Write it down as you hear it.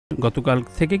গতকাল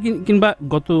থেকে কিংবা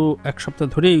গত এক সপ্তাহ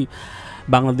ধরেই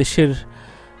বাংলাদেশের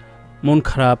মন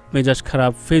খারাপ, মেজাজ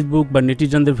খারাপ, ফেসবুক বা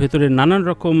নেটিজনদের ভেতরে নানান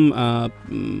রকম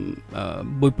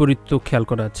বৈপরীত্য খেয়াল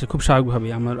করা যাচ্ছে খুব স্বাভাবিকভাবে।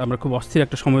 আমরা খুব অস্থির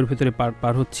একটা সময়ের ভেতরে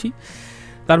পার হচ্ছি।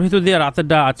 তার ভিতর দিয়ে রাত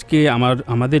আড্ডা আজকে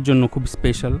আমাদের জন্য খুব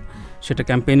স্পেশাল। সেটা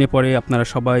ক্যাম্পেইনে পরে আপনারা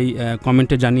সবাই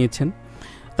কমেন্টে জানিয়েছেন।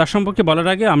 তার সম্পর্কে বলার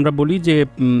আগে আমরা বলি যে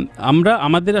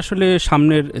আমাদের আসলে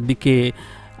সামনের দিকে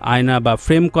আয়না বা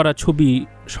ফ্রেম করা ছবি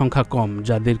সংখ্যা কম,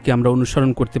 যাদেরকে আমরা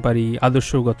অনুসরণ করতে পারি,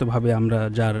 আদর্শগতভাবে আমরা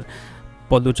যার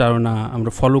পদচারণা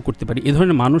আমরা ফলো করতে পারি, এ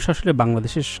ধরনের মানুষ আসলে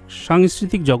বাংলাদেশের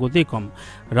সাংস্কৃতিক জগতেই কম,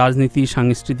 রাজনীতি,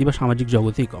 সাংস্কৃতিক বা সামাজিক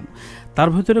জগতেই কম। তার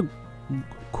ভেতরে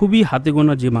খুবই হাতে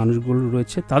গোনা যে মানুষগুলো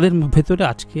রয়েছে তাদের ভেতরে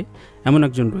আজকে এমন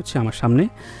একজন রয়েছে আমার সামনে।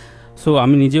 সো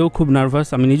আমি নিজেও খুব নার্ভাস,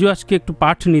 আমি নিজেও আজকে একটু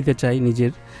পাঠ নিতে চাই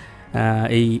নিজের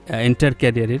এই এন্টার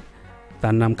ক্যারিয়ারের।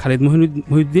 তার নাম খালেদ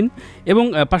মুহিউদ্দিন, এবং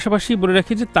পাশাপাশি বলে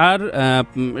রাখি যে তার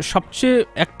সবচেয়ে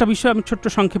একটা বিষয় আমি ছোট্ট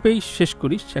সংক্ষেপেই শেষ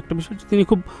করি। একটা বিষয় হচ্ছে তিনি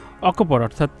খুব অকপট,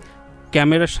 অর্থাৎ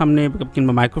ক্যামেরার সামনে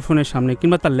কিংবা মাইক্রোফোনের সামনে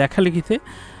কিংবা তার লেখালেখিতে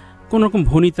কোনো রকম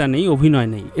ভনিতা নেই, অভিনয়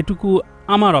নেই, এটুকু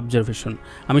আমার অবজারভেশন।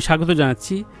 আমি স্বাগত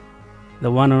জানাচ্ছি the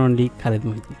one and only Khaled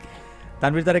মুহিউদ্দিনকে।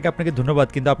 Tanvir Tarique, আপনাকে ধন্যবাদ।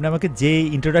 কিন্তু আপনি আমাকে যে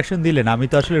ইন্ট্রোডাকশন দিলেন, আমি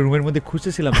তো আসলে রুমের মধ্যে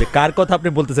খুঁজতেছিলাম যে কার কথা আপনি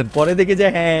বলতেছেন। পরে দেখে যে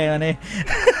হ্যাঁ, মানে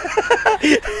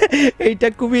এটা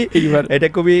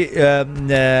খুবই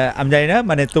আমি জানি না,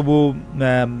 মানে তবু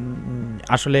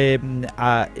আসলে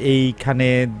এইখানে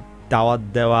দাওয়াত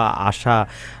দেওয়া আসা,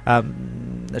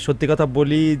 সত্যি কথা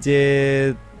বলি যে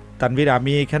তানভীর,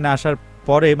 আমি এখানে আসার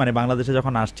পরে মানে বাংলাদেশে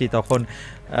যখন আসছি তখন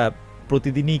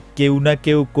প্রতিদিনই কেউ না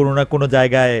কেউ কোনো না কোনো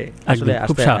জায়গায় আসলে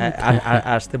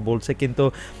আসতে বলছে, কিন্তু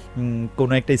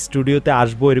কোনো একটা স্টুডিওতে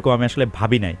আসবো এরকম আমি আসলে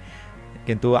ভাবি নাই।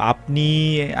 কিন্তু আপনি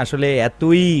আসলে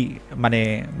এতই মানে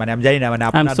আমি জানি না, মানে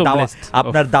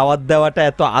আপনার দাওয়াত দেওয়াটা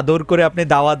এত আদর করে আপনি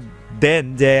দাওয়াত দেন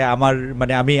যে আমার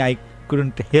মানে আই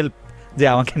কুডন্ট হেল্প যে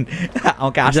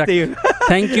আমাকে আসতেই।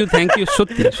 থ্যাংক ইউ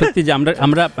সত্যি যে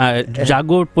আমরা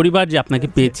জাগোর পরিবার যে আপনাকে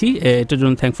পেয়েছি এটার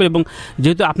জন্য থ্যাঙ্কফুল। এবং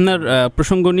যেহেতু আপনার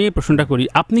প্রসঙ্গ নিয়ে প্রশ্নটা করি,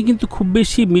 আপনি কিন্তু খুব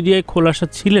বেশি মিডিয়ায় খোলাসা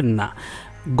ছিলেন না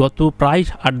গত প্রায়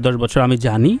 8-10 বছর আমি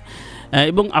জানি,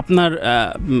 এবং আপনার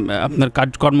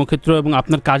কর্মক্ষেত্র এবং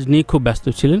আপনার কাজ নিয়ে খুব ব্যস্ত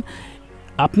ছিলেন।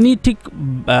 আপনি ঠিক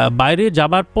বাইরে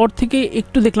যাবার পর থেকে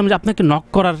একটু দেখলাম যে আপনাকে নক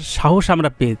করার সাহস আমরা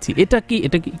পেয়েছি। এটা কি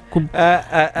খুব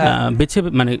বেছে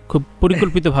মানে খুব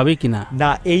পরিকল্পিতভাবেই কিনা? না,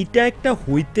 এইটা একটা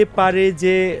হইতে পারে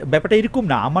যে ব্যাপারটা এরকম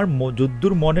না। আমার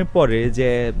যদ্দূর মনে পড়ে যে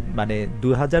মানে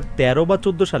 2013 বা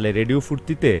 14 সালে রেডিও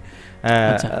ফুর্তিতে,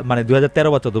 মানে 2013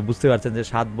 বা 14, বুঝতে পারছেন যে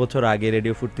 7 বছর আগে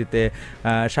রেডিও ফুর্তিতে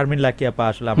শারমিন লাকি আপা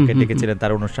আসলে আমাকে ডেকেছিলেন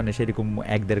তার অনুষ্ঠানে। সেরকম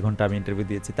 1-1.5 ঘন্টা আমি ইন্টারভিউ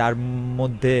দিয়েছি। তার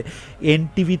মধ্যে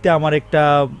এনটিভিতে আমার একটা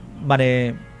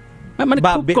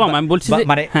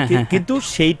কিন্তু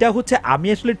সেইটা হচ্ছে আমি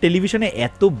আসলে টেলিভিশনে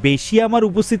এত বেশি আমার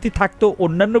উপস্থিতি থাকতো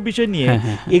অন্যান্য বিষয় নিয়ে,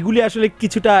 এগুলি আসলে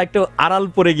কিছুটা একটা আড়াল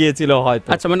পড়ে গিয়েছিল হয়তো।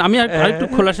 আচ্ছা, মানে আমি আরেকটু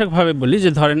খোলাসাভাবে বলি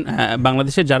যে ধরেন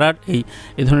বাংলাদেশে যারা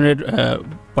এই ধরনের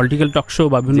পলিটিক্যাল টকশো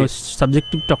বা বিভিন্ন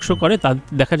সাবজেক্টিভ টকশো করে, তা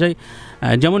দেখা যায়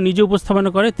যেমন নিজে উপস্থাপনা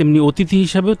করে তেমনি অতিথি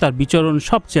হিসাবেও তার বিচরণ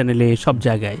সব চ্যানেলে, সব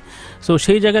জায়গায়। সো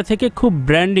সেই জায়গা থেকে খুব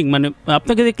ব্র্যান্ডিং, মানে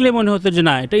আপনাকে দেখলে মনে হতো যে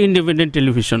না, এটা ইন্ডিপেন্ডেন্ট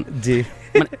টেলিভিশন। জি,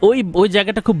 মানে ওই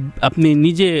জায়গাটা খুব আপনি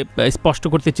নিজে স্পষ্ট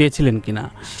করতে চেয়েছিলেন কিনা,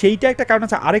 সেইটা একটা কারণ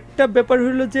আছে। আরেকটা ব্যাপার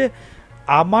হলো যে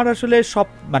আমার আসলে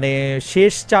মানে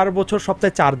শেষ 4 বছর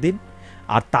সপ্তাহে 4 দিন,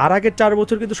 আর তার আগের 4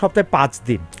 বছর কিন্তু সপ্তাহে 5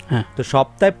 দিন। তো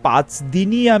সপ্তাহে 5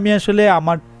 দিনই আমি আসলে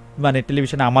আমার মানে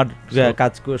টেলিভিশনে আমার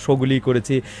কাজ শোগুলি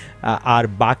করেছি। আর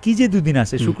বাকি যে 2 দিন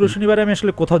আছে, শুক্র শনিবারে আমি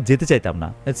আসলে কোথাও যেতে চাইতাম না।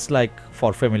 It's like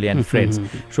for family and friends.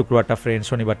 শুক্রবারটা friends,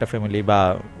 শনিবারটা family, বা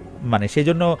মানে সেই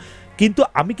জন্য কিন্তু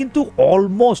আমি কিন্তু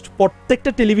অলমোস্ট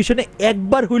প্রত্যেকটা টেলিভিশনে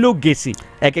একবার হইলেও গেছি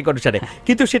এক অনুসারে,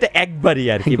 কিন্তু সেটা একবারই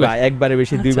আর কি, বা একবারে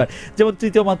বেশি 2 বার। যেমন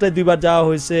তৃতীয় মাত্রায় 2 বার যাওয়া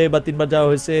হয়েছে বা 3 বার যাওয়া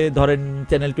হয়েছে, ধরেন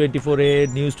চ্যানেল 24-এ,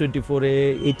 নিউজ 24-এ,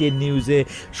 ATN নিউজে,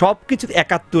 সব কিছু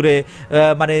 71-এ,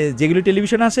 মানে যেগুলো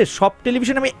টেলিভিশন আছে সব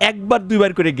টেলিভিশনে আমি 1-2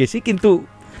 বার করে গেছি। কিন্তু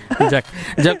যাক,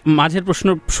 মাঝের প্রশ্ন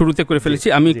শুরুতে করে ফেলেছি।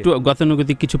 আমি একটু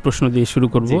গতানুগতিক কিছু প্রশ্ন দিয়ে শুরু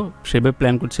করব। সেভাবে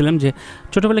প্ল্যান করছিলাম যে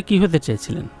ছোটবেলায় কি হতে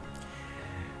চেয়েছিলেন?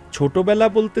 ছোটবেলা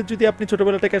বলতে যদি আপনি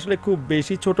ছোটবেলাটাকে আসলে খুব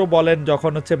বেশি ছোট বলেন,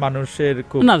 যখন হচ্ছে মানুষের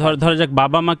খুব না, ধরা যাক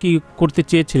বাবা মা কি করতে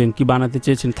চেয়েছিলেন, কি বানাতে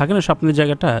চেয়েছিলেন, থাকে না স্বপ্নের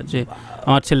জায়গাটা যে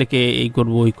আমার ছেলেকে এই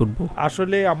করব ওই করব।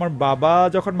 আসলে আমার বাবা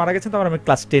যখন মারা গেছেন তখন আমি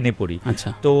ক্লাস 10-এ পড়ি। আচ্ছা,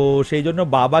 তো সেই জন্য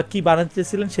বাবা কি বানাতে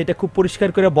চেয়েছিলেন সেটা খুব পরিষ্কার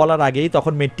করে বলার আগেই,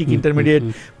 তখন মেট্রিক ইন্টারমিডিয়েট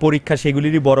পরীক্ষা,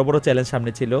 সেগুলিরই বড় বড় চ্যালেঞ্জ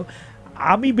সামনে ছিল।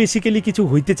 আমি বেসিক্যালি কিছু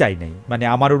হইতে চাই নাই, মানে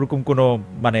আমার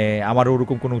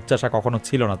ওরকম কোনো উচ্চাশা কখনো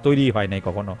ছিল না, তৈরি হয় নাই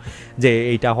কখনো যে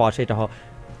এইটা হওয়া সেটা হওয়া।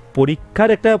 পরীক্ষার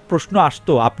একটা প্রশ্ন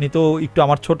আসতো, আপনি তো একটু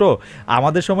আমার ছোট,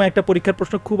 আমাদের সময় একটা পরীক্ষার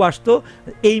প্রশ্ন খুব আসতো,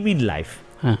 এইম ইন লাইফ।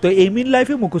 তো এইম ইন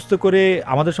লাইফে মুখস্থ করে,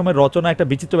 আমাদের সময় রচনা একটা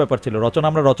বিচিত্র ব্যাপার ছিল,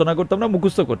 আমরা রচনা করতাম না,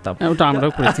 মুখস্থ করতাম।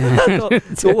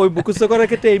 তো ওই মুখস্থ করার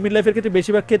ক্ষেত্রে, এইম ইন লাইফের ক্ষেত্রে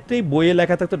বেশিরভাগ ক্ষেত্রেই বইয়ে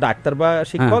লেখা থাকতো ডাক্তার বা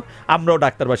শিক্ষক, আমরাও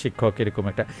ডাক্তার বা শিক্ষক এরকম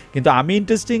একটা। কিন্তু আমি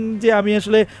ইন্টারেস্টিং যে আমি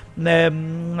আসলে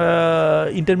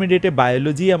ইন্টারমিডিয়েটে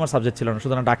বায়োলজি আমার সাবজেক্ট ছিল না,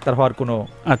 সুতরাং ডাক্তার হওয়ার কোনো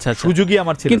সুযোগই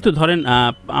আমার ছিল। কিন্তু ধরেন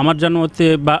আমার জানাতে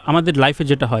বা আমাদের লাইফে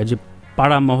যেটা হয় যে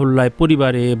পাড়া মহল্লায়,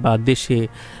 পরিবারে বা দেশে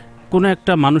কোনো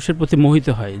একটা মানুষের প্রতি মোহিত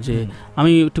হয় যে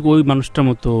আমি একটু ওই মানুষটার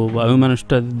মতো, বা ওই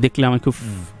মানুষটা দেখলে আমি খুব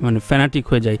মানে ফ্যানাটিক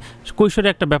হয়ে যাই, কৈশোরে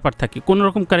একটা ব্যাপার থাকে। কোনো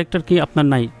রকম ক্যারেক্টার কি আপনার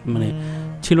নাই, মানে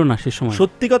ছিল না সে সময়?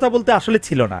 সত্যি কথা বলতে আসলে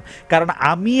ছিল না, কারণ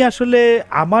আমি আসলে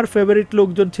আমার ফেভারিট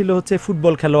লোকজন ছিল হচ্ছে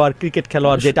ফুটবল খেলোয়াড়, ক্রিকেট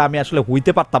খেলোয়াড়, যেটা আমি আসলে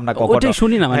হইতে পারতাম না কখনো। ওটাই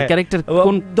শুনি না, মানে ক্যারেক্টার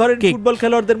কোন ধরেন ফুটবল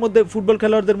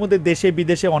খেলোয়াড়দের মধ্যে দেশে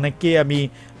বিদেশে অনেককে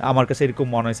আমার কাছে এরকম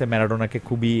মনে হয়েছে, ম্যারাডোনাকে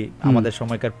খুবই, আমাদের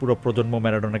সময়কার পুরো প্রজন্ম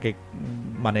ম্যারাডোনাকে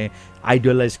মানে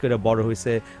আইডিয়ালাইজ করে বড়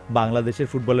হয়েছে। বাংলাদেশের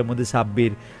ফুটবলের মধ্যে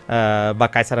সাব্বির বা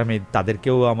কায়সার আহমেদ,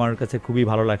 তাদেরকেও আমার কাছে খুবই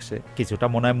ভালো লাগছে। কিছুটা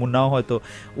মনে হয় মুন্নাও হয়তো।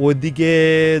 ওইদিকে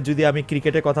যদি আমি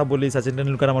ক্রিকেটের কথা বলি, সচিন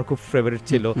টেন্ডুলকার আমার খুব ফেভারিট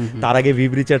ছিল, তার আগে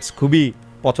ভিভ রিচার্ডস খুবই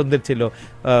পছন্দের ছিল।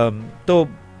 তো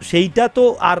সেইটা তো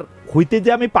আর হইতে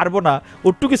যে আমি পারবো না,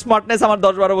 ওটুকু স্মার্টনেস আমার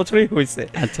 10-12 বছরই হয়েছে।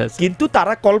 কিন্তু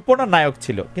তারা কল্পনা নায়ক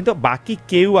ছিল, কিন্তু বাকি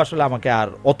কেউ আসলে আমাকে আর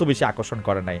অত বেশি আকর্ষণ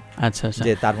করে নাই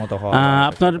যে তার মতো হওয়া।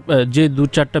 আপনার যে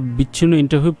 2-4টা বিচ্ছিন্ন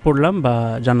ইন্টারভিউ পড়লাম বা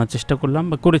জানার চেষ্টা করলাম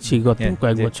বা করেছি গত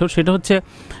কয়েক বছর, সেটা হচ্ছে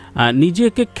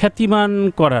নিজেকে খ্যাতিমান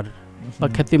করার বা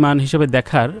খ্যাতিমান হিসেবে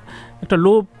দেখার একটা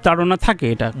লোভ তাড়না থাকে,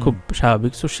 এটা খুব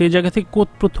স্বাভাবিক। সো সেই জায়গা থেকে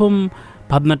প্রথম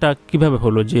ভাবনাটা কিভাবে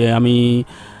হলো যে আমি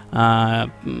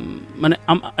মানে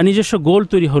নিজস্ব গোল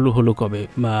তৈরি হলো কবে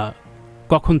বা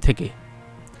কখন থেকে?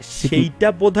 সেইটা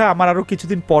বোধহয় আমার আরো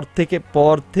কিছুদিন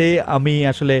পর থেকে আমি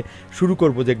আসলে শুরু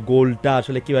করব যে গোলটা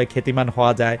আসলে কিভাবে খ্যাতিমান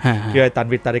হওয়া যায়, কিভাবে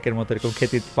তানভীর তারেকের মতো এরকম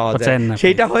খ্যাতি পাওয়া যায়।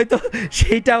 সেইটা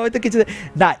হয়তো কিছু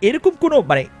না, এরকম কোনো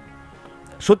মানে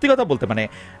সত্যি কথা বলতে, মানে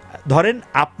ধরেন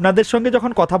আপনাদের সঙ্গে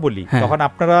যখন কথা বলি তখন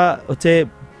আপনারা হচ্ছে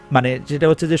মানে যেটা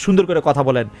হচ্ছে যে সুন্দর করে কথা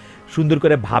বলেন, সুন্দর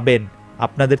করে ভাবেন,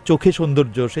 আপনাদের চোখে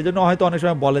সৌন্দর্য, সেই জন্য হয়তো অনেক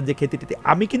সময় বলেন যে খ্যাতি টেতি।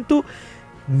 আমি কিন্তু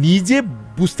নিজে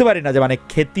বুঝতে পারি না যে মানে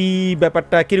খ্যাতি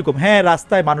ব্যাপারটা কিরকম। হ্যাঁ,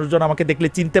 রাস্তায় মানুষজন আমাকে দেখলে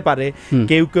চিনতে পারে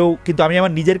কেউ, কিন্তু আমি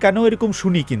আমার নিজের কানেও এরকম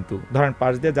শুনি। কিন্তু ধরেন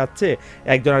পাশ দিয়ে যাচ্ছে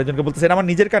একজন আরেকজনকে বলতেছে, আমার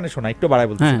নিজের কানে শোনা, একটু বাড়ায়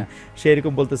বলতেছে না, সে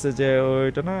এরকম বলতেছে যে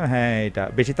ওইটা না, হ্যাঁ এটা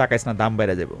বেশি তাকাইস না, দাম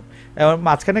বেড়ে যাবো। এবং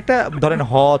মাঝখানে একটা ধরেন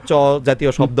হ চ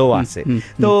জাতীয় শব্দও আছে।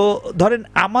 তো ধরেন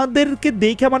আমাদেরকে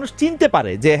দেখে মানুষ চিনতে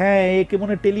পারে যে হ্যাঁ একে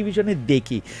মনে টেলিভিশনে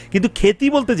দেখি, কিন্তু খ্যাতি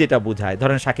বলতে যেটা বোঝায়,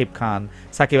 ধরেন শাকিব খান,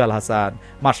 সাকিব আল হাসান,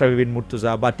 মাশরাফি বিন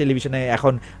মুর্তজা, বা টেলিভিশনে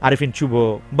এখন আরিফিন শুভ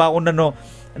বা অন্যান্য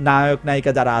নায়ক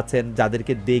নায়িকা যারা আছেন,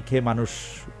 যাদেরকে দেখে মানুষ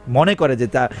মনে করে যে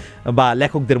তা, বা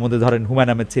লেখকদের মধ্যে ধরেন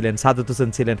হুমায়ুন আহমেদ ছিলেন, সাদত হোসেন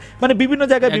ছিলেন, মানে বিভিন্ন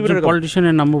জায়গায় বিভিন্ন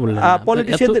পলিটিশিয়ানের নামও বললেন।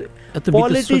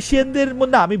 পলিটিশিয়ানদের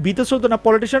মধ্যে আমি বীতশ্রদ্ধ না,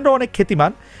 পলিটিশিয়ানরা অনেক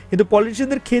খ্যাতিমান, কিন্তু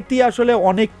পলিটিশিয়ানদের খ্যাতি আসলে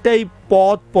অনেকটাই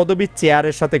পদ পদবী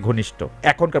চেয়ারের সাথে ঘনিষ্ঠ।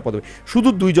 এখনকার পদবী শুধু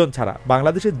 2জন ছাড়া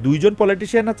বাংলাদেশে 2জন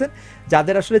পলিটিশিয়ান আছেন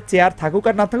যাদের আসলে চেয়ার থাকুক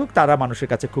আর না থাকুক তারা মানুষের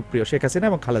কাছে খুব প্রিয়, শেখ হাসিনা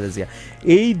এবং খালেদা জিয়া।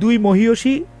 এই 2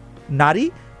 মহীয়সী নারী,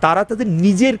 তারা তাদের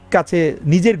নিজের কাছে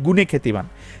নিজের গুণে খ্যাতিমান।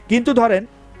 কিন্তু ধরেন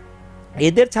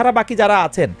এদের ছাড়া বাকি যারা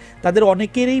আছেন তাদের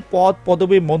অনেকেরই পদ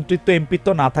পদবী, মন্ত্রিত্ব, এমপিত্ব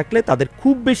না থাকলে তাদের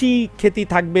খুব বেশি খ্যাতি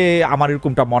থাকবে আমার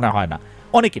এরকমটা মনে হয় না,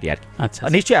 অনেকেরই আর কি। আচ্ছা,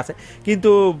 নিশ্চয়ই আছে।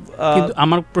 কিন্তু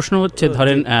আমার প্রশ্ন হচ্ছে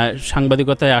ধরেন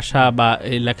সাংবাদিকতায় আসা বা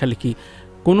লেখালেখি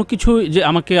কোনো কিছু, যে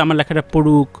আমাকে আমার লেখাটা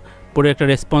পড়ে একটা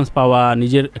রেসপন্স পাওয়া,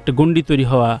 নিজের একটা গণ্ডি তৈরি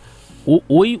হওয়া,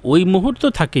 ওই মুহূর্ত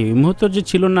থাকে, ওই মুহূর্ত যে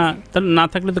ছিল না, তাহলে না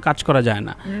থাকলে তো কাজ করা যায়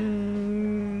না।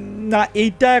 না,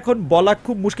 এইটা এখন বলা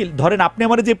খুব মুশকিল। ধরেন আপনি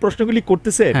আমার যে প্রশ্নগুলি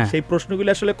করতেছেন সেই প্রশ্নগুলি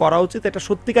আসলে করা উচিত এটা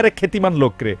সত্যিকারের খ্যাতিমান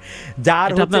লোকরে, যার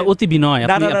অতি বিনয়।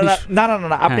 না,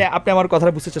 আপনি আমার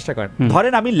কথাটা বুঝতে চেষ্টা করেন।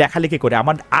 ধরেন আমি লেখালেখি করে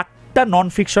আমার 8টা নন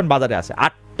ফিকশন বাজারে আছে,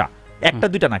 8টা, 1টা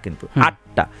 2টা না, কিন্তু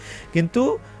 8টা। কিন্তু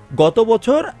গত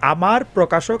বছর আমার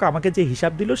প্রকাশক আমাকে যে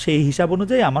হিসাব দিল সেই হিসাব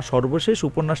অনুযায়ী আমার সর্বশেষ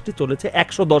উপন্যাসটি চলেছে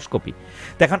 110 কপি।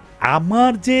 দেখেন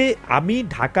আমি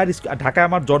ঢাকায়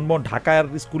আমার জন্ম, ঢাকার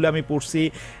স্কুলে আমি পড়ছি,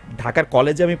 ঢাকার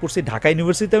কলেজে আমি পড়ছি, ঢাকা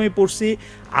ইউনিভার্সিটিতে আমি পড়ছি,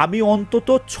 আমি অন্তত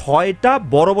 6টা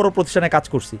বড় বড় প্রতিষ্ঠানে কাজ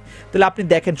করছি। তাহলে আপনি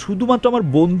দেখেন, শুধুমাত্র আমার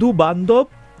বন্ধু বান্ধব,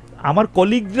 আমার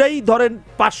কলিগরাই ধরেন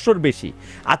 500-র বেশি,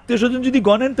 আত্মীয় স্বজন যদি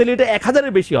গণেন তাহলে এটা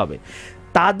 1000-এর বেশি হবে।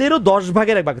 তাদেরও 10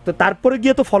 ভাগের 1 ভাগ, তো তারপরে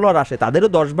গিয়ে তো ফলোয়ার আসে, তাদেরও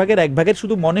 10 ভাগের 1 ভাগের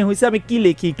শুধু মনে হয়েছে আমি কি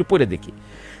লিখি একটু পড়ে দেখি।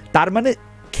 তার মানে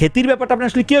খ্যাতির ব্যাপারটা আপনি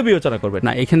আসলে কেউ বিবেচনা করবেন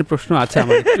না। এখানে প্রশ্ন আছে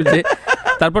আমার একটু, যে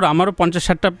তারপর আমারও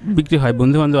 50-60টা বিক্রি হয়,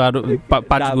 বন্ধু-বান্ধব আরও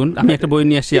 5 গুণ। আমি একটা বই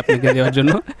নিয়ে আসি আপনাকে দেওয়ার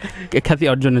জন্য, খ্যাতি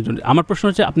অর্জনের জন্য। আমার প্রশ্ন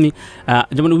হচ্ছে, আপনি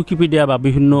যেমন উইকিপিডিয়া বা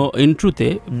বিভিন্ন ইন্ট্রুতে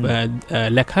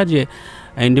লেখা যে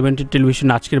ইন্ডিপেন্ডেন্ট টেলিভিশন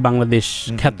আজকের বাংলাদেশ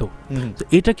খ্যাত, তো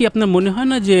এটা কি আপনার মনে হয়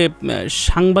না যে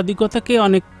সাংবাদিকতাকে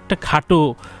অনেকটা খাটো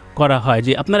করা হয়?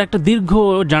 যে আপনার একটা দীর্ঘ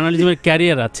জার্নালিজমের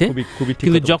ক্যারিয়ার আছে,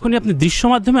 কিন্তু যখনই আপনি দৃশ্য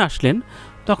মাধ্যমে আসলেন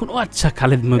তখন ও আচ্ছা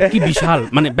খালেদ কি বিশাল,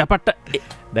 মানে ব্যাপারটা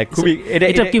খুবই,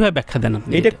 এটা কিভাবে ব্যাখ্যা দেন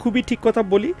আপনি? এটা খুবই ঠিক কথা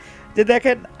বলি যে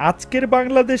দেখেন, আজকের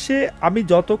বাংলাদেশে আমি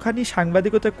যতখানি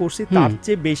সাংবাদিকতা করছি তার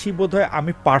চেয়ে বেশি বোধহয়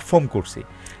আমি পারফর্ম করছি।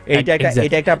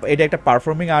 এটা একটা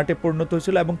পারফর্মিং আর্টে পরিণত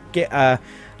হয়েছিল। এবং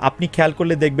আপনি খেয়াল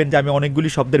করলে দেখবেন যে আমি অনেকগুলি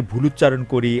শব্দের ভুল উচ্চারণ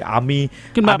করি, আমি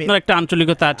আপনার একটা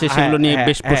আঞ্চলিকতা আছে, সেগুলো নিয়ে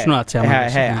বেশ প্রশ্ন আছে।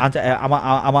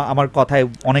 আমার কথায়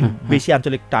অনেক বেশি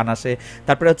আঞ্চলিক টান আসে।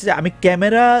 তারপরে হচ্ছে যে আমি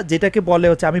ক্যামেরা যেটাকে বলে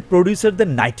হচ্ছে, আমি প্রডিউসারদের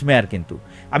নাইটমেয়ার, কিন্তু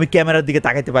আমি ক্যামেরার দিকে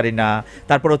তাকাইতে পারি না।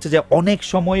 তারপর হচ্ছে যে অনেক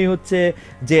সময় হচ্ছে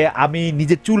যে আমি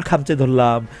নিজের চুল খামচে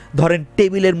ধরলাম, ধরেন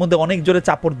টেবিলের মধ্যে অনেক জোরে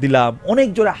চাপড় দিলাম, অনেক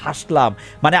জোরে হাসলাম,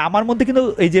 মানে আমার মধ্যে কিন্তু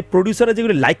এই যে প্রডিউসাররা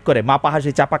যেগুলো লাইক করে, মাপা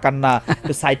হাসি চাপা কান্না,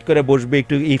 একটু সাইড করে বসবে,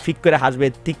 একটু ফিক করে হাসবে,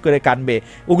 ঠিক করে কানবে,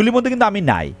 ওগুলির মধ্যে কিন্তু আমি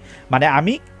নাই। মানে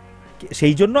আমি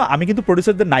সেই জন্য আমি কিন্তু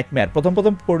প্রডিউসারদের নাইটমেয়ার। প্রথম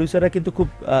প্রডিউসাররা কিন্তু খুব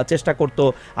চেষ্টা করতো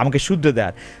আমাকে শুধরে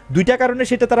দেওয়ার। 2টা কারণে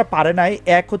সেটা তারা পারে নাই।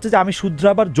 এক হচ্ছে যে আমি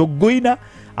শুধরাবার যোগ্যই না,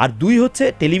 আর 2 হচ্ছে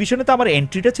টেলিভিশনে তো আমার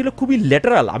এন্ট্রিটা ছিল খুবই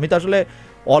লেটারাল। আমি তো আসলে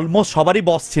অলমোস্ট সবারই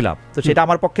বস ছিলাম, তো সেটা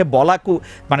আমার পক্ষে বলা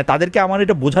মানে তাদেরকে আমার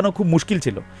এটা বোঝানো খুব মুশকিল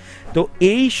ছিল। তো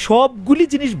এই সবগুলি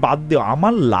জিনিস বাদ দেওয়া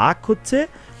আমার লাখ হচ্ছে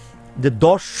যে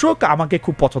দর্শক আমাকে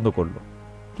খুব পছন্দ করলো।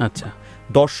 আচ্ছা,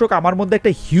 দর্শক আমার মধ্যে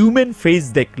একটা হিউম্যান ফেস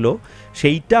দেখলো,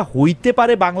 সেইটা হইতে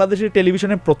পারে বাংলাদেশের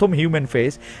টেলিভিশনের প্রথম হিউম্যান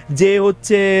ফেস, যে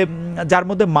হচ্ছে যার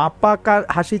মধ্যে মাপা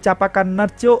হাসি চাপা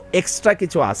কান্নার চেয়েও এক্সট্রা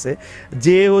কিছু আছে,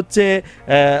 যে হচ্ছে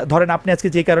ধরেন আপনি আজকে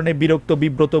যে কারণে বিরক্ত,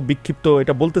 বিব্রত, বিক্ষিপ্ত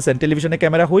এটা বলতেছেন, টেলিভিশনে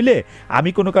ক্যামেরা হইলে আমি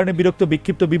কোনো কারণে বিরক্ত,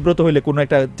 বিক্ষিপ্ত, বিব্রত হইলে কোনো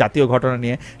একটা জাতীয় ঘটনা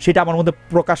নিয়ে, সেটা আমার মধ্যে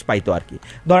প্রকাশ পাইতো আর কি।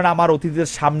 ধরেন আমার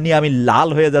অতিথিদের সামনে আমি লাল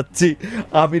হয়ে যাচ্ছি,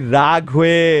 আমি রাগ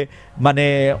হয়ে মানে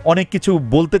অনেক কিছু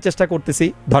বলতে চেষ্টা করতেছি,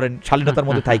 ধরেন শালীনতার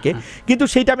মধ্যে থাইকে, কিন্তু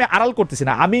সেইটা আমি আড়াল করতেছি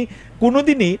না। আমি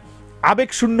কোনোদিনই আবেগ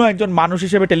শূন্য একজন মানুষ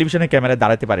হিসেবে টেলিভিশনে ক্যামেরায়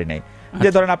দাঁড়াতে পারি নাই। যে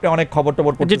ধরেন আপনি অনেক খবর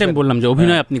টবর পড়তেছেন, যেটা আমি বললাম যে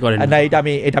অভিনয় আপনি করেন না,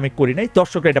 এটা আমি করি নাই,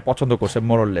 দর্শকরা এটা পছন্দ করছে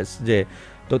মোরলেস। যে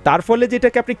তো তার ফলে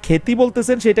যেটাকে আপনি খ্যাতি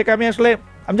বলতেছেন, সেটাকে আমি আসলে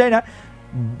আমি জানি না।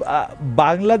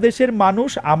 বাংলাদেশের মানুষ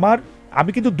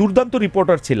আমি কিন্তু দুর্দান্ত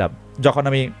রিপোর্টার ছিলাম যখন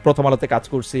আমি প্রথম আলোতে কাজ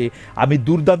করছি, আমি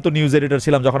দুর্দান্ত নিউজ এডিটর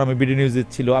ছিলাম যখন আমি বিডি নিউজে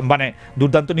ছিল। মানে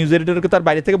দুর্দান্ত নিউজ এডিটরকে তার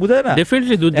বাইরে থেকে বোঝা যায় না,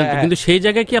 ডেফিনেটলি দুর্দান্ত, কিন্তু সেই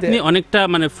জায়গায় কি আপনি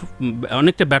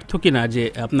অনেকটা ব্যর্থ কিনা যে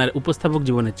আপনার উপস্থাপক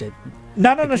জীবনের চাই?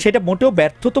 না, সেটা মোটেও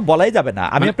ব্যর্থ তো বলাই যাবে না।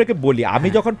 আমি আপনাকে বলি, আমি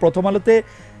যখন প্রথম আলোতে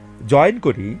জয়েন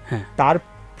করি, তার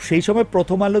সেই সময়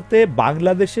প্রথম আলোতে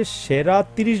বাংলাদেশের সেরা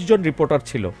 30 জন রিপোর্টার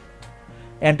ছিল,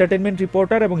 এন্টারটেনমেন্ট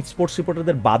রিপোর্টার এবং স্পোর্টস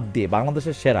রিপোর্টারদের বাদ দিয়ে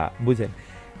বাংলাদেশের সেরা, বুঝেন।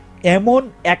 এমন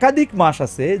একাধিক মাস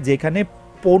আছে যেখানে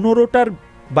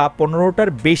 15টার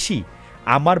বেশি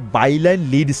আমার বাইলাইন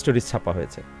লিড স্টোরিজ ছাপা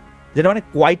হয়েছে, যেটা মানে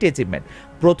কোয়াইট অ্যাচিভমেন্ট।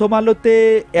 প্রথম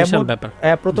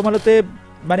আলোতে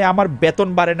মানে আমার বেতন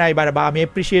বাড়ে নাই বা আমি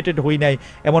অ্যাপ্রিসিয়েটেড হই নাই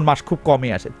এমন মাস খুব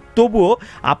কমই আসে। তবুও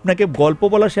আপনাকে গল্প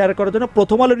বলা শেয়ার করার জন্য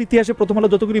প্রথম আলোর ইতিহাসে প্রথম আলো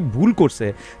যতগুলি ভুল করছে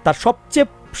তার সবচেয়ে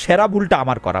সেরা ভুলটা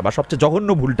আমার করা, বা সবচেয়ে জঘন্য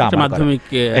ভুলটা আমার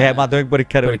মাধ্যমিক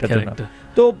পরীক্ষার ওইটার জন্য।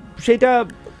 তো সেটা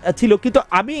ছিল, কিন্তু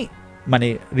আমি মানে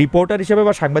রিপোর্টার হিসেবে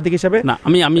বা সাংবাদিক হিসেবে না,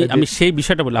 আমি সেই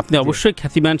বিষয়টা বলি। আপনি অবশ্যই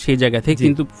খ্যাতিমান সেই জায়গা থেকে,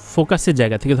 কিন্তু ফোকাসের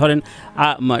জায়গা থেকে ধরেন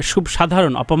খুব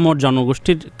সাধারণ অপামর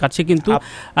জনগোষ্ঠীর কাছে কিন্তু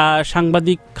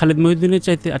সাংবাদিক খালেদ মহিউদ্দিনের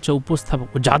চাইতে আচ্ছা উপস্থাপক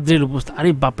জাদ্রের উপস্থাপক, আরে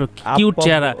বাপরে কিউট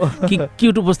চেহারা, কি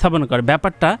কিউট উপস্থাপনা করে,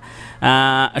 ব্যাপারটা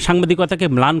সাংবাদিকতাকে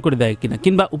ম্লান করে দেয় কিনা,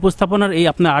 কিংবা উপস্থাপনার এই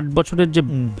আপনার 8 বছরের যে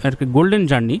গোল্ডেন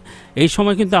জার্নি, এই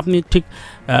সময় কিন্তু আপনি ঠিক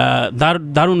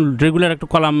দারুণ রেগুলার একটা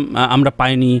কলাম আমরা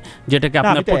পাইনি যেটাকে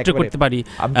আপনার পোর্ট্রে করতে পারি,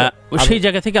 সেই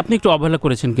জায়গা থেকে আপনি একটু অবহেলা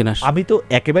করেছেন কিনা? আমি তো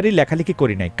একেবারেই লেখালেখি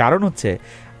করি নাই, কারণ হচ্ছে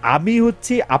আমি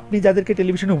আপনি যাদেরকে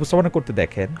টেলিভিশনে উপস্থাপনা করতে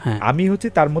দেখেন, আমি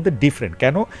তার মধ্যে ডিফারেন্ট।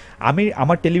 কেন?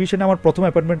 আমার টেলিভিশনে আমার প্রথম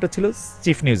অ্যাপয়েন্টমেন্টটা ছিল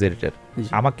চিফ নিউজ এডিটর।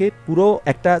 আমাকে পুরো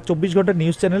একটা 24 ঘন্টা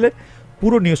নিউজ চ্যানেলের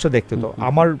পুরো নিউজটা দেখতে হতো।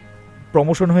 আমার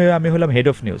প্রমোশন হয়ে আমি হলাম হেড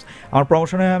অফ নিউজ, আমার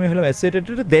প্রমোশন হয়ে আমি হলাম অ্যাসোসিয়েট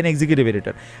এডিটর, দেন এক্সিকিউটিভ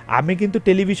এডিটর। আমি কিন্তু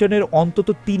টেলিভিশনের অন্তত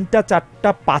 3টা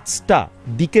 4টা 5টা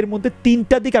দিকের মধ্যে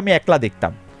 3টা দিক আমি একলা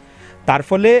দেখতাম। তার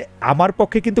ফলে আমার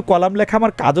পক্ষে কিন্তু কলাম লেখা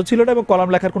আমার কাজও ছিল না, এবং কলাম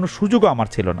লেখার কোনো সুযোগও আমার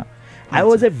ছিল না। I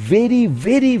was a very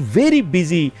very very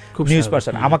busy news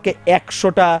person. আমাকে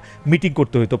 100টা মিটিং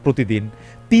করতে হতো প্রতিদিন,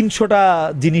 300টা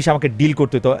জিনিস আমাকে ডিল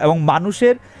করতে হতো, এবং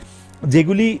মানুষের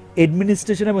যেগুলি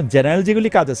অ্যাডমিনিস্ট্রেশন এবং জেনারেল যেগুলি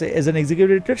কাজ আছে এজ অ্যান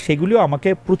এক্সিকিউটিভ এডিটর, সেগুলিও আমাকে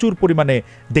প্রচুর পরিমাণে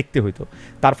দেখতে হতো।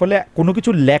 তার ফলে কোনো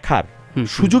কিছু লেখার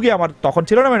সুযোগই আমার তখন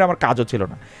ছিল না, মানে আমার কাজও ছিল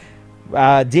না।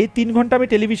 যে 3 ঘন্টা আমি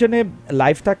টেলিভিশনে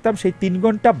লাইভ থাকতাম, সেই 3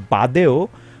 ঘন্টা বাদেও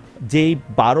যেই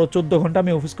 12-14 ঘন্টা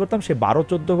আমি অফিস করতাম, সেই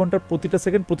 12-14 ঘন্টার প্রতিটা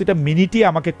সেকেন্ড, প্রতিটা মিনিটই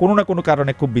আমাকে কোনো না কোনো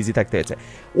কারণে খুব বিজি থাকতে হয়েছে।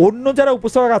 অন্য যারা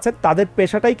উপস্থাপক আছেন তাদের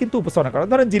পেশাটাই কিন্তু উপস্থাপনা করা।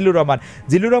 ধরেন জিল্লুর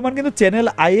রহমান কিন্তু চ্যানেল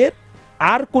আইয়ের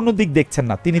আর কোনো দিক দেখছেন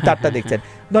না, তিনি তারটা দেখছেন।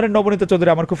 ধরেন নবনীতা চৌধুরী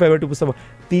আমার খুব ফেভারিট উপস্থাপক,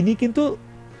 তিনি কিন্তু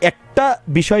একটা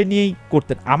বিষয় নিয়েই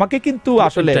করতেন, আমাকে কিন্তু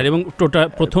আসলে এবং টোটাল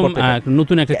প্রথম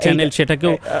নতুন একটা চ্যানেল,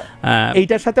 সেটাকেও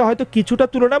এইটার সাথে হয়তো কিছুটা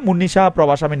তুলনা মুন্নি শাহ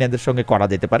প্রবাস আমিনের সঙ্গে করা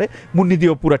যেতে পারে। মুন্নি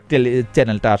দিও পুরো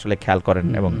চ্যানেলটা আসলে খেয়াল করেন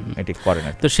এবং এটি করেন।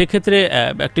 তো সেক্ষেত্রে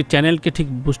একটি চ্যানেলকে ঠিক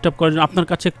বুস্ট আপ করার জন্য আপনার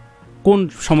কাছে কোন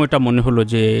সময়টা মনে হলো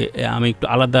যে আমি একটু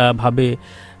আলাদাভাবে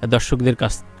দর্শকদের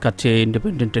কাছে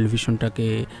ইন্ডিপেন্ডেন্ট টেলিভিশনটাকে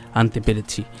আনতে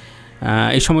পেরেছি?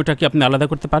 এই সময়টা কি আপনি আলাদা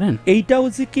করতে পারেন? এইটা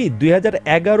হচ্ছে কি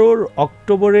 2011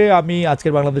 অক্টোবরে আমি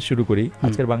আজকের বাংলাদেশ শুরু করি।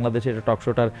 আজকের বাংলাদেশের টক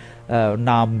শোটার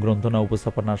নাম, গ্রন্থনা,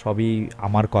 উপস্থাপনা সবই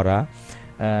আমার করা।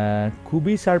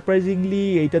 খুবই সারপ্রাইজিংলি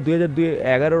এইটা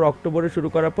 2011 অক্টোবরে শুরু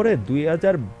করার পরে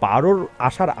 2012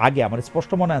 আসার আগে আমার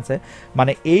স্পষ্ট মনে আছে,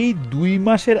 মানে এই 2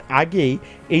 মাসের আগেই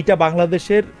এইটা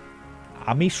বাংলাদেশের,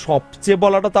 আমি সবচেয়ে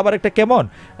বলাটা তো আবার একটা কেমন,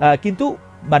 কিন্তু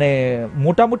মানে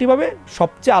মোটামুটিভাবে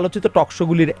সবচেয়ে আলোচিত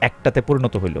টকশোগুলির একটাতে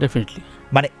পরিণত হইল ডেফিনেটলি,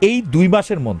 মানে এই 2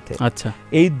 মাসের মধ্যে। আচ্ছা,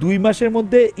 এই 2 মাসের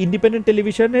মধ্যে ইন্ডিপেন্ডেন্ট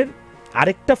টেলিভিশনের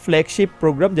আরেকটা ফ্ল্যাগশিপ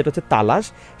প্রোগ্রাম যেটা হচ্ছে তালাশ,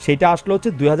 সেটা আসলো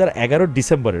হচ্ছে 2011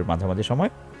 ডিসেম্বরের মাঝামাঝি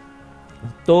সময়।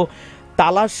 তো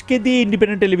তালাশকে দিয়ে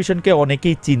ইন্ডিপেন্ডেন্ট টেলিভিশনকে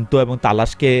অনেকেই চিনতো এবং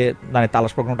তালাশকে, মানে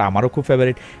তালাশ প্রোগ্রামটা আমারও খুব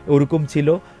ফেভারিট ওরকম ছিল।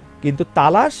 কিন্তু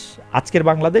তালাশ, আজকের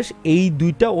বাংলাদেশ, এই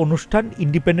 2টা অনুষ্ঠান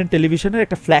ইন্ডিপেন্ডেন্ট টেলিভিশনের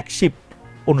একটা ফ্ল্যাগশিপ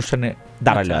অনুষ্ঠানে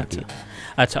দাঁড়ালো আর কি।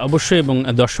 আচ্ছা, অবশ্যই, এবং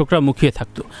দর্শকরা মুখিয়ে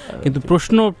থাকতো। কিন্তু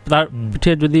প্রশ্ন তার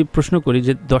পিঠে যদি প্রশ্ন করি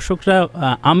যে দর্শকরা,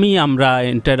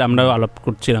 আমরাও আলাপ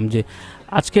করছিলাম যে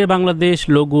আজকের Bangladesh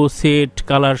logo, set,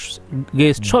 colour,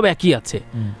 guest সব একই আছে,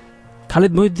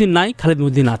 খালেদ মহিউদ্দিন নাই, খালেদ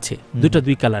মহিউদ্দিন আছে,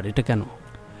 2 কালার, এটা কেন?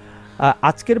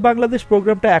 আজকের বাংলাদেশ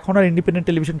প্রোগ্রামটা এখন আর ইন্ডিপেন্ডেন্ট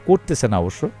টেলিভিশন করতেছে না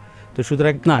অবশ্য। তো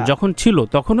সুতরাং না, যখন ছিল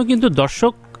তখনও কিন্তু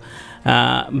দর্শক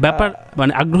ব্যাপার,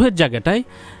 মানে আগ্রহের জায়গাটায়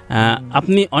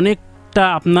আপনি অনেকটা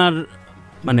আপনার,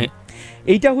 মানে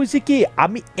এইটা হয়েছে কি,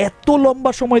 আমি এত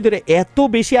লম্বা সময় ধরে এত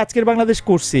বেশি আজকের বাংলাদেশ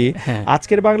করছি,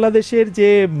 আজকের বাংলাদেশের যে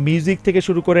মিউজিক থেকে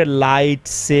শুরু করে লাইট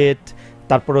সেট,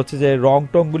 তারপর হচ্ছে যে রং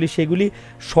টংগুলি, সেগুলি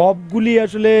সবগুলি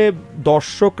আসলে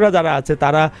দর্শকরা যারা আছে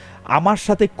তারা আমার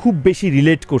সাথে খুব বেশি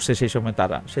রিলেট করছে সেই সময়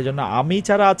তারা। সেজন্য আমি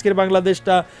ছাড়া আজকের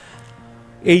বাংলাদেশটা,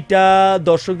 এইটা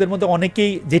দর্শকদের মধ্যে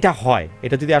অনেকেই, যেটা হয়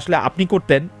এটা যদি আসলে আপনি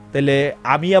করতেন, তাহলে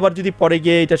আমি আবার যদি পরে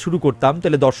গিয়ে এটা শুরু করতাম,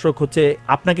 তাহলে দর্শক হচ্ছে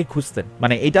আপনাকে খুঁজতেন,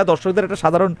 মানে এটা দর্শকদের একটা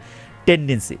সাধারণ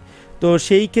টেন্ডেন্সি। তো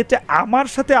সেই ক্ষেত্রে আমার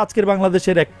সাথে আজকের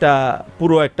বাংলাদেশের একটা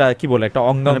পুরো একটা কি বলে, একটা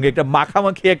অঙ্গাঙ্গে একটা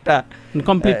মাখামাখি একটা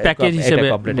কমপ্লিট প্যাকেজ হিসেবে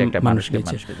মানুষকে।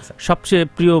 সবচেয়ে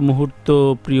প্রিয় মুহূর্ত,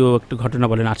 প্রিয় একটা ঘটনা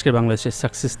বলেন আজকের বাংলাদেশের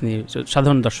সাকসেস নিয়ে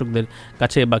সাধারণ দর্শকদের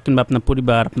কাছে, বা কিংবা আপনার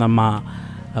পরিবার, আপনার মা,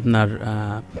 আপনার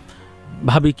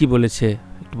ভাবি কি বলেছে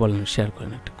একটু বলেন, শেয়ার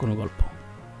করেন একটা কোনো গল্প।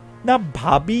 না,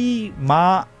 ভাবি, মা,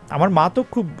 আমার মা তো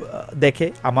খুব দেখে,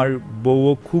 আমার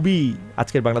বউও খুবই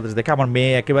আজকের বাংলাদেশ দেখে। আমার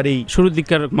মেয়ে একেবারেই, শুরুর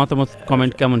দিককার মতামত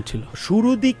কমেন্ট কেমন ছিল?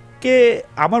 শুরু দিকে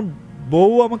আমার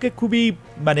বউ আমাকে খুবই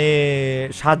মানে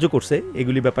সাহায্য করছে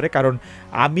এগুলি ব্যাপারে, কারণ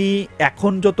আমি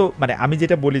এখন যত, মানে আমি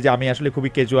যেটা বলি যে আমি আসলে খুবই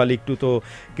ক্যাজুয়াল একটু, তো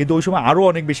কিন্তু ওই সময় আরও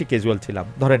অনেক বেশি ক্যাজুয়াল ছিলাম।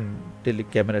 ধরেন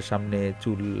ক্যামেরার সামনে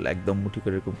চুল একদম মুঠি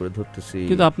করে এরকম করে ধরতেছি,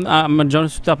 কিন্তু আমার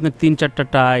জনশ্রুতি আপনার 3-4টা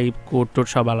টাই, কোট টোট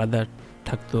সব আলাদা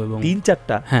থাকতো, এবং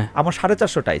 3-4টা, হ্যাঁ, আমার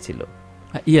 450 টাই ছিল।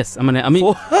 ইয়েস, মানে আমি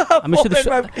শুধু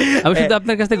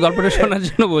আপনার কাছ থেকে গল্পটা শোনার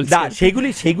জন্য বলছি। না,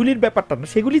 সেগুলির ব্যাপারটা না,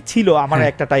 সেগুলি ছিল আমার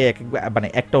একটাটাই, মানে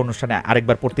একটা অনুষ্ঠানে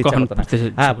আরেকবার পড়তে ইচ্ছা করতো না,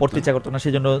 হ্যাঁ, পড়তে ইচ্ছা করতো না।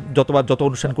 সেই জন্য যত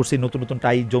অনুষ্ঠান করছি নতুন নতুন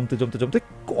টাই জমতে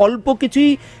অল্প কিছুই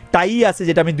টাই আছে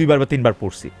যেটা আমি 2বার বা 3বার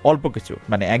পড়ছি, অল্প কিছু,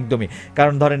 মানে একদমই।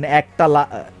 কারণ ধরেন একটা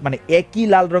মানে একই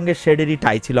লাল রঙের শেডেরই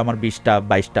টাই ছিল আমার 20টা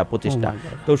 22টা 25টা,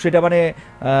 তো সেটা মানে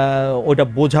ওটা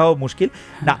বোঝাও মুশকিল।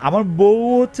 না, আমার বউ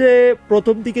হচ্ছে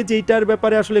প্রথম দিকে যেইটার ব্যাপারে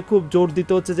আসলে খুব জোর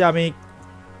দিতে হচ্ছে যে আমি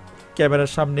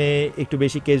ক্যামেরার সামনে একটু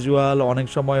বেশি ক্যাজুয়াল, অনেক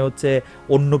সময় হচ্ছে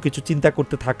অন্য কিছু চিন্তা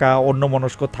করতে থাকা, অন্য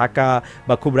মনস্ক থাকা,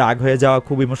 বা খুব রাগ হয়ে যাওয়া,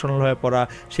 খুব ইমোশনাল হয়ে পড়া,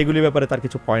 সেগুলির ব্যাপারে তার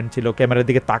কিছু পয়েন্ট ছিল। ক্যামেরার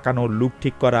দিকে তাকানো, লুক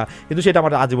ঠিক করা, কিন্তু সেটা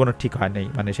আমার আজীবনও ঠিক হয় নাই,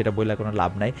 মানে সেটা বললে কোনো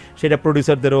লাভ নাই, সেটা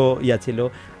প্রডিউসারদেরও ছিল।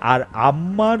 আর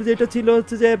আম্মার যেটা ছিল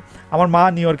হচ্ছে যে আমার মা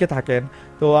নিউ ইয়র্কে থাকেন,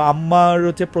 তো আম্মার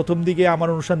হচ্ছে প্রথম দিকে আমার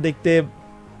অনুষ্ঠান দেখতে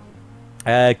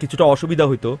কিছুটা অসুবিধা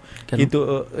হইতো, কিন্তু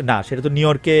না, সেটা তো নিউ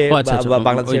ইয়র্কে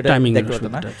বাংলাদেশে দেখতে হতো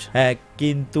না, হ্যাঁ,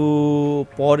 কিন্তু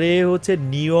পরে হচ্ছে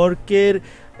নিউ ইয়র্কের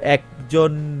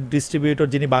একজন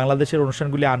ডিস্ট্রিবিউটর যিনি বাংলাদেশের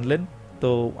অনুষ্ঠানগুলি আনলেন, তো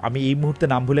আমি এই মুহূর্তে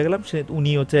নাম ভুলে গেলাম, সে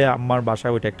উনি হচ্ছে আমার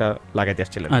বাসায় ওইটা একটা লাগাইতে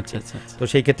আসছিলেন। আচ্ছা আচ্ছা। তো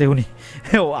সেই ক্ষেত্রে উনি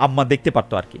আম্মা দেখতে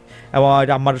পারতো আর কি, এবং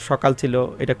আমার সকাল ছিল,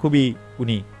 এটা খুবই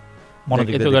উনি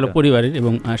মনোযোগ দিয়ে গেল পরিবারের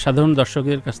এবং সাধারণ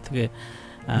দর্শকের কাছ থেকে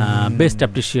বেস্ট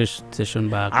অ্যাপ্রিসিয়েশন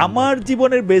বা আমার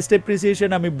জীবনের বেস্ট অ্যাপ্রিসিয়েশন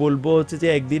আমি বলবো হচ্ছে যে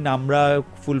একদিন আমরা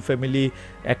ফুল ফ্যামিলি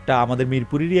একটা আমাদের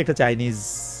মিরপুরেরই একটা চাইনিজ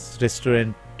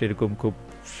রেস্টুরেন্ট এরকম খুব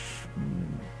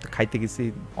খাইতে গেছি,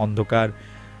 অন্ধকার,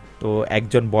 তো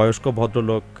একজন বয়স্ক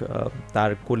ভদ্রলোক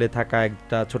তার কোলে থাকা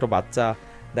একটা ছোট বাচ্চা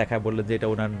দেখায় বললেন যে এটা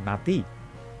ওনার নাতি,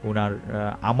 ওনার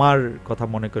আমার কথা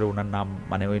মনে করে ওনার নাম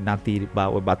মানে ওই নাতির বা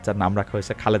ওই বাচ্চার নাম রাখা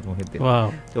হয়েছে খালেদ মুহিউদ্দিন।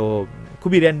 তো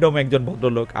খুবই র্যান্ডম একজন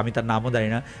ভদ্রলোক, আমি তার নামও জানি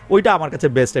না, ওইটা আমার কাছে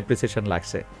বেস্ট অ্যাপ্রিসিয়েশন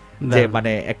লাগছে যে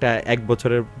মানে একটা 1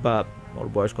 বছরের বা ওর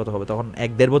বয়স কত হবে তখন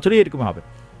 1-1.5 বছরই এরকম হবে,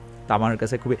 তা আমার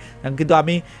কাছে খুবই। কিন্তু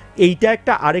আমি এইটা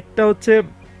একটা আরেকটা হচ্ছে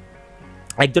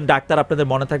একজন ডাক্তার, আপনাদের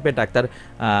মনে থাকবে ডাক্তার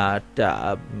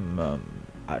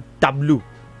টাবলু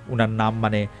ওনার নাম,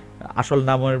 মানে আসল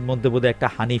নামের মধ্যে বোধহয় একটা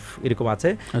হানিফ এরকম আছে।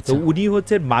 তো উনি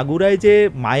হচ্ছে মাগুরায় যে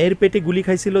মায়ের পেটে গুলি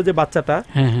খাইছিল যে বাচ্চাটা,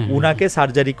 উনাকে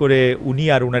সার্জারি করে উনি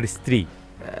আর উনার স্ত্রী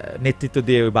নেতৃত্ব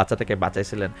দিয়ে ওই বাচ্চাটাকে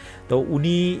বাঁচাইছিলেন। তো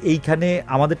উনি এইখানে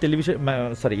আমাদের টেলিভিশন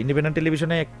ইন্ডিপেন্ডেন্ট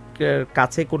টেলিভিশনে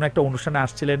কাছে কোনো একটা অনুষ্ঠানে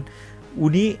আসছিলেন,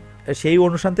 উনি সেই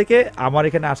অনুষ্ঠান থেকে আমার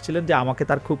এখানে আসছিলেন যে আমাকে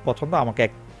তার খুব পছন্দ, আমাকে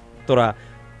তোরা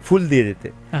ফুল দিয়ে দিতে।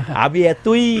 আমি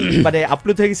এতই মানে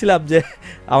আপ্লুত হয়ে গেছিলাম যে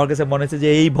আমার কাছে মনে হচ্ছে যে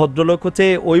এই ভদ্রলোক হচ্ছে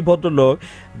ওই ভদ্রলোক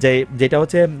যেটা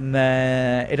হচ্ছে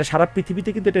এটা সারা পৃথিবীতে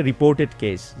কিন্তু এটা রিপোর্টেড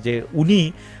কেস, যে উনি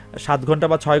 7 ঘন্টা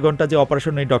বা 6 ঘন্টা যে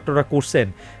অপারেশন এই ডক্টররা করছেন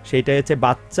সেইটা হচ্ছে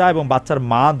বাচ্চা এবং বাচ্চার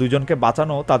মা দুজনকে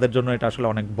বাঁচানো, তাদের জন্য এটা আসলে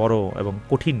অনেক বড় এবং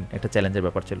কঠিন একটা চ্যালেঞ্জের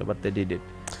ব্যাপার ছিল, but they did it.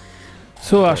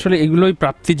 So আসলে এগুলোই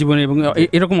প্রাপ্তি জীবনে, এবং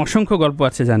এরকম অসংখ্য গল্প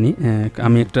আছে জানি।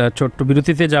 আমি একটা ছোট্ট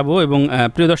বিরতিতে যাব, এবং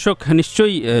প্রিয় দর্শক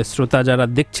নিশ্চয়ই শ্রোতা যারা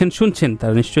দেখছেন শুনছেন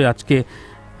তারা নিশ্চয়ই আজকে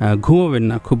ঘুমোবেন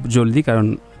না খুব জলদি, কারণ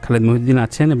খালেদ মুহিউদ্দিন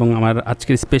আছেন এবং আমার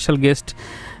আজকের স্পেশাল গেস্ট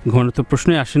ঘুমানোর তো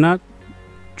প্রশ্নই আসে না,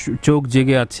 চোখ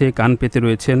জেগে আছে, কান পেতে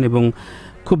রয়েছেন, এবং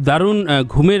খুব দারুণ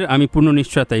ঘুমের আমি পূর্ণ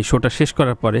নিশ্চয়তাই শোটা শেষ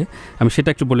করার পরে আমি সেটা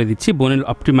একটু বলে দিচ্ছি। বোনেল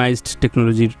অপটিমাইজড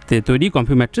টেকনোলজিতে তৈরি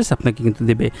কমফি ম্যাট্রেস আপনাকে কিন্তু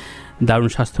দেবে দারুণ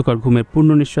স্বাস্থ্যকর ঘুমের পূর্ণ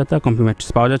নিশ্চয়তা। কমফি ম্যাট্রেস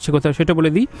পাওয়া যাচ্ছে কোথাও সেটা বলে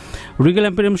দিই, রিগেল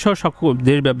এম্পেরিয়াম সহ সকল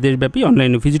দেশব্যাপী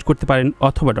অনলাইনে ভিজিট করতে পারেন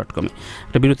অথবা .com-এ।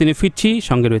 একটা বিরতি নিয়ে ফিরছি,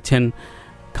 সঙ্গে রয়েছেন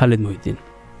খালেদ মুহিউদ্দিন।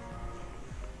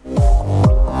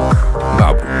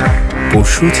 বাবু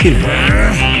পশু ছিল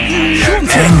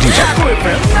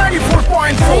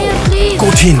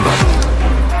কঠিন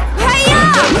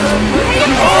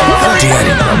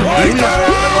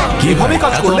কিভাবে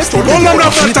কাজ করলে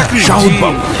সাউথ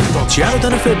বাবু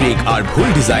চেয়ারদানা ফেব্রিক আর ভুল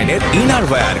ডিজাইনের ইনার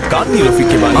ওয়্যার কান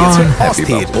নিরফিককে বানিয়েছে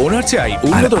অস্থির। ওনার চাই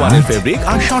উন্নত মানের ফেব্রিক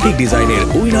আর সঠিক ডিজাইনের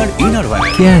winner inner wire.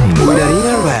 Winner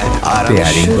inner wire আর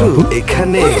বাবু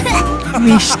এখানে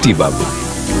মিষ্টি বাবু,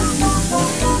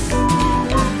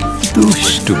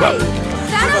 দুষ্টু বাবু,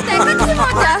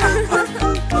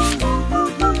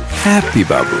 হ্যাপি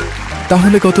বাবু।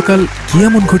 তাহলে গতকাল কি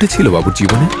এমন ঘটেছিল বাবুর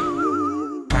জীবনে?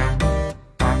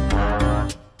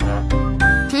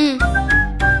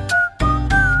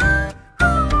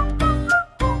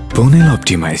 বোনেল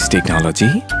অপটিমাইজ টেকনোলজি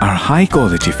আর high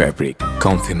quality fabric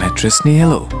comfy mattress নিয়ে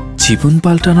এলো জীবন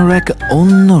পাল্টানোর এক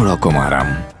অন্য রকম আরাম।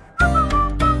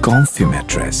 Comfy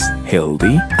mattress,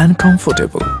 healthy and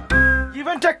comfortable.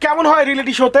 ইভেন্টটা কেমন হয়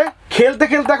রিয়েলিটি শোতে? খেলতে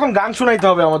খেলতে এখন গান শোনাইতে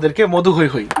হবে আমাদেরকে, মধু হই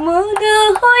হই মধু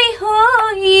হই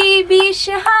হই বিষ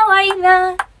হাওয়াইলা।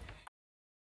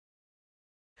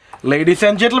 লেডিস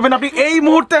এন্ড জেন্টলম্যান, আপনি এই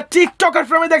মুহূর্তে টিকটকার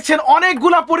ফ্রেমে দেখছেন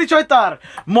অনেকগুলা পরিচয় তার,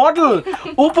 মডেল,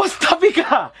 উপস্থাপিকা,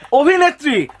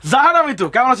 অভিনেত্রী জাহারা মিতু।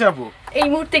 কেমন আছেন আপু? এই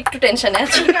মুহূর্তে একটু টেনশনে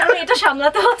আছি কারণ এটা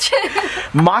সামলাতে হচ্ছে।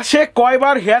 মাসে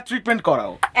কয়বার হেয়ার ট্রিটমেন্ট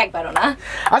করাও? একবারও না।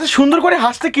 আচ্ছা, সুন্দর করে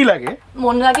হাসতে কি লাগে?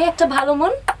 মন লাগে একটা ভালো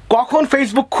মন। কখন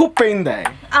ফেসবুক খুব পেইন দেয়?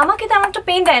 আমাকে তেমন একটা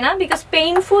পেইন দেয় না, বিকজ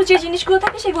পেইনফুল যে জিনিসগুলো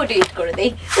থাকে সেগুলো ডিলিট করে দেই।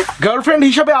 গার্লফ্রেন্ড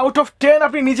হিসেবে আউট অফ 10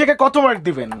 আপনি নিজেকে কত মার্ক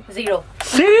দিবেন? 0।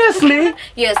 সিরিয়াসলি?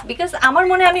 ইয়েস, বিকজ আমার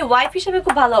মনে আমি ওয়াইফ হিসেবে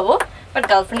খুব ভালো হবো, বাট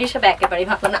গার্লফ্রেন্ড হিসেবে একেবারেই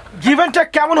ভালো না। ইভেন্টটা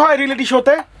কেমন হয় রিয়েলিটি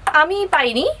শোতে? আমি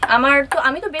পারিনি,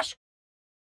 আমি তো বেশ।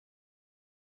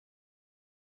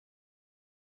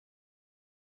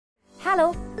 হ্যালো,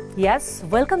 ইয়েস,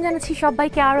 ওয়েলকাম জানাচ্ছি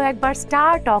সবাইকে আরও একবার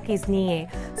স্টার টকিজ নিয়ে।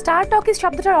 স্টার টকিজ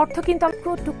শব্দটার অর্থ কিন্তু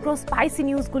টুকরো টুকরো স্পাইসি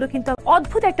নিউজগুলো কিন্তু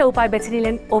অদ্ভুত একটা উপায় বেছে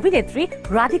নিলেন অভিনেত্রী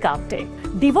রাধিকা আপ্তে।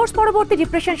 ডিভোর্স পরবর্তী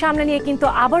ডিপ্রেশন সামনে নিয়ে কিন্তু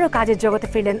আবারও কাজের জগতে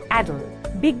ফিরলেন অ্যাডল।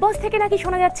 বিগ বস থেকে নাকি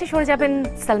শোনা যাচ্ছে সরে যাবেন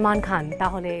সলমান খান।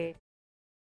 তাহলে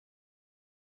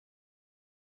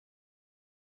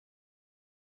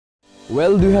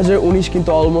ওয়েল 2019 কিন্তু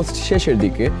অলমোস্ট শেষের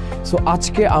দিকে, সো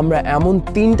আজকে আমরা এমন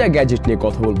 3টা গ্যাজেট নিয়ে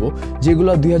কথা বলবো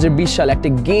যেগুলো 2020 সালে একটা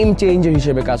গেম চেঞ্জার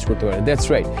হিসেবে কাজ করতে পারে। That's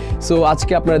right. সো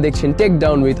আজকে আপনারা দেখছেন take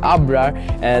down with Abrar,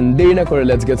 and দেরি না করে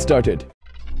let's get started.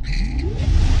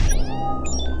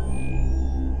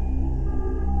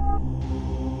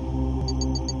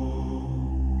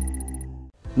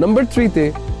 Number 3-তে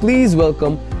please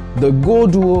welcome the Go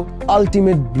Duo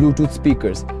Ultimate Bluetooth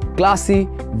Speakers, classy,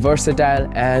 versatile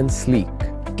and sleek.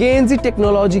 KNZ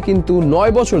technology কিন্তু 9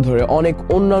 বছর ধরে অনেক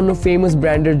অন্যান্য ফেমাস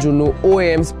ব্র্যান্ডের জন্য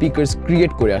OEM স্পিকারস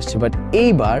ক্রিয়েট করে আসছে, বাট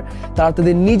এইবার তারা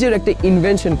তাদের নিজের একটা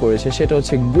ইনভেনশন করেছে, সেটা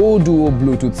হচ্ছে Go Duo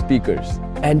Bluetooth Speakers।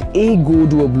 And এই Go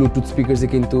Duo Bluetooth স্পিকারসে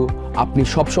কিন্তু আপনি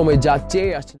সবসময় যা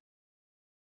চেয়ে আসছেন।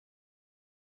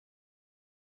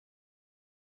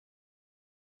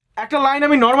 একটা লাইন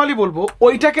আমি নরমালি বলবো,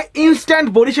 ওইটাকে ইনস্ট্যান্ট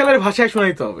বরিশালের ভাষায়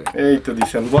শোনাইতে হবে। এই তো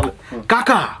দিছেন, বল।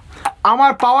 কাকা,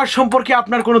 আমার পাওয়ার সম্পর্কে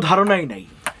আপনার কোনো ধারণাই নাই।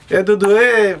 এ দুদু,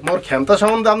 মোর ক্ষমতা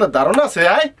সম্বন্ধে আপনার ধারণা আছে?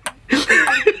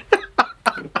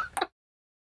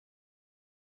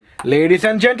 লেডিস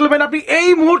এন্ড জেন্টলম্যান, আপনি এই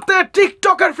মুহূর্তে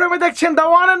টিকটকের ফ্রেমে দেখছেন the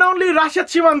one and only Rashed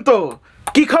সীমান্ত।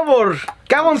 কি খবর,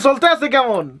 কেমন চলতে আছে?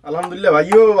 কেমন? আলহামদুলিল্লাহ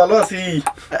ভাইও ভালো আছি,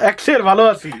 একশের ভালো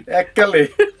আছি এককালে।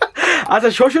 আচ্ছা,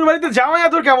 শ্বশুর বাড়িতে জামাই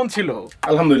আদর কেমন ছিল?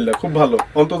 আলহামদুলিল্লাহ খুব ভালো,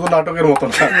 অন্তত নাটকের মতন।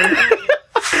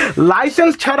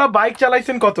 লাইসেন্স ছাড়া বাইক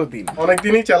চালাইছেন কতদিন?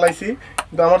 অনেকদিনই চালাইছি,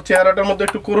 কিন্তু আমার চেহারাটার মধ্যে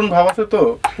একটু করুণ ভাব আছে, তো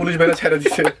পুলিশ বাইরে ছেড়ে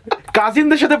দিছে।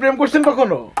 কাজিনদের সাথে প্রেম করছেন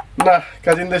কখনো? না,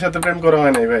 কাজিনদের সাথে প্রেম করা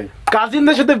হয় নাই ভাই।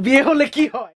 কাজিনদের সাথে বিয়ে হলে কি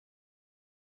হয়?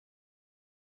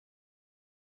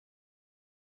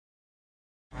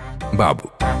 বাবু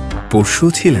পরশু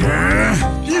ছিলেন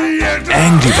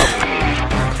অ্যাংরি বাবু,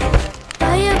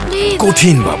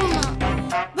 কঠিন বাবু,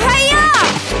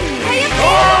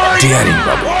 ডিয়ারিং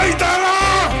বাবু,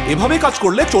 এভাবে কাজ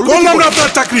করলে চলবে না আপনার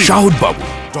চাকরি। শাহুদ বাবু,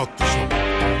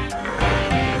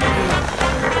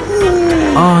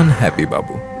 আনহ্যাপি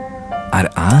বাবু, আর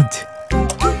আজ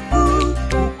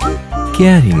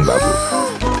কেয়ারিং বাবু,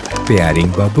 পেয়ারিং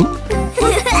বাবু,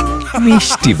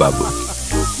 মিষ্টি বাবু,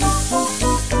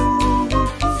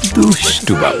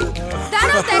 দুষ্টু বাবু,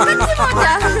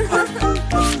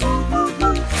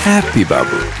 হ্যাপি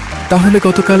বাবু। তাহলে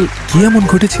গতকাল কি এমন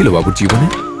ঘটেছিল বাবুর জীবনে?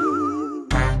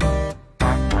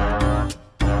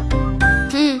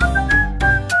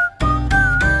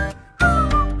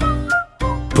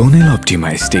 Bonel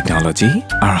optimized technology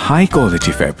আর high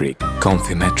quality fabric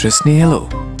comfy mattress নিয়ে এলো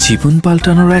জীবন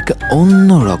পাল্টানোর এক অন্য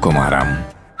রকম আরাম।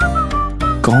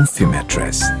 Comfy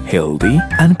mattress, healthy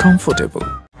and comfortable.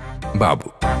 বাবু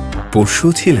পরশু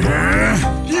ছিলেন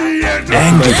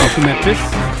অ্যাংরি বাবু, ম্যাট্রেস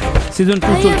সিজন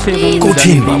 2 চলছে এবং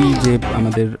কঠিন বাবু, যে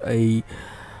আমাদের এই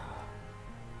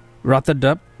রাত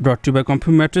আড্ডা ব্রট টু বাই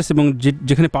কমফি ম্যাট্রেস, এবং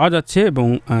যেখানে পাওয়া যাচ্ছে এবং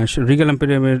রিগেল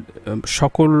এম্পেরিয়ামের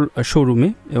সকল শোরুমে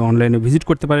অনলাইনে ভিজিট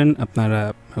করতে পারেন আপনারা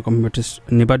কমফি ম্যাট্রেস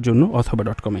নেবার জন্য, অথবা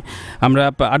 .com-এ। আমরা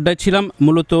আড্ডায় ছিলাম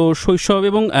মূলত শৈশব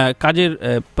এবং কাজের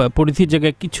পরিধির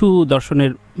জায়গায় কিছু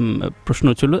দর্শনের প্রশ্ন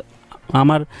ছিল।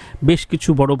 আমার বেশ কিছু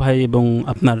বড় ভাই এবং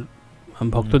আপনার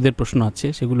ভক্তদের প্রশ্ন আছে,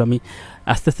 সেগুলো আমি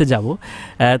আস্তে আস্তে যাব।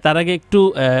 তার আগে একটু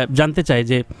জানতে চাই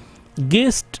যে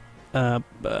গেস্ট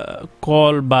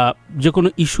কল বা যে কোনো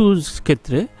ইস্যুস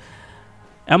ক্ষেত্রে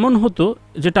এমন হতো,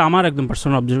 যেটা আমার একদম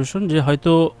পার্সোনাল অবজারভেশন, যে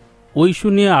হয়তো ওই ইস্যু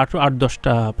নিয়ে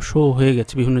 8-10টা শো হয়ে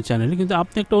গেছে বিভিন্ন চ্যানেলে, কিন্তু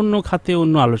আপনি একটা অন্য খাতে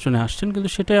অন্য আলোচনায় আসছেন, কিন্তু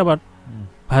সেটাই আবার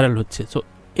ভাইরাল হচ্ছে। সো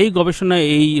এই গবেষণায়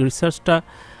এই রিসার্চটা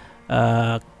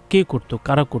কে করতো,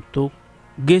 কারা করতো?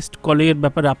 গেস্ট কলের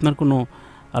ব্যাপারে আপনার কোনো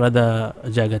আলাদা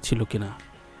জায়গা ছিল কিনা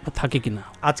বা থাকে কিনা?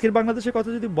 আজকের বাংলাদেশের কথা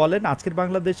যদি বলেন, আজকের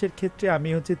বাংলাদেশের ক্ষেত্রে আমি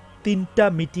হচ্ছে 3টা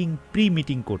মিটিং, প্রি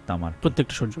মিটিং করতাম আমার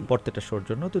প্রত্যেকটা শোর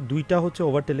জন্য। তো 2টা হচ্ছে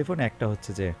ওভার টেলিফোন, একটা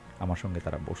হচ্ছে যে আমার সঙ্গে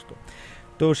তারা বসতো।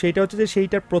 তো সেইটা হচ্ছে যে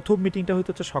সেইটার প্রথম মিটিংটা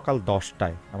হচ্ছে সকাল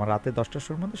 10টায়, আমার রাতে 10টার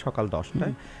শোর মধ্যে সকাল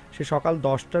 10টায়। সে সকাল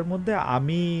 10টার মধ্যে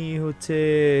আমি হচ্ছে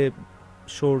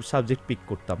শোর সাবজেক্ট পিক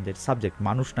করতাম, যে সাবজেক্ট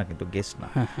মানুষ না, কিন্তু গেস্ট না,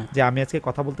 যে আমি আজকে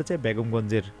কথা বলতে চাই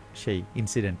বেগমগঞ্জের সেই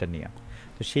ইনসিডেন্টটা নিয়ে।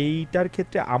 তো সেইটার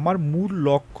ক্ষেত্রে আমার মূল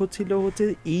লক্ষ্য ছিল হচ্ছে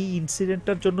এই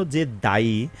ইনসিডেন্টটার জন্য যে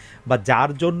দায়ী বা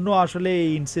যার জন্য আসলে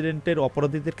এই ইনসিডেন্টের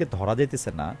অপরাধীদেরকে ধরা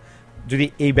যেতেছে না, যদি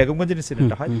এই বেগমগঞ্জের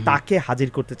ইনসিডেন্টটা হয়, তাকে হাজির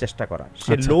করতে চেষ্টা করা,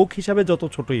 সে লোক হিসাবে যত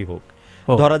ছোটই হোক।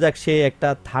 ধরা যাক সে একটা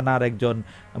থানার একজন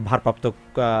ভারপ্রাপ্ত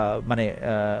মানে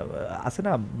আছে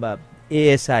না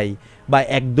এএসআই বা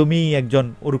একদমই একজন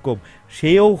ওরকম,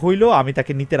 সেও হইলো, আমি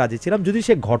তাকে নিতে রাজি ছিলাম যদি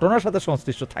সে ঘটনার সাথে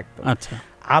সংশ্লিষ্ট থাকতো। আচ্ছা,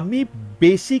 আমি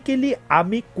বেসিক্যালি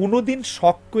আমি কোনোদিন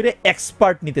শখ করে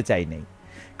এক্সপার্ট নিতে চাই নাই,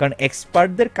 কারণ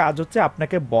এক্সপার্টদের কাজ হচ্ছে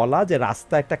আপনাকে বলা যে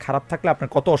রাস্তা একটা খারাপ থাকলে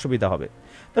আপনার কত অসুবিধা হবে।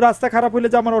 তো রাস্তা খারাপ হলে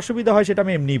যে আমার অসুবিধা হয় সেটা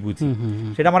আমি এমনিই বুঝি,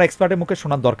 সেটা আমার এক্সপার্টের মুখে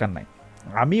শোনার দরকার নাই।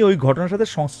 আমি ওই ঘটনার সাথে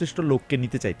সংশ্লিষ্ট লোককে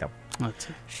নিতে চাইতাম,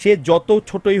 সে যত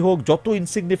ছোটই হোক, যত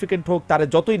ইনসিগনিফিকেন্ট হোক, তারে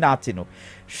যতই না চিনুক।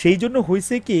 সেই জন্য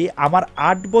হয়েছে কি, আমার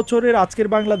 8 বছরের আজকের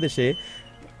বাংলাদেশে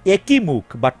একই মুখ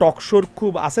বা টকশোর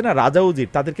খুব আছে না, রাজা উজির,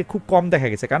 তাদেরকে খুব কম দেখা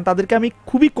গেছে, কারণ তাদেরকে আমি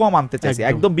খুবই কম আনতে চাইছি।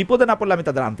 একদম বিপদে না পড়লে আমি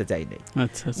তাদের আনতে চাই নাই,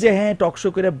 যে হ্যাঁ টকশো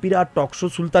করে বিরাট টকশো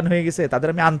সুলতান হয়ে গেছে, তাদের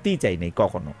আমি আনতেই চাই নাই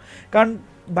কখনো। কারণ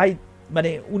ভাই মানে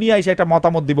উনি এসে একটা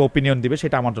মতামত দিবে, ওপিনিয়ন দিবে,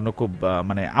 সেটা আমার জন্য খুব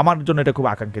মানে আমার জন্য এটা খুব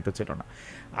আকাঙ্ক্ষিত ছিল না।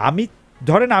 আমি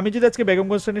ধরেন আমি যদি আজকে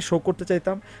বেগমগঞ্জ নিয়ে শো করতে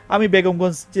চাইতাম, আমি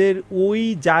বেগমগঞ্জের ওই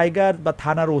জায়গার বা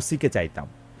থানার ওসিকে চাইতাম,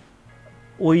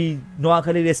 ওই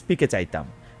নোয়াখালীর এসপিকে চাইতাম।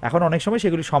 এখন অনেক সময়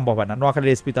সেগুলি সম্ভব হয় না,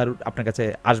 নোয়াখালীর এসপি তার আপনার কাছে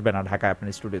আসবে না ঢাকায়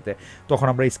আপনার স্টুডিওতে, তখন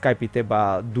আমরা স্কাইপিতে বা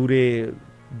দূরে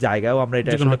জায়গায়ও আমরা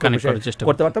এটা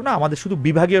করতে পারতাম না, আমাদের শুধু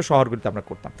বিভাগীয় শহরগুলিতে আমরা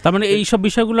করতাম। তার মানে এই সব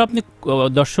বিষয়গুলো আপনি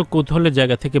দর্শক কৌতূহলের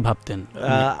জায়গা থেকে ভাবতেন?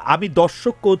 আমি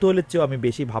দর্শক কৌতূহলের চেয়েও আমি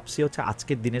বেশি ভাবছি হচ্ছে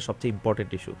আজকের দিনের সবচেয়ে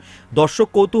ইম্পর্টেন্ট ইস্যু। দর্শক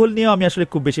কৌতূহল নিয়ে আমি আসলে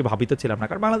খুব বেশি ভাবিত ছিলাম না,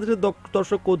 কারণ বাংলাদেশের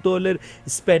দর্শক কৌতূহলের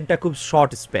স্প্যানটা খুব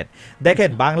শর্ট স্প্যান। দেখেন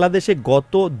বাংলাদেশে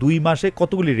গত 2 মাসে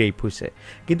কতগুলি রেপ হয়েছে,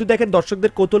 কিন্তু দেখেন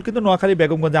দর্শকদের কৌতূহল কিন্তু নোয়াখালী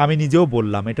বেগমগঞ্জে, আমি নিজেও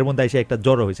বললাম এটার মধ্যে এসে একটা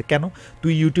জড়ো হয়েছে। কেন?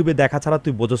 তুই ইউটিউবে দেখা ছাড়া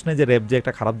তুই বোঝস না যে রেপ যে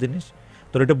একটা খারাপ জিনিস?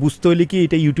 তোর এটা বুঝতে হলে কি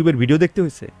এটা ইউটিউবের ভিডিও দেখতে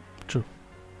হয়েছে?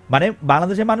 মানে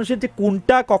বাংলাদেশের মানুষের যে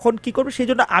কোনটা কখন কি করবে, সেই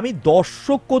জন্য আমি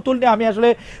দর্শক কৌতূহল নিয়ে আমি আসলে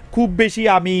খুব বেশি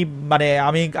আমি মানে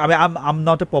আমি আম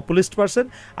নট এ পপুলিস্ট পারসন।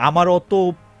 আমার অত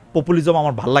পপুলিজম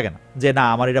আমার ভাল লাগে না, যে না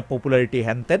আমার এটা পপুলারিটি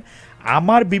হ্যান ত্যান।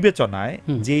 আমার বিবেচনায়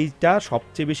যেইটা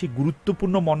সবচেয়ে বেশি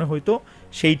গুরুত্বপূর্ণ মনে হইতো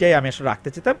সেইটাই আমি আসলে রাখতে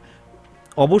চাইতাম,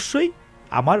 অবশ্যই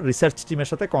আমার রিসার্চ টিমের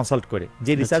সাথে কনসাল্ট করে।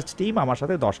 যে রিসার্চ টিম আমার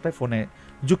সাথে 10টায় ফোনে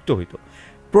যুক্ত হইতো,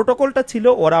 প্রোটোকলটা ছিল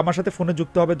ওরা আমার সাথে ফোনে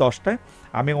যুক্ত হবে 10টায়,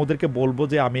 আমি ওদেরকে বলবো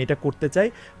যে আমি এটা করতে চাই,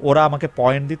 ওরা আমাকে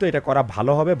পয়েন্ট দিত এটা করা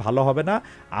ভালো হবে, ভালো হবে না,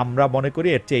 আমরা মনে করি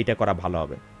এর চেয়ে এইটা করা ভালো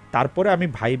হবে। তারপরে আমি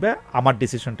ভাইবে আমার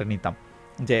ডিসিশনটা নিতাম,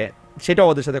 যে সেটা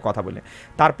ওদের সাথে কথা বলে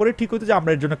তারপরে ঠিক হতো যে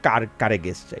আমরা এর জন্য কারে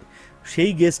গেস্ট চাই।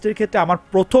 সেই গেস্টের ক্ষেত্রে আমার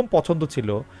প্রথম পছন্দ ছিল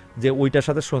যে ওইটার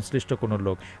সাথে সংশ্লিষ্ট কোনো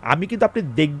লোক। আমি কিন্তু আপনি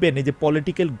দেখবেন এই যে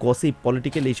পলিটিক্যাল গসিপ,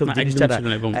 পলিটিক্যাল এইসব জিনিসটা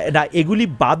না, এগুলি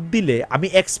বাদ দিলে আমি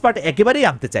এক্সপার্ট একেবারেই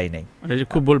আনতে চাই নাই।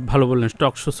 খুব ভালো বললেন,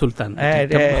 টক শো সুলতান,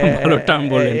 ভালো টার্ম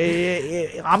বলেন।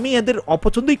 আমি এদের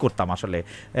অপছন্দই করতাম আসলে,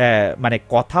 মানে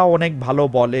কথা অনেক ভালো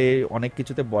বলে, অনেক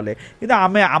কিছুতে বলে, কিন্তু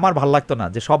আমার ভালো লাগতো না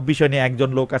যে সব বিষয় নিয়ে একজন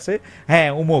লোক আছে,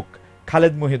 হ্যাঁ উমুক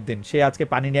খালেদ মহিউদ্দিন, সে আজকে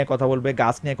পানি নিয়ে কথা বলবে,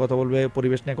 গাছ নিয়ে কথা বলবে,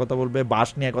 পরিবেশ নিয়ে কথা বলবে, বাঁশ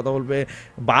নিয়ে কথা বলবে,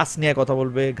 বাস নিয়ে কথা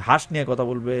বলবে, ঘাস নিয়ে কথা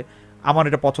বলবে। আমার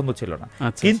এটা পছন্দ ছিল না,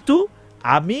 কিন্তু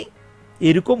আমি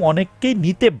এরকম অনেককেই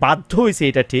নিতে বাধ্য হয়েছে,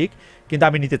 এটা ঠিক, কিন্তু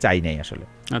আমি নিতে চাই নাই আসলে।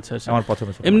 আচ্ছা, আমার পছন্দ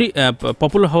ছিল। এমনি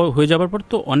পপুলার হয়ে যাবার পর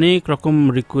তো অনেক রকম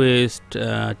রিকোয়েস্ট,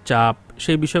 চাপ,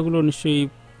 সেই বিষয়গুলো নিশ্চয়ই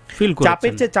ফিল করেছেন।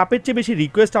 চাপের চেয়ে বেশি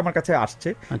রিকোয়েস্ট আমার কাছে আসছে।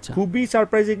 খুবই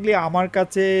সারপ্রাইজিংলি আমার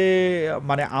কাছে,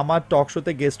 মানে আমার টক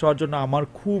শোতে গেস্ট হওয়ার জন্য আমার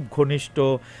খুব ঘনিষ্ঠ,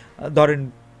 ধরেন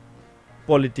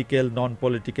political, non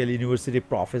political, university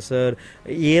professor,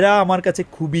 এরা আমার কাছে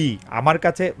খুবই, আমার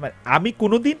কাছে আমি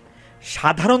কোনোদিন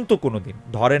সাধারণত কোনোদিন,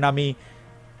 ধরেন আমি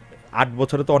 8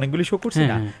 বছরে তো অনেকগুলি শো করছি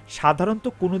না, সাধারণত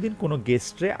কোনোদিন কোনো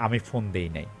গেস্টরে আমি ফোন দেই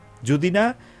নাই, যদি না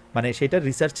মানে সেটা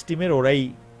রিসার্চ টিমের ওরাই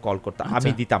কল করতাম, আমি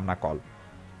দিতাম না কল।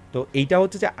 তো এইটা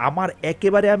হচ্ছে যে আমার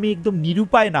একেবারে আমি একদম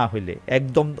নিরুপায় না হইলে,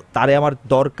 একদম তারে আমার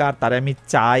দরকার, তারে আমি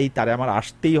চাই, তারে আমার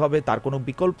আসতেই হবে, তার কোনো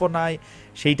বিকল্প নাই,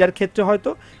 সেইটার ক্ষেত্রে হয়তো।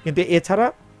 কিন্তু এছাড়া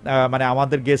মানে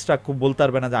আমাদের গেস্টরা খুব বলতে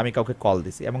পারবে না যে আমি কাউকে কল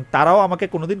দিছি, এবং তারাও আমাকে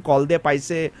কোনোদিন কল দিয়ে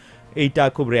পাইছে, এইটা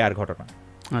খুব রেয়ার ঘটনা।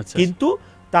 কিন্তু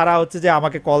তারা হচ্ছে যে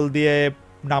আমাকে কল দিয়ে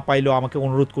না পাইলেও আমাকে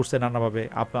অনুরোধ করছে নানাভাবে,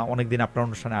 অনেকদিন আপনার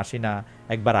অনুষ্ঠানে আসি না,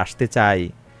 একবার আসতে চাই,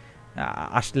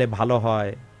 আসলে ভালো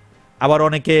হয়। আবার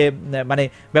অনেকে মানে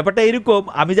ব্যাপারটা এরকম,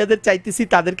 আমি যাদের চাইতেছি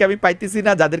তাদেরকে আমি পাইতেছি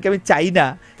না, যাদেরকে আমি চাই না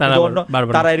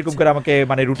তারা এরকম করে আমাকে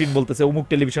মানে রুটিন বলতেছে, অমুক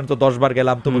টেলিভিশন তো 10 বার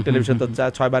গেলাম, তমুক টেলিভিশন তো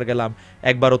 6 বার গেলাম,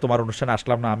 একবারও তোমার অনুষ্ঠানে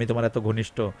আসলাম না, আমি তোমার এত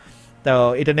ঘনিষ্ঠ। তো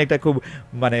এটা নিয়ে একটা খুব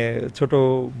মানে ছোট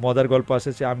মজার গল্প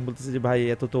আসেছে। আমি বলতেছি যে ভাই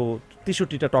এত তো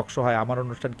 63টা টক শো হয়, আমার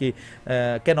অনুষ্ঠান কি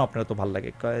কেন আপনার তো ভালো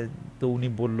লাগে? তো উনি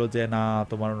বললো যে না,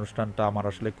 তোমার অনুষ্ঠানটা আমার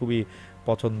আসলে খুবই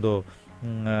পছন্দ,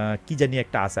 কি জানি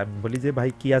একটা আছে। আমি বলি যে ভাই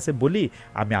কি আছে বলি,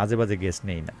 আমি আজে বাজে গেস্ট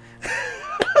নেই না।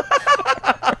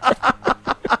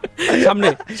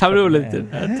 সামনে বলেছেন।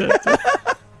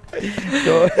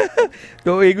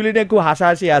 তো এইগুলি নিয়ে খুব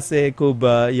হাসাহাসি আছে, খুব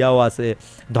ইয়াও আছে।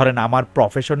 ধরেন আমার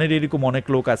প্রফেশনের এরকম অনেক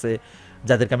লোক আছে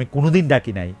যাদেরকে আমি কোনোদিন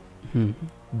ডাকি নাই,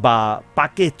 বা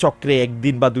পাকে চক্রে 1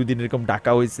 দিন বা 2 দিন এরকম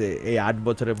ডাকা হয়েছে এই 8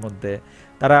 বছরের মধ্যে।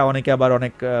 তারা অনেকে আবার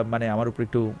অনেক মানে আমার উপর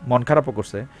একটু মন খারাপও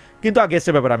করছে, কিন্তু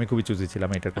গেস্টের ব্যাপারে আমি খুবই চুজি ছিলাম।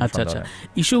 এটা আচ্ছা,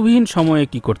 ইস্যুবিহীন সময়ে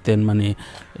কি করতেন, মানে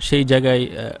সেই জায়গায়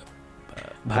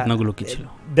ভাবনাগুলো কি ছিল?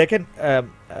 দেখেন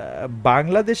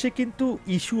বাংলাদেশে কিন্তু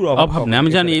ইস্যুর অভাব নেই,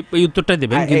 আমি জানি এই উত্তরটাই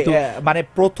দেবেন, কিন্তু মানে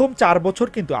প্রথম 4 বছর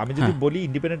কিন্তু আমি যদি বলি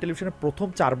ইন্ডিপেন্ডেন্ট টেলিভিশনের প্রথম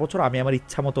 4 বছর আমি আমার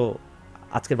ইচ্ছা মতো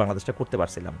আজকের বাংলাদেশটা করতে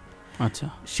পারছিলাম। আচ্ছা,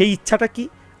 সেই ইচ্ছাটা কি?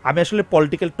 আমি আসলে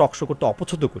পলিটিক্যাল টক শো করতে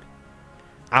অপছন্দ করি।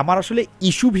 আমার আসলে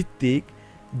ইস্যু ভিত্তিক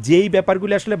যেই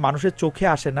ব্যাপারগুলি আসলে মানুষের চোখে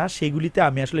আসে না সেগুলিতে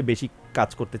আমি আসলে বেশি কাজ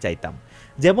করতে চাইতাম।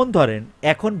 যেমন ধরেন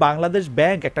এখন বাংলাদেশ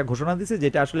ব্যাংক একটা ঘোষণা দিয়েছে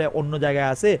যেটা আসলে অন্য জায়গায়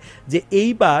আছে, যে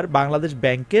এইবার বাংলাদেশ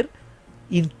ব্যাংকের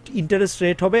ইন্টারেস্ট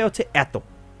রেট হবে হচ্ছে এত,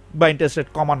 বা ইন্টারেস্ট রেট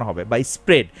কমানো হবে, বা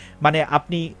স্প্রেড, মানে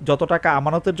আপনি যত টাকা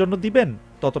আমানতের জন্য দিবেন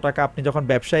তত টাকা আপনি যখন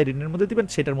ব্যবসায় ঋণের মধ্যে দিবেন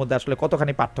সেটার মধ্যে আসলে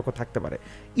কতখানি পার্থক্য থাকতে পারে,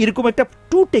 এরকম একটা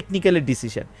টু টেকনিক্যাল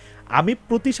ডিসিশন। আমি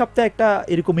প্রতি সপ্তাহে একটা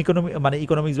এরকম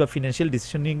ইকোনমিক্স বা ফিনান্সিয়াল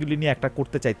ডিসিশনগুলি নিয়ে একটা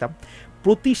করতে চাইতাম,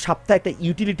 প্রতি সপ্তাহে একটা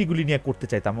ইউটিলিটিগুলি নিয়ে করতে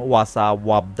চাইতাম, ওয়াসা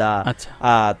ওয়াবদা,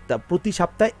 প্রতি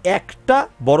সপ্তাহে একটা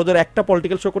বড়দের একটা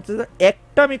পলিটিক্যাল শো করতে চাইতাম,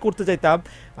 একটা আমি করতে চাইতাম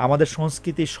আমাদের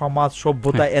সংস্কৃতি, সমাজ,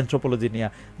 সভ্যতা, অ্যানথ্রোপোলজি নিয়ে,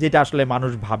 যেটা আসলে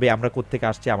মানুষ ভাবে আমরা কোত্থেকে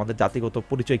আসছি, আমাদের জাতিগত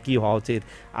পরিচয় কি হওয়া উচিত,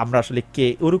 আমরা আসলে কে,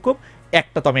 ওরকম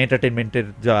একটা তো আমি এন্টারটেনমেন্টের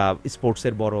যা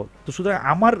স্পোর্টসের বড়, তো সুতরাং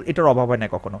আমার এটার অভাব হয় না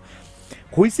কখনো।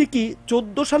 হয়েছে কি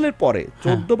 14 সালের পরে,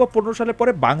 14 বা 15 সালের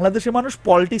পরে বাংলাদেশের মানুষ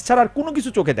পলিটিক্স ছাড়া আর কোনো কিছু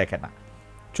চোখে দেখে না।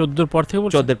 14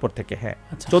 পর থেকে হ্যাঁ,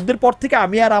 14 পর থেকে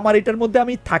আমি আর আমার এটার মধ্যে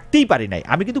আমি থাকতেই পারি নাই।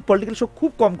 আমি কিন্তু পলিটিক্যাল শো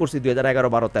খুব কম করছি 2011,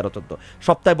 12, 13, 14,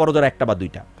 সপ্তাহে বড় জোর একটা বা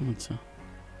দুইটা। আচ্ছা,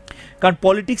 কারণ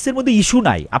পলিটিক্সের মধ্যে ইস্যু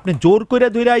নাই, আপনি জোর করে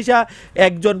ধরে আইসা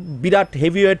একজন বিরাট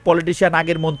হেভিওয়েট পলিটিশিয়ান,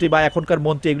 আগের মন্ত্রী বা এখনকার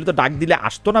মন্ত্রী, এগুলো তো ডাক দিলে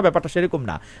আসতো না, ব্যাপারটা সেরকম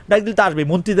না। ডাক দিলে তো আসবে,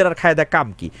 মন্ত্রীদের আর খায় দেয় কাম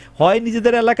কি, হয়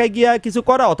নিজেদের এলাকায় গিয়া কিছু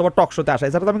করা অথবা টক শোতে আসা,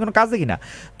 এছাড়া তো আমি কোনো কাজ দেখি না।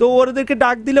 তো ওদেরকে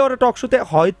ডাক দিলে ওরা টক শোতে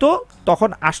হয়তো তখন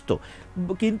আসতো,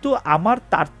 কিন্তু আমার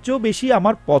তার চেয়েও বেশি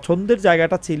আমার পছন্দের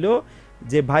জায়গাটা ছিল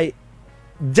যে ভাই,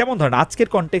 যেমন ধরেন আজকের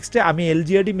কনটেক্সটে আমি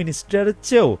এলজিআরডি মিনিস্টারের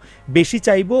চেয়েও বেশি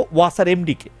চাইবো ওয়াসার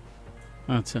এমডিকে।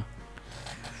 আচ্ছা,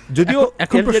 যদিও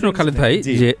এখন প্রশ্ন খালেদ ভাই,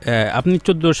 যে আপনি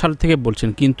 14 সাল থেকে বলছেন,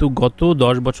 কিন্তু গত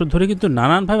 10 বছর ধরে কিন্তু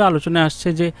নানানভাবে আলোচনায় আসছে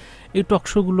যে এই টক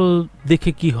শোগুলো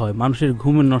দেখে কি হয়, মানুষের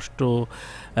ঘুমের নষ্ট,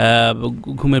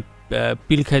 ঘুমের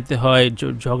পিল খাইতে হয়,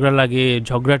 ঝগড়া লাগে,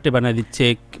 ঝগড়াটে বানায় দিচ্ছে,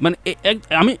 মানে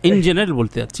আমি ইন জেনারেল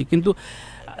বলতে যাচ্ছি। কিন্তু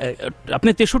আপনি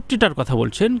 63টার কথা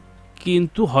বলছেন,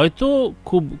 কিন্তু হয়তো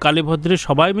খুব কালে ভদ্রে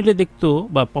সবাই মিলে দেখতো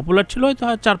বা পপুলার ছিল হয়তো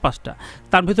 4-5টা,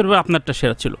 তার ভেতরে আপনারটা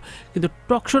সেরা ছিল। কিন্তু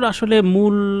টকশোর আসলে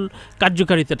মূল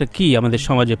কার্যকারিতাটা কি, আমাদের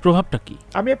সমাজে প্রভাবটা কি?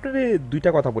 আমি আপনাদের দুইটা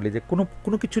কথা বলি, যে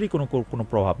কোনো কিছুরই কোনো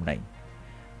প্রভাব নাই,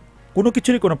 কোনো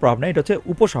কিছুরই কোনো প্রভাব নাই, এটা হচ্ছে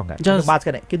উপসংহার।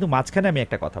 কিন্তু মাঝখানে আমি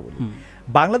একটা কথা বলি,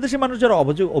 বাংলাদেশের মানুষ যারা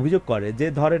অভিযোগ করে যে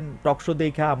ধরেন টকশো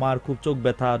দেখা আমার খুব চোখ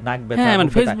ব্যথা, নাক ব্যথা,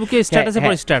 ফেসবুকে স্ট্যাটাসে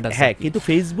পরে স্ট্যাটাস, হ্যাঁ, কিন্তু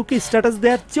ফেসবুকে স্ট্যাটাস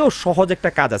দেওয়ার চেয়েও সহজ একটা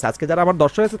কাজ আছে। আজকে যারা আমার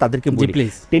দর্শক আছে তাদেরকে বলি,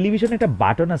 টেলিভিশনে একটা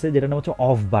বাটন আছে যেটা নাম হচ্ছে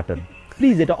অফ বাটন,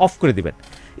 প্লিজ এটা অফ করে দিবেন,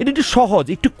 এটা একটু সহজ,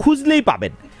 একটু খুঁজলেই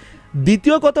পাবেন।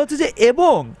 দ্বিতীয় কথা হচ্ছে যে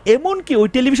এবং এমনকি ওই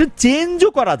টেলিভিশন চেঞ্জও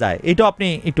করা যায়, এটা আপনি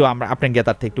একটু আপনার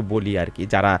জ্ঞাতার্থে একটু বলি আর কি,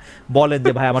 যারা বলেন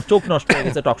যে ভাই আমার চোখ নষ্ট হয়ে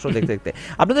গেছে টকশো দেখতে দেখতে।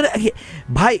 আপনাদের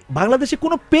ভাই বাংলাদেশে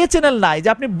কোনো পে চ্যানেল নাই যে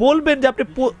আপনি বলবেন যে আপনি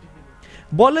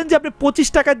বলেন যে আপনি 25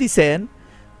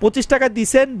 টাকা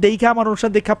দিছেন দেখে আমার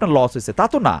অনুষ্ঠান দেখে আপনার লস হয়েছে, তা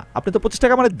তো না, আপনি তো 25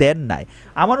 টাকা মানে দেন নাই,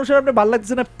 আমার অনুষ্ঠান আপনি ভালো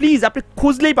লাগতেছে না, প্লিজ আপনি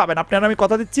খুঁজলেই পাবেন। আপনার আমি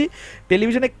কথা দিচ্ছি,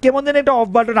 টেলিভিশনে কেমন যেন একটা অফ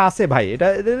বাটন আছে ভাই, এটা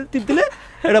টিপ দিলে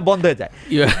এটা বন্ধ হয়ে যায়।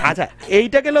 আচ্ছা,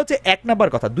 এইটা গেলে হচ্ছে 1 নাম্বার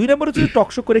কথা। 2 নাম্বার হচ্ছে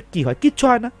টকশো করে কি হয়, কিচ্ছু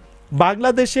হয় না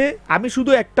বাংলাদেশে। আমি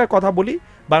শুধু একটা কথা বলি,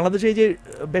 বাংলাদেশে এই যে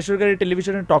বেসরকারি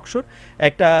টেলিভিশনের টকশোর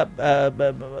একটা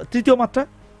তৃতীয় মাত্রা,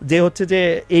 যে হচ্ছে যে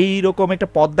এইরকম একটা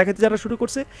পথ দেখাতে যারা শুরু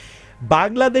করছে,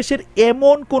 বাংলাদেশের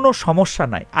এমন কোনো সমস্যা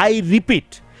নাই, আই রিপিট,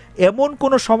 এমন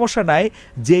কোনো সমস্যা নাই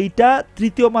যেইটা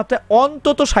তৃতীয় মাত্রায়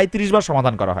অন্তত 37 বার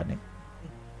সমাধান করা হয়নি।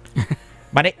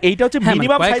 মানে এইটা হচ্ছে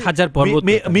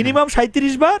মিনিমাম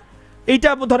 37 বার, এইটা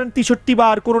ধরেন 63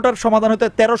 বার, কোনোটার সমাধান হতে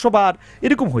 1300 বার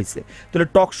এরকম হয়েছে। তাহলে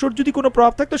টকশোর যদি কোনো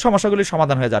প্রভাব থাকতো সমস্যাগুলির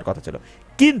সমাধান হয়ে যাওয়ার কথা ছিল।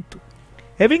 কিন্তু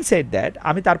হ্যাভিং সেড দ্যাট,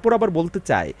 আমি তারপর আবার বলতে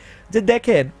চাই যে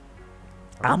দেখেন,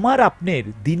 আমার আপনার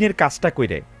দিনের কাজটা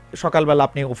কইরে, সকালবেলা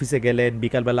আপনি অফিসে গেলেন,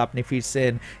 বিকালবেলা আপনি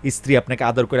ফিরছেন, স্ত্রী আপনাকে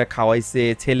আদর করে খাওয়াইছে,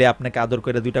 ছেলে আপনাকে আদর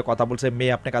করে 2টা কথা বলছে,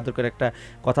 মেয়ে আপনাকে আদর করে একটা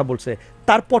কথা বলছে,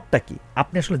 তারপরটা কি?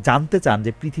 আপনি আসলে জানতে চান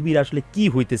যে পৃথিবীর আসলে কি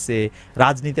হইতেছে,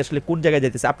 রাজনীতি আসলে কোন জায়গায়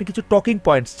যাইতেছে, আপনি কিছু টকিং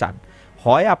পয়েন্টস চান।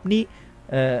 হয়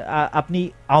আপনি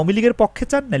আওয়ামী লীগের পক্ষে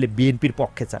চান, নাহলে বিএনপির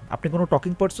পক্ষে চান, আপনি কোনো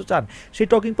টকিং পয়েন্টসও চান। সেই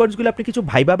টকিং পয়েন্টসগুলো আপনি কিছু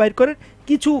ভাইবা বাইর করেন,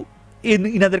 কিছু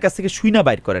ইনাদের কাছ থেকে শুইনা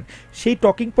বাইর করেন। সেই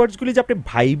টকিং পয়েন্টসগুলি যে আপনি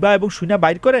ভাইবা এবং শুইনা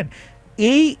বাইর করেন,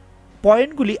 এই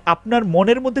পয়েন্টগুলি আপনার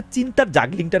মনের মধ্যে চিন্তার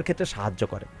জাগলিংটার ক্ষেত্রে সাহায্য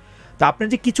করে। তো আপনার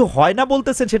যে কিছু হয় না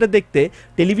বলতেছেন সেটা দেখতে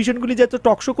টেলিভিশনগুলি যত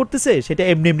টকশো করতেছে সেটা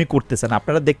এমনি এমনি করতেছে না,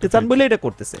 আপনারা দেখতে চান বলে এটা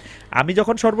করতেছে। আমি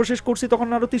যখন সর্বশেষ করছি তখন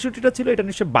আরও 63টা ছিল, এটা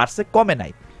নিশ্চয়ই বাড়ছে, কমে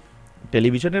নাই।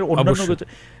 টেলিভিশনের অন্যান্য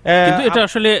কিন্তু এটা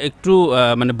আসলে একটু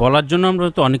মানে বলার জন্য আমরা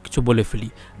তো অনেক কিছু বলে ফেলি।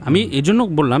 আমি এজন্য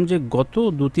বললাম যে গত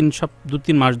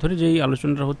 2-3 মাস ধরে যেই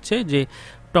আলোচনাটা হচ্ছে যে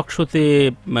টকশোতে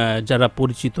যারা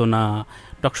পরিচিত না,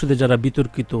 টকশোতে যারা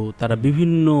বিতর্কিত, তারা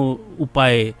বিভিন্ন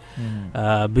উপায়ে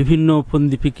বিভিন্ন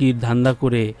ফন্দি ফিকির ধান্দা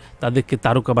করে তাদেরকে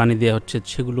তারকা বানিয়ে দেওয়া হচ্ছে,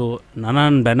 সেগুলো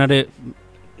নানান ব্যানারে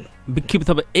বিক্ষিপ্ত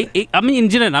হবে। এই আমি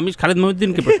ইঞ্জিনিয়ার, আমি খালেদ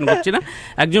মহিউদ্দিনকে প্রশ্ন করছি না,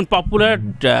 একজন পপুলার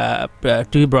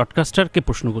টিভি ব্রডকাস্টারকে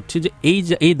প্রশ্ন করছি যে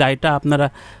এই দায়টা আপনারা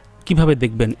কিভাবে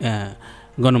দেখবেন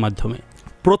গণমাধ্যমে?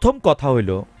 প্রথম কথা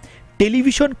হইল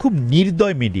টেলিভিশন খুব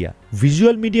নির্দয় মিডিয়া,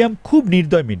 ভিজুয়াল মিডিয়াম খুব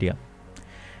নির্দয় মিডিয়াম।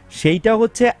 সেইটা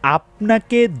হচ্ছে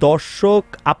আপনাকে দর্শক,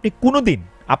 আপনি কোনোদিন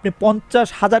আপনি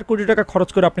 50,000 কোটি টাকা খরচ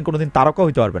করে আপনি কোনোদিন তারকা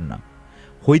হইতে পারবেন না।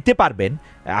 হইতে পারবেন,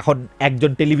 এখন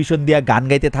একজন টেলিভিশন দিয়ে গান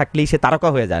গাইতে থাকলেই সে তারকা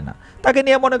হয়ে যায় না, তাকে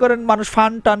নিয়ে মনে করেন মানুষ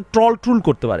ফান টান ট্রুল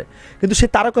করতে পারে, কিন্তু সে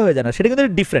তারকা হয়ে যায় না, সেটা কিন্তু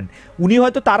ডিফারেন্ট। উনি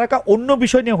হয়তো তারকা অন্য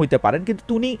বিষয় নিয়ে হইতে পারেন,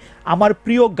 কিন্তু উনি আমার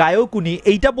প্রিয় গায়ক, উনি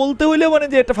এইটা বলতে হইলে মানে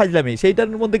যে একটা ফাজলামি,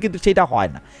 সেইটার মধ্যে কিন্তু সেইটা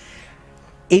হয় না।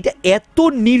 এইটা এত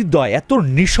নির্দয়, এত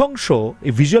নৃশংস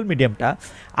এই ভিজুয়াল মিডিয়ামটা।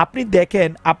 আপনি দেখেন,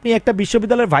 আপনি একটা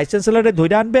বিশ্ববিদ্যালয়ের ভাইস চ্যান্সেলরে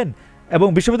ধরে আনবেন, এবং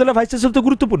বিশ্ববিদ্যালয়ের ভাইস চ্যান্সেলর তো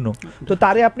গুরুত্বপূর্ণ, তো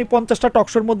তারে আপনি 50টা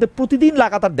টকশোর মধ্যে প্রতিদিন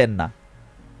লাগাতার দেন না।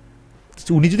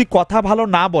 উনি যদি কথা ভালো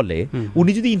না বলে,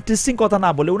 উনি যদি ইন্টারেস্টিং কথা না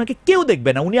বলে, উনাকে কেউ দেখবে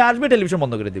না, উনি আসবে টেলিভিশন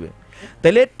বন্ধ করে দিবে।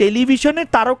 তাহলে টেলিভিশনের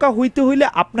তারকা হইতে হইলে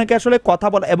আপনাকে আসলে কথা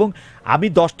বলা, এবং আমি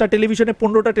 10টা টেলিভিশনে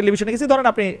 15টা টেলিভিশনে গেছি, ধরেন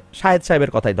আপনি শাহেদ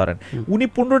সাহেবের কথাই ধরেন, উনি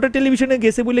 15টা টেলিভিশনে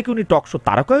গেছে বলে কি উনি টকশো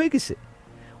তারকা হয়ে গেছে?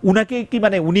 উনাকে কি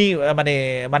মানে উনি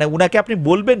মানে উনাকে আপনি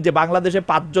বলবেন যে বাংলাদেশে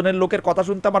 5 জনের লোকের কথা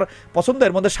শুনতে আমার পছন্দ,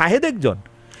 এর মধ্যে শাহেদ একজন?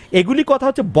 এগুলি কথা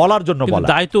হচ্ছে বলার জন্য বলা,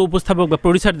 দায়িত্ব উপস্থাপক বা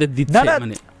প্রোডিউসারদের দিচ্ছে।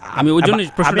 মানে আমি ওইজন্য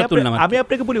প্রশ্নটা তুললাম। আমি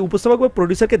আপনাকে বলি, উপস্থাপক বা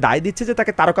প্রোডিউসারকে দায় দিচ্ছে যে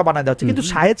তাকে তারকা বানায় দেওয়া হচ্ছে, কিন্তু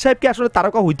শাহেদ সাহেব কি আসলে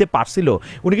তারকা হইতে পারছিল?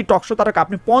 উনি কি টকশো তারকা?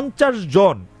 আপনি 50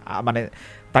 জন, মানে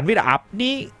তানভীর, আপনি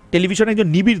টেলিভিশনে একজন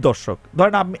নিবিড় দর্শক,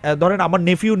 ধরেন আমার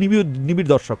নেফিউ নিবিড়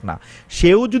দর্শক না,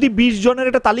 সেও যদি 20 জনের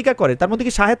একটা তালিকা করে, তার মধ্যে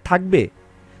কি শাহেদ থাকবে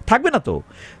না?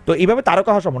 তো এইভাবে তারকা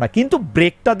হওয়া সম্ভব না, কিন্তু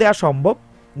ব্রেকটা দেওয়া সম্ভব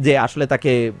যে আসলে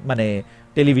তাকে মানে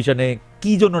টেলিভিশনে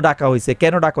কি জন্য ডাকা হয়েছে,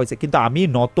 কেন ডাকা হয়েছে। কিন্তু আমি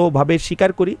নতভাবে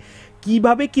স্বীকার করি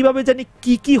কিভাবে জানি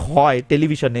কি হয়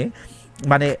টেলিভিশনে,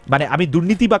 মানে আমি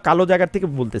দুর্নীতি বা কালো জায়গার থেকে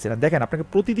বলতেছি না। দেখেন, আপনাকে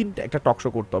প্রতিদিন একটা টকশো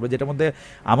করতে হবে, যেটার মধ্যে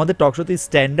আমাদের টকশোতে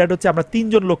স্ট্যান্ডার্ড হচ্ছে আমরা 3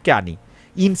 জন লোককে আনি,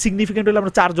 ইনসিগনিফিকেন্ট হলে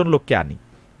আমরা 4 জন লোককে আনি,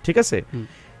 ঠিক আছে?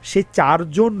 সেই 4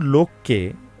 জন লোককে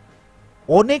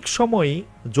অনেক সময়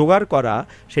জোগাড় করা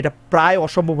সেটা প্রায়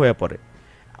অসম্ভব হয়ে পড়ে।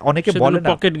 অনেকে বলে না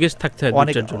পকেট গেস্ট থাকতে হয়,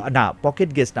 না পকেট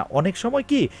গেস্ট না, অনেক সময়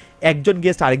কি একজন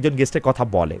গেস্ট আরেকজন গেস্টের কথা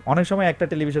বলে, অনেক সময় একটা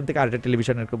টেলিভিশন থেকে আরেকটা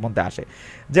টেলিভিশনের মধ্যে আসে।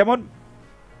 যেমন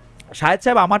শাহেদ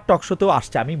সাহেব আমার টকশোতেও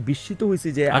আসছে, আমি বিস্মিত হয়েছি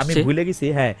যে আমি ভুলে গেছি,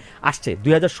 হ্যাঁ আসছে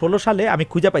 2016 সালে, আমি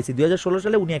খুঁজে পাইছি 2016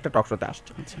 সালে উনি একটা টকশোতে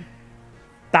আসছে।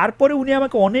 তারপরে উনি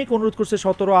আমাকে অনেক অনুরোধ করছে,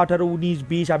 17, 18, 19,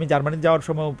 20, আমি জার্মানি যাওয়ার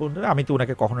সময় আমি তো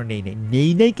ওনাকে কখনো নেই,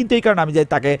 কিন্তু এই কারণে আমি যাই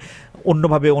তাকে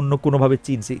অন্য কোনোভাবে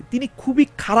চিনছি। তিনি খুবই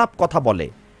খারাপ কথা বলে,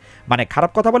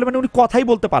 মানে উনি কথাই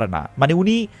বলতে পারে না, মানে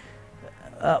উনি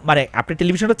মানে আপনি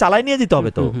টেলিভিশনটা চালায় নিয়ে যেতে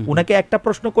হবে, তো উনাকে একটা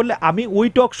প্রশ্ন করলে, আমি ওই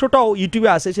টক শোটাও ইউটিউবে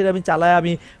আসে, সেটা আমি চালায়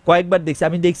আমি কয়েকবার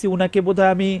দেখছি উনাকে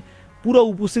বোধহয় আমি পুরো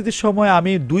উপস্থিতির সময়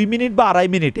আমি 2 মিনিট বা 2.5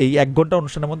 মিনিট, এই 1 ঘন্টা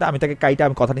অনুষ্ঠানের মধ্যে আমি তাকে কাইটা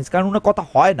আমি কথা নিচ্ছি, কারণ ওনার কথা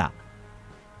হয় না।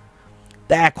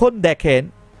 তা এখন দেখেন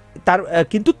তার,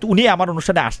 কিন্তু উনি আমার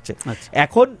অনুষ্ঠানে আসছে।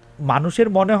 এখন মানুষের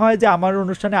মনে হয় যে আমার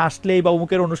অনুষ্ঠানে আসলেই বা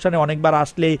অমুকের অনুষ্ঠানে অনেকবার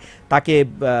আসলেই তাকে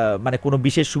মানে কোনো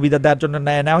বিশেষ সুবিধা দেওয়ার জন্য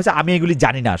নেওয়া হয়েছে। আমি এগুলি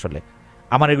জানি না, আসলে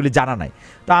আমার এগুলি জানা নাই।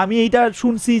 তো আমি এইটা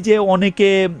শুনছি যে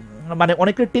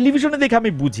অনেকে টেলিভিশনে দেখে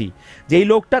আমি বুঝি যে এই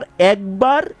লোকটার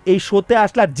একবার এই শোতে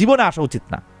আসলে আর জীবনে আসা উচিত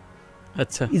না।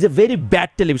 আচ্ছা, is a very bad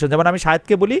television. যেমন আমি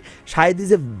শাহেদকে বলি, Shahed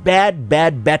is a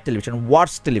bad television,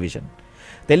 Wars television.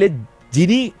 তাহলে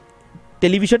যিনি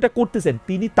টেলিভিশনটা করতেছেন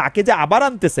তিনি তাকে যে আবার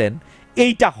আনতেছেন,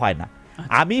 এইটা হয় না।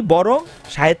 আমি বরং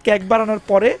শাহেদকে একবার আনার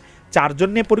পরে 4 জন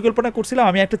নিয়ে পরিকল্পনা করছিলাম,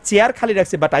 আমি একটা চেয়ার খালি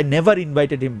রাখছি, but I never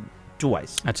invited him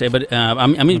twice. আচ্ছা, এবার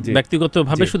আমি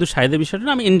ব্যক্তিগতভাবে শুধু শাহেদের বিষয়টা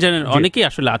না, আমি ইন জেনারেল অনেকেই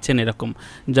আসলে আছেন এরকম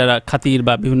যারা খাতির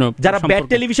বা বিভিন্ন যারা ব্যাড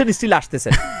টেলিভিশন স্টিল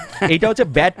আসতেছেন, এইটা হচ্ছে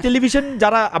ব্যাড টেলিভিশন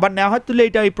যারা আবার নেওয়া হয়, তুলে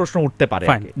এটা এই প্রশ্ন উঠতে পারে।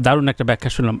 দারুণ একটা ব্যাখ্যা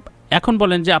শুনলাম। এখন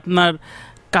বলেন যে আপনার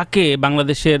কাকে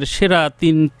বাংলাদেশের সেরা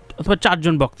 3 অথবা 4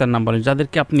 জন বক্তার নাম বলেন,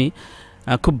 যাদেরকে আপনি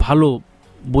খুব ভালো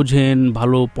বোঝেন,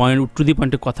 ভালো পয়েন্ট টু দি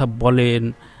পয়েন্টে কথা বলেন,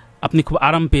 আপনি খুব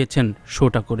আরাম পেয়েছেন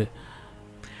শোটা করে।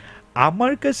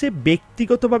 আমার কাছে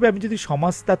ব্যক্তিগতভাবে আমি যদি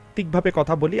সমাজতাত্ত্বিকভাবে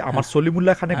কথা বলি, আমার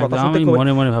সলিমুল্লাহ খানের কথা শুনতে,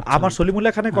 আমার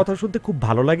সলিমুল্লাহ খানের কথা শুনতে খুব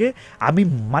ভালো লাগে। আমি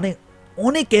মানে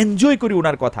অনেক এনজয় করি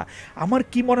ওনার কথা। আমার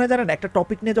কি মনে হয় জানেন, একটা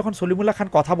টপিক নিয়ে যখন সলিমুল্লাহ খান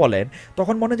কথা বলেন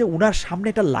তখন মনে হয় যে ওনার সামনে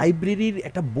একটা লাইব্রেরির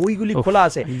একটা বইগুলি খোলা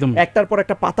আছে, একটার পর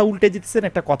একটা পাতা উল্টে যেতেছেন,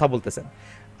 একটা কথা বলতেছেন।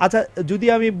 আচ্ছা, যদি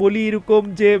আমি বলি এরকম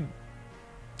যে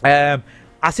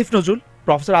আসিফ নজরুল,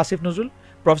 প্রফেসর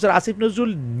আসিফ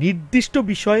নজরুল নির্দিষ্ট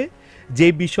বিষয়ে, যে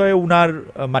বিষয়ে উনার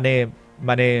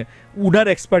মানে উনার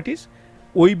এক্সপার্টিস,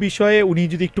 ওই বিষয়ে উনি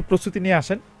যদি একটু প্রস্তুতি নিয়ে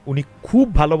আসেন উনি খুব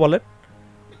ভালো বলেন,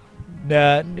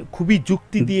 খুবই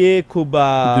যুক্তি দিয়ে, খুব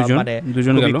মানে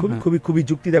খুবই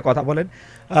যুক্তি দিয়ে কথা বলেন।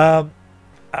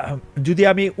 যদি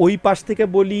আমি ওই পাশ থেকে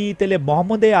বলি তাহলে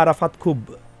মোহাম্মদ আরাফাত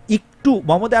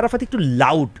একটু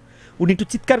লাউড, উনি একটু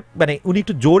চিৎকার, মানে উনি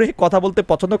একটু জোরে কথা বলতে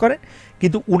পছন্দ করেন,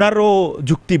 কিন্তু উনারও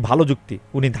যুক্তি, ভালো যুক্তি,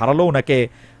 উনি ধারালো, ওনাকে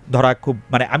ধরা খুব,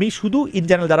 মানে আমি শুধু ইন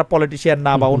জেনারেল যারা পলিটিশিয়ান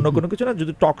না বা অন্য কোনো কিছু না,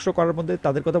 যদি টক শো করার মধ্যে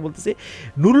তাদের কথা বলতেছি।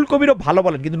 নুরুল কবিরও ভালো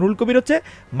বলেন, কিন্তু নুরুল কবির হচ্ছে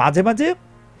মাঝে মাঝে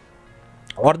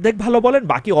অর্ধেক ভালো বলেন,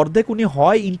 বাকি অর্ধেক উনি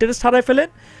হয় ইন্টারেস্ট হারায় ফেলেন,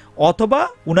 অথবা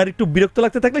উনার একটু বিরক্ত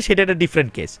লাগতে থাকলে সেটা একটা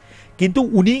ডিফারেন্ট কেস, কিন্তু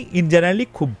উনি ইন জেনারেলি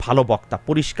খুব ভালো বক্তা,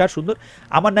 পরিষ্কার, সুন্দর।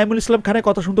 আমার নাইমুল ইসলাম খানের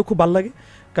কথা শুনতে খুব ভালো লাগে,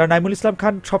 কারণ নাইমুল ইসলাম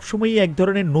খান সবসময়ই এক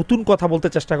ধরনের নতুন কথা বলতে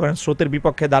চেষ্টা করেন, স্রোতের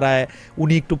বিপক্ষে দাঁড়ায়,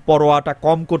 উনি একটু পরোয়াটা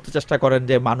কম করতে চেষ্টা করেন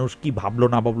যে মানুষ কি ভাবলো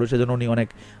না ভাবলো, সেজন্য উনি অনেক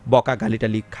বকা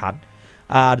গালিটালি খান।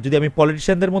 আর যদি আমি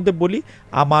পলিটিশিয়ানদের মধ্যে বলি,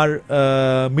 আমার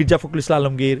মির্জা ফখরুল ইসলাম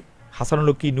আলমগীর, হাসানুল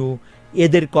কিনু,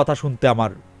 এদের কথা শুনতে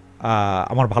আমার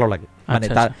ভালো লাগে, মানে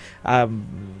তার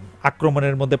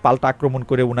আক্রমণের মধ্যে পাল্টা আক্রমণ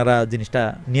করে ওনারা জিনিসটা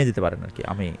নিয়ে যেতে পারেন আর কি,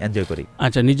 আমি এনজয় করি।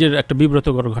 আচ্ছা, নিজের একটা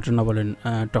বিব্রতকর ঘটনা বলেন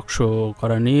টক শো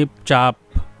করা নিয়ে, চাপ,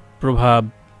 প্রভাব,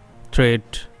 থ্রেট,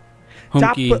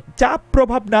 হুমকি। চাপ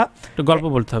প্রভাব না, একটা গল্প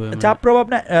বলতে হবে। চাপ প্রভাব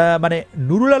না, মানে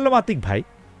নুরুল আলম আতিক ভাই,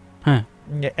 হ্যাঁ,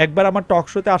 একবার আমার টক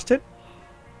শোতে আসছেন,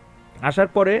 আসার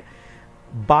পরে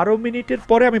 12 মিনিটের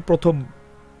পরে আমি প্রথম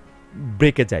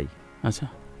ব্রেকে যাই। আচ্ছা,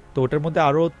 তো ওটার মধ্যে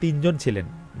আরও 3 জন ছিলেন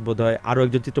বোধহয়, আরও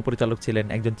একজন চিত্র পরিচালক ছিলেন,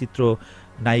 একজন চিত্র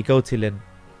নায়িকাও ছিলেন।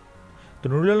 তো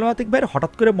নুরুল আলম আতিক ভাইয়ের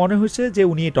হঠাৎ করে মনে হয়েছে যে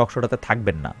উনি এই টক শোটাতে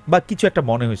থাকবেন না, বা কিছু একটা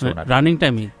মনে হয়েছে ওনার রানিং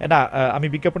টাইমে। না, আমি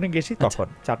বিজ্ঞাপনে গেছি তখন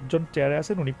 4 জন চেয়ারে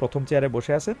আছেন, উনি প্রথম চেয়ারে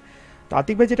বসে আছেন। তো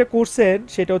আতিক ভাই যেটা করছেন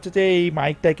সেটা হচ্ছে যে এই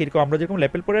মাইকটা কিরকম আমরা যেরকম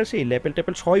লেপেল পরে আসি, লেপেল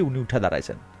টেপেল সবাই উনি উঠে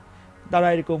দাঁড়াইছেন,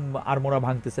 দাঁড়ায় এরকম আড়মোড়া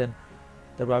ভাঙতেছেন।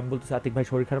 তারপর আমি বলতেছি, আতিক ভাই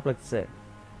শরীর খারাপ লাগতেছে?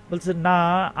 বলতেছে, না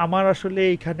আমার আসলে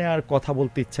এখানে আর কথা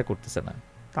বলতে ইচ্ছা করতেছে না।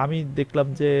 আমি দেখলাম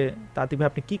যে আতিক ভাই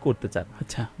আপনি কি করতে চান?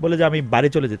 আচ্ছা, বলে যে আমি বাড়ি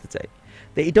চলে যেতে চাই।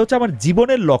 তো এটা হচ্ছে আমার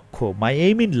জীবনের লক্ষ্য, মাই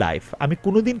এইম ইন লাইফ। আমি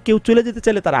কোনোদিন কেউ চলে যেতে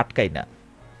চাইলে তার আটকাই না।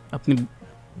 আপনি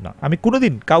না, আমি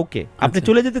কোনোদিন কাউকে, আপনি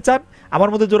চলে যেতে চান, আমার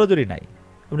মধ্যে জোরাজোরি নাই,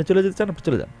 আপনি চলে যেতে চান আপনি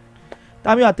চলে যান। তা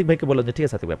আমি আতিক ভাইকে বললাম যে ঠিক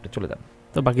আছে আতিক ভাই আপনি চলে যান।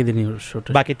 তো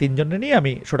বাকি 3 জনের নিয়ে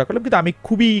আমি শোটা করলাম, কিন্তু আমি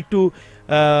খুবই একটু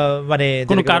মানে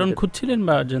কোনো কারণ খুঁজছিলেন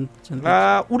বা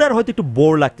উনার হয়তো একটু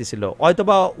বোর লাগতেছিল, হয়তো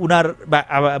বা উনার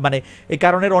মানে এই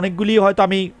কারণের অনেকগুলি হয়তো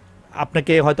আমি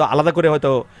আপনাকে হয়তো আলাদা করে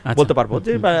হয়তো বলতে পারবো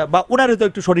যে, বা উনার হয়তো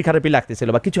একটু শরীর খারাপই লাগতেছিল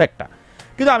বা কিছু একটা,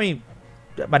 কিন্তু আমি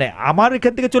মানে আমার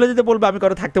এখান থেকে চলে যেতে বলবো, আমি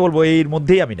করে থাকতে বলবো, এর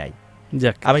মধ্যেই আমি নাই,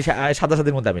 আমি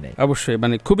সাদাসাদির মধ্যে আমি নাই। অবশ্যই,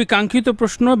 মানে খুবই কাঙ্ক্ষিত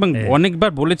প্রশ্ন এবং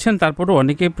অনেকবার বলেছেন, তারপরও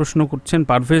অনেকে প্রশ্ন করছেন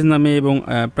পারভেজ নামে, এবং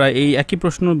প্রায় এই একই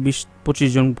প্রশ্ন 20-25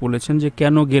 জন বলেছেন যে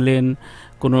কেন গেলেন,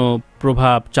 কোনো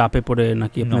প্রভাব, চাপে পড়ে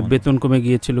নাকি আপনার বেতন কমে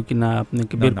গিয়েছিল কিনা,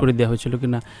 আপনাকে বের করে দেওয়া হয়েছিল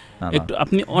কিনা, একটু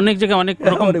আপনি অনেক জায়গায় অনেক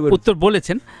রকম উত্তর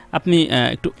বলেছেন। আপনি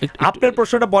একটু আপনার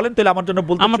প্রশ্নটা বলেন তাহলে আমার জন্য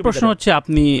বলতে। আমার প্রশ্ন হচ্ছে,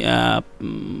 আপনি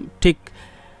ঠিক,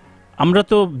 আমরা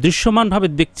তো দৃশ্যমানভাবে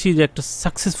দেখছি যে একটা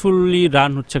সাকসেসফুলি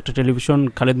রান হচ্ছে একটা টেলিভিশন,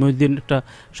 খালেদ মহিউদ্দিন একটা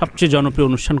সবচেয়ে জনপ্রিয়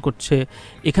অনুষ্ঠান করছে,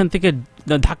 এখান থেকে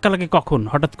ধাক্কা লাগে কখন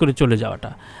হঠাৎ করে চলে যাওয়াটা?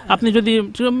 আপনি যদি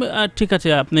ঠিক আছে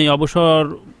আপনি অবসর,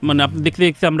 মানে আপনি দেখতে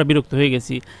দেখতে আমরা বিরক্ত হয়ে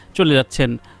গেছি, চলে যাচ্ছেন,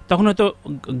 তখন হয়তো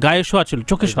গায়ে শোয়া ছিল,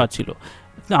 চোখে শোয়া ছিল,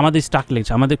 আমাদের স্টাক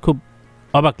লেগেছে, আমাদের খুব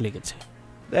অবাক লেগেছে।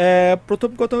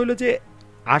 প্রথম কথা হলো যে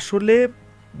আসলে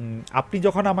আপনি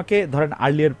যখন আমাকে ধরেন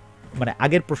আর্লিয়ার, মানে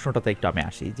আগের প্রশ্নটাতে একটু আমি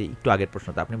আসি, যে একটু আগের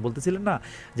প্রশ্নটা আপনি বলতেছিলেন না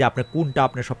যে আপনার কোনটা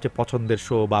আপনার সবচেয়ে পছন্দের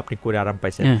শো বা আপনি করে আরাম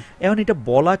পাইছেন, এখন এটা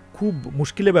বলা খুব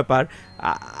মুশকিলের ব্যাপার।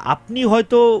 আপনি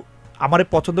হয়তো আমারে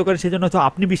পছন্দ করেন সেজন্য হয়তো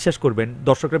আপনি বিশ্বাস করবেন,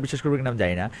 দর্শকরা বিশ্বাস করবেন কিনা আমি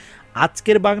জানি না।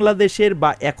 আজকের বাংলাদেশের বা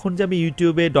এখন যে আমি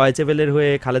ইউটিউবে ডয়েচে ভেলের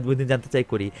হয়ে খালেদ মুহিউদ্দিন জানতে চাই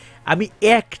করি, আমি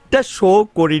একটা শো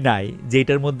করি নাই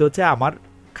যেটার মধ্যে হচ্ছে আমার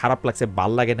খারাপ লাগছে,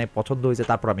 ভাল লাগে নাই, পছন্দ হয়েছে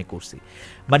তারপর আমি করছি,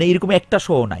 মানে এরকম একটা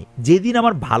শো নাই যেদিন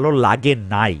আমার ভালো লাগে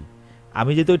নাই।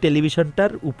 আমি যেহেতু ওই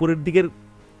টেলিভিশনটার উপরের দিকের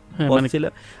ছিল,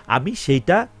 আমি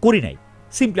সেইটা করি নাই,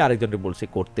 সিম্পলি আরেকজনকে বলছে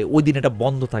করতে, ওই দিন এটা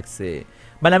বন্ধ থাকছে,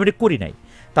 মানে আমি এটা করি নাই।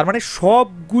 তার মানে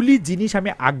সবগুলি জিনিস আমি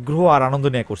আগ্রহ আর আনন্দ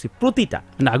নিয়ে করছি, প্রতিটা।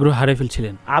 আগ্রহ হারাই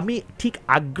ফেলছিলেন? আমি ঠিক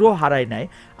আগ্রহ হারাই নাই,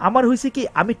 আমার হয়েছে কি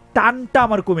আমি টানটা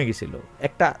আমার কমে গেছিল,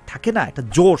 একটা থাকে না একটা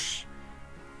জোশ,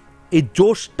 এই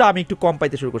জোশটা আমি একটু কম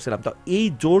পাইতে শুরু করছিলাম। তো এই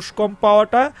জোশ কম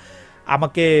পাওয়াটা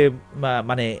আমাকে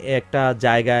মানে একটা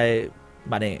জায়গায়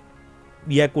মানে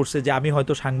ইয়া করছে যে আমি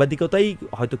হয়তো সাংবাদিকতাই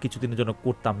হয়তো কিছুদিনের জন্য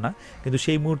করতাম না, কিন্তু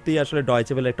সেই মুহূর্তেই আসলে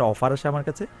ডয়েচে ভেলে একটা অফার আসে আমার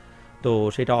কাছে। তো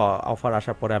সেটা অফার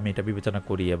আসার পরে আমি এটা বিবেচনা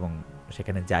করি এবং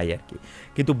সেখানে যাই আর কি।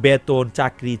 কিন্তু বেতন,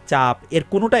 চাকরি, চাপ এর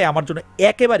কোনোটাই আমার জন্য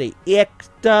একেবারে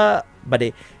একটা মানে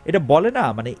এটা বলে না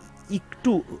মানে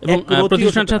একটু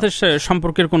প্রতিষ্ঠানের সাথে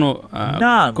সম্পর্কের কোনো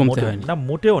না না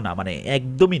মোটেও না, মানে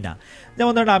একদমই না।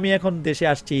 যেমন ধরেন আমি এখন দেশে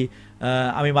আসছি,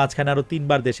 আমি মাঝখানে আরো 3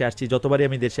 বার দেশে আসছি, যতবারই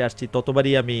আমি দেশে আসছি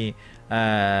ততবারই আমি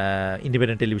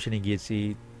ইন্ডিপেন্ডেন্ট টেলিভিশনে গিয়েছি,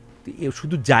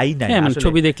 শুধু যাই না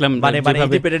ছবি দেখলাম মানে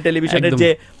ইন্ডিপেন্ডেন্ট টেলিভিশনের যে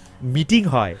মিটিং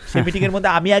হয় সেই মিটিং এর মধ্যে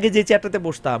আমি আগে যে চেয়ারটাতে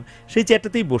বসতাম সেই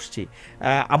চেয়ারটাতেই বসছি।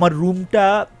 আমার রুমটা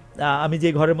আমি যে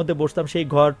ঘরের মধ্যে বসতাম সেই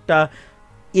ঘরটা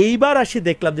এইবার আসি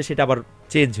দেখলাম যে সেটা আবার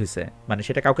চেঞ্জ হয়েছে, মানে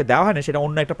সেটা কাউকে দেওয়া হয় না, সেটা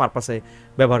অন্য একটা পারপাসে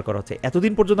ব্যবহার করা হচ্ছে।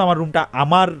 এতদিন পর্যন্ত আমার রুমটা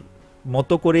আমার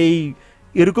মতো করেই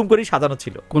এরকম করেই সাজানো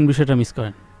ছিল। কোন বিষয়টা মিস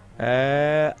করেন?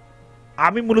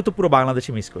 আমি মূলত পুরো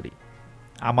বাংলাদেশে মিস করি।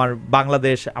 আমার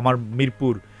বাংলাদেশ, আমার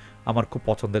মিরপুর আমার খুব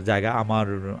পছন্দের জায়গা।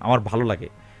 আমার ভালো লাগে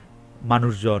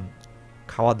মানুষজন,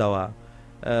 খাওয়া দাওয়া।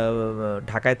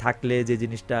 ঢাকায় থাকলে যে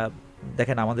জিনিসটা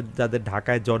দেখেন, আমাদের যাদের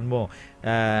ঢাকায় জন্ম,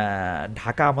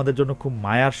 ঢাকা আমাদের জন্য খুব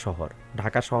মায়ার শহর।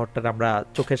 ঢাকা শহরটা আমরা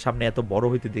চোখের সামনে এত বড়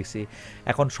হইতে দেখছি।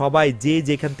 এখন সবাই যে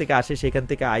যেখান থেকে আসে সেখান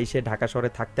থেকে আইসে ঢাকা শহরে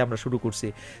থাকতে আমরা শুরু করছি।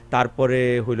 তারপরে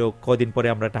হইলো কদিন পরে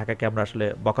আমরা ঢাকাকে আমরা আসলে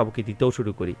বকাবকি দিতেও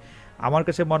শুরু করি। আমার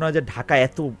কাছে মনে হয় যে ঢাকা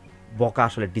এত বকা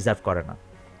আসলে ডিজার্ভ করে না।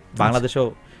 বাংলাদেশেও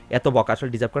এত বকা আসলে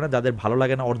ডিজার্ভ করে না। যাদের ভালো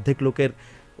লাগে না, অর্ধেক লোকের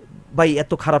ভাই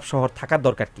এত খারাপ শহর থাকার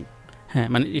দরকার কি? হ্যাঁ,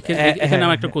 মানে এখানে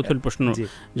আমার একটা কৌতূহল প্রশ্ন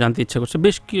জানতে ইচ্ছা করছে।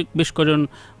 বেশ কজন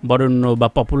বরেণ্য বা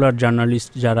পপুলার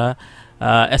জার্নালিস্ট যারা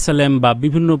এসএলএম বা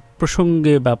বিভিন্ন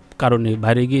প্রসঙ্গে বা কারণে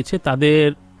বাইরে গিয়েছে, তাদের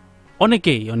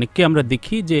অনেককে আমরা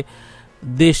দেখি যে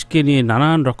দেশকে নিয়ে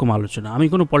নানান রকম আলোচনা। আমি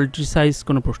কোনো পলিটিসাইজ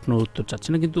কোনো প্রশ্ন উত্তর চাচ্ছি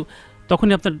না, কিন্তু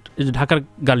তখনই আপনার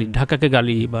ঢাকাকে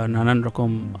গালি বা নানান রকম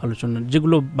আলোচনা,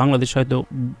 যেগুলো বাংলাদেশ হয়তো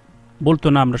বলতো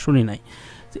না, আমরা শুনি নাই।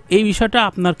 এই বিষয়টা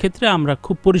আপনার ক্ষেত্রে আমরা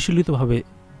খুব পরিশীলিতভাবে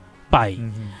পাই।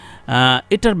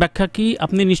 এটার ব্যাখ্যা কি?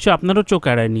 আপনি নিশ্চয় আপনারও চোখ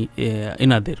এড়ায়নি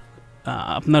এনাদের,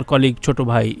 আপনার কলিগ, ছোট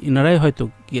ভাই, এনারাই হয়তো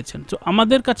গিয়েছেন। তো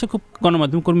আমাদের কাছে খুব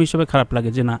গণমাধ্যম কর্মী হিসেবে খারাপ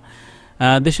লাগে যে না,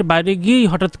 দেশের বাইরে গিয়েই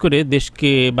হঠাৎ করে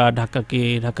দেশকে বা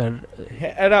ঢাকার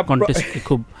কনটেক্সটকে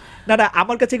খুব না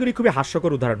আমার কাছে এগুলি খুবই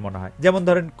হাস্যকর উদাহরণ মনে হয়। যেমন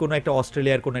ধরেন কোনো একটা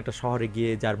অস্ট্রেলিয়ার কোনো একটা শহরে গিয়ে,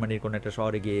 জার্মানির কোনো একটা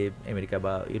শহরে গিয়ে, আমেরিকা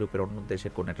বা ইউরোপের অন্য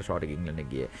দেশের কোনো একটা শহরে, ইংল্যান্ডে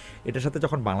গিয়ে এটার সাথে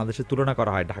যখন বাংলাদেশের তুলনা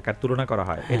করা হয়, ঢাকার তুলনা করা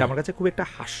হয়, এটা আমার কাছে খুব একটা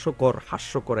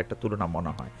হাস্যকর একটা তুলনা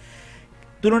মনে হয়।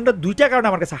 তুলনাটা দুইটা কারণে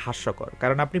আমার কাছে হাস্যকর।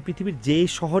 কারণ আপনি পৃথিবীর যেই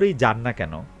শহরেই যান না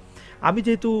কেন, আমি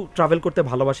যেহেতু ট্রাভেল করতে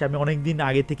ভালোবাসি, আমি অনেক দিন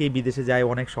আগে থেকেই বিদেশে যাই,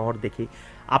 অনেক শহর দেখি।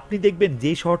 আপনি দেখবেন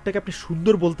যেই শহরটাকে আপনি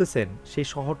সুন্দর বলতেছেন, সেই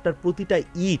শহরটার প্রতিটা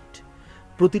ইট,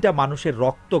 প্রতিটা মানুষের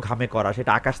রক্ত ঘামে করা,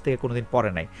 সেটা আকাশ থেকে কোনোদিন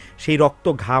পড়ে নাই। সেই রক্ত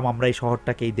ঘাম আমরা এই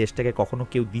শহরটাকে, এই দেশটাকে কখনো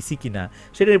কেউ দিছি কিনা,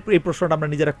 সেটা এই প্রশ্নটা আমরা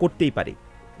নিজেরা করতেই পারি,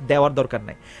 দেওয়ার দরকার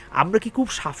নাই। আমরা কি খুব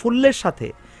সাফল্যের সাথে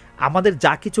আমাদের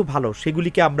যা কিছু ভালো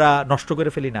সেগুলিকে আমরা নষ্ট করে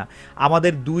ফেলি না?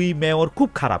 আমাদের 2 মেয়র খুব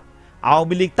খারাপ,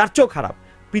 আওয়ামী লীগ তার চেয়েও খারাপ,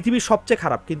 পৃথিবীর সবচেয়ে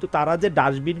খারাপ, কিন্তু তারা যে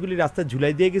ডাস্টবিনগুলি রাস্তায়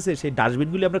ঝুলাই দিয়ে গেছে, সেই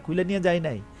ডাস্টবিনগুলি আমরা খুলে নিয়ে যাই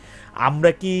নাই।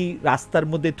 আমরা কি রাস্তার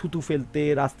মধ্যে থুতু ফেলতে,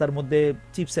 রাস্তার মধ্যে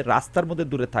চিপসের, রাস্তার মধ্যে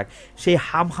দূরে থাক, সেই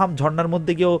হাম ঝর্ণার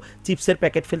মধ্যে গিয়েও চিপসের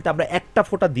প্যাকেট ফেলতে আমরা একটা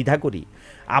ফোঁটা দ্বিধা করি?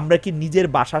 আমরা কি নিজের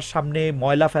বাসার সামনে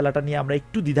ময়লা ফেলাটা নিয়ে আমরা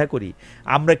একটু দ্বিধা করি?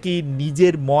 আমরা কি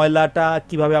নিজের ময়লাটা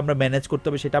কিভাবে আমরা ম্যানেজ করতে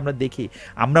হবে সেটা আমরা দেখি?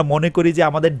 আমরা মনে করি যে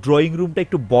আমাদের ড্রয়িং রুমটা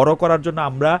একটু বড় করার জন্য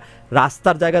আমরা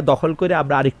রাস্তার জায়গা দখল করে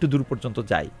আমরা আরেকটু দূর পর্যন্ত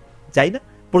যাই না?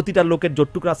 প্রতিটা লোকের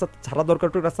যতটুকু রাস্তা ছাড়া দরকার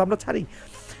রাস্তা আমরা ছাড়ি।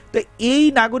 তো এই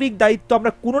নাগরিক দায়িত্ব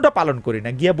আমরা কোনোটা পালন করি না।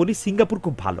 গিয়া বলি সিঙ্গাপুর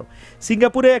খুব ভালো,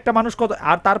 সিঙ্গাপুরে একটা মানুষ কত,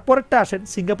 আর তারপরেরটা আসেন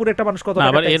সিঙ্গাপুরে একটা মানুষ কত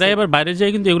টাকা, এরা এবার বাইরে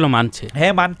যায় কিন্তু এগুলো মানছে।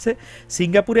 হ্যাঁ মানছে।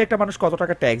 সিঙ্গাপুরে একটা মানুষ কত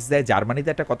টাকা ট্যাক্স দেয়, জার্মানিতে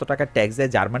একটা কত টাকা ট্যাক্স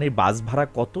দেয়, জার্মানির বাস ভাড়া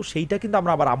কত, সেইটা কিন্তু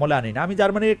আমরা আবার আমলে আনি না। আমি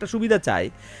জার্মানির একটা সুবিধা চাই,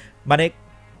 মানে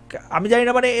আমি জানি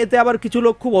না, মানে এতে আবার কিছু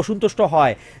লোক খুব অসন্তুষ্ট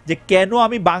হয় যে কেন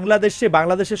আমি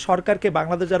বাংলাদেশের সরকারকে,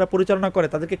 বাংলাদেশ যারা পরিচালনা করে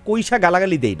তাদেরকে কইসা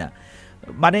গালাগালি দেই না।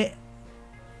 মানে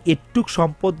এটুক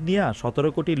সম্পদ নিয়ে 17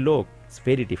 কোটি লোক, ইটস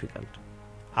ভেরি ডিফিকাল্ট।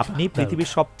 আপনি পৃথিবীর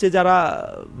সবচেয়ে যারা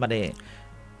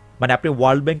মানে আপনি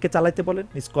ওয়ার্ল্ড ব্যাংককে চালাইতে বলেন,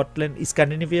 স্কটল্যান্ড,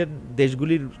 স্ক্যান্ডিনেভিয়ান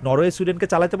দেশগুলির, নরওয়ে, সুইডেনকে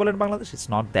চালাইতে বলেন Bangladesh, it's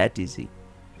not that easy,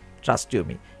 trust you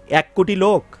me. 1 কোটি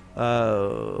লোক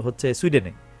হচ্ছে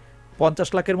সুইডেনে, 50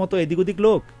 লাখের মতো এদিক ওদিক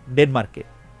লোক ডেনমার্কে।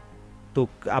 তো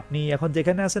আপনি এখন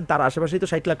যেখানে আছেন তার আশেপাশেই তো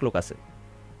 60 লাখ লোক আছে।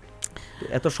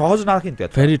 এত সহজ না কিন্তু।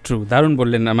 ভেরি ট্রু, দারুণ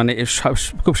বললেন না। মানে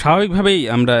খুব স্বাভাবিকভাবেই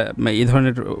আমরা এই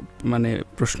ধরনের মানে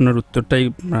প্রশ্নের উত্তরটাই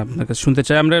আপনার কাছে শুনতে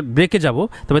চাই। আমরা ব্রেকে যাব,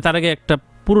 তবে তার আগে একটা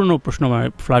পুরনো প্রশ্ন,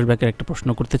 ফ্ল্যাশব্যাকের একটা প্রশ্ন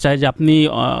করতে চাই যে আপনি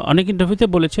অনেক ইন্টারভিউতে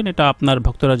বলেছেন, এটা আপনার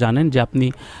ভক্তরা জানেন, যে আপনি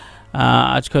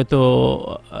আজকে হয়তো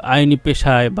আইনি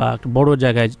পেশায় বা একটা বড়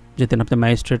জায়গায় যেতেন, আপনি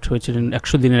ম্যাজিস্ট্রেট হয়েছিলেন,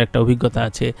 100 দিনের একটা অভিজ্ঞতা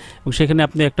আছে, এবং সেখানে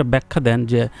আপনি একটা ব্যাখ্যা দেন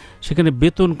যে সেখানে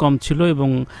বেতন কম ছিল এবং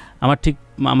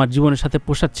আমার জীবনের সাথে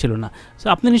পোষাচ্ছিল না। তো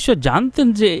আপনি নিশ্চয় জানতেন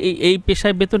যে এই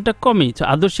পেশায় বেতনটা কমই,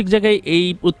 আদর্শিক জায়গায় এই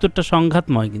উত্তরটা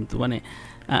সংঘাতময়, কিন্তু মানে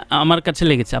আমার কাছে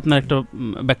লেগেছে, আপনার একটা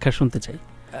ব্যাখ্যা শুনতে চাই।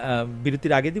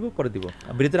 বিরতির আগে দিব, পরে দিব?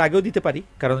 বিরতির আগেও দিতে পারি,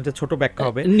 কারণ এটা ছোট ব্যাখ্যা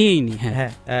হবে।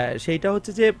 হ্যাঁ, সেইটা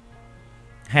হচ্ছে যে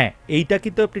হ্যাঁ, এইটা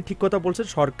কিন্তু আপনি ঠিক কথা বলছেন,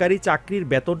 সরকারি চাকরির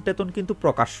বেতন টেতন কিন্তু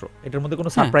প্রকাশ্য, এটার মধ্যে কোনো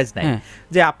সারপ্রাইজ নাই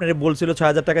যে আপনারা বলছিল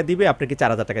 6,000 টাকা দিবে, আপনি কি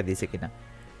 4,000 টাকা দিয়েছে কিনা।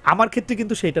 আমার ক্ষেত্রে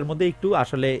কিন্তু সেইটার মধ্যে একটু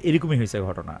আসলে এরকমই হয়েছে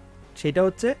ঘটনা। সেটা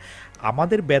হচ্ছে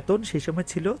আমাদের বেতন সেই সময়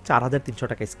ছিল 4,300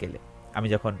 টাকা স্কেলে, আমি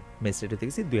যখন ম্যাজিস্ট্রেট হতে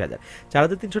গেছি 2000,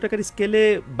 4,300 টাকার স্কেলে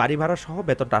বাড়ি ভাড়া সহ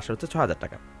বেতনটা আসা হচ্ছে 6,000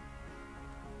 টাকা।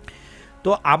 তো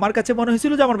আমার কাছে মনে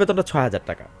হয়েছিল যে আমার বেতনটা 6,000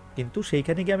 টাকা, কিন্তু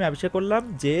সেইখানে গিয়ে আমি আবিষ্কার করলাম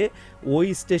যে ওই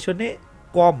স্টেশনে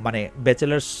কম, মানে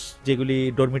ব্যাচেলার্স যেগুলি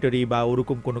ডরমিটরি বা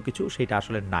ওরকম কোনো কিছু, সেটা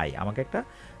আসলে নাই। আমাকে একটা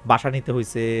বাসা নিতে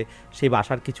হয়েছে, সেই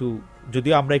বাসার কিছু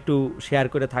যদিও আমরা একটু শেয়ার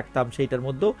করে থাকতাম, সেইটার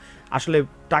মধ্যেও আসলে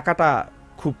টাকাটা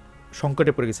খুব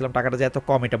সংকটে পড়ে গেছিলাম, টাকাটা যে এত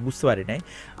কম এটা বুঝতে পারি নাই।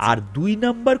 আর 2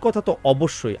 নাম্বার কথা তো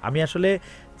অবশ্যই, আমি আসলে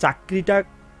চাকরিটা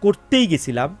করতেই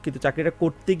গেছিলাম, কিন্তু চাকরিটা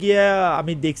করতে গিয়ে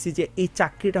আমি দেখছি যে এই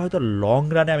চাকরিটা হয়তো লং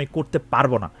রানে আমি করতে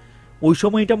পারবো না। ওই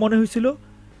সময় এটা মনে হয়েছিল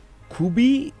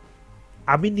খুবই,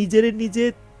 আমি নিজে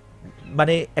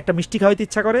মানে একটা মিষ্টি খাওয়াইতে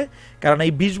ইচ্ছা করে, কারণ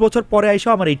এই 20 বছর পরে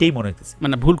আইসাও আমার এটাই মনে হইতেছে।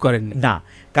 মানে ভুল করেন না,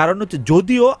 কারণ হচ্ছে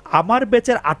যদিও আমার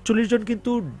ব্যাচের 48 জন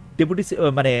কিন্তু ডেপুটি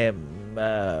মানে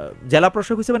জেলা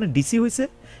প্রশাসক হয়েছে, মানে ডিসি হয়েছে,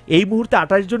 এই মুহূর্তে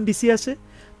 28 জন ডিসি আছে,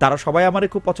 তারা সবাই আমারে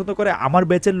খুব পছন্দ করে। আমার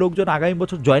ব্যাচের লোকজন আগামী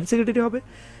বছর জয়েন্ট সেক্রেটারি হবে।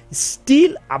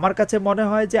 স্টিল আমার কাছে মনে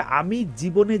হয় যে আমি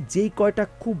জীবনে যেই কয়টা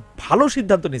খুব ভালো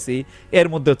সিদ্ধান্ত নিয়েছি এর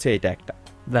মধ্যে হচ্ছে এটা একটা।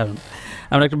 দারুণ।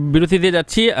 আমরা একটা বিরতি দিয়ে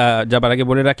যাচ্ছি, যাবার আগে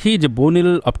বলে রাখি যে বোনিল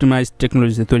অপটিমাইজড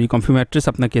টেকনোলজিতে তৈরি কমফি ম্যাট্রেস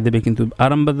আপনাকে দেবে কিন্তু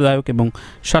আরামদায়ক এবং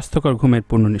স্বাস্থ্যকর ঘুমের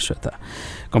পূর্ণ নিশ্চয়তা।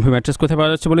 কমফি ম্যাট্রেস কোথায়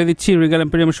পাওয়া যাচ্ছে বলে দিচ্ছি, রিগাল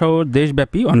এম্পেরিয়াম সহ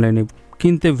দেশব্যাপী, অনলাইনে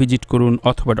কিনতে ভিজিট করুন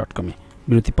অথবা .com-এ।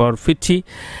 বিরতি পর ফিরছি,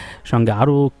 সঙ্গে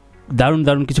আরও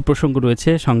দারুণ কিছু প্রসঙ্গ রয়েছে,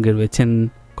 সঙ্গে রয়েছেন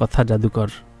কথা জাদুকর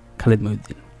খালেদ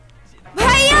মহিউদ্দিন।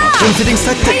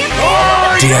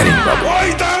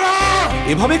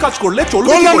 এভাবে কাজ করলে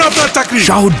চলবে না আপনার চাকরি।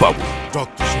 শাহুদ বাবু,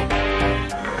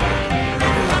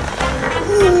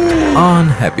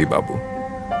 আনহ্যাপি বাবু,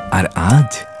 আর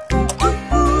আজ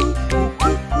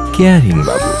কেয়ারিং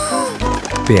বাবু,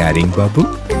 পেয়ারিং বাবু,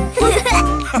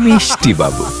 মিষ্টি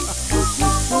বাবু,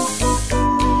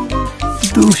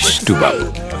 দুষ্টু বাবু,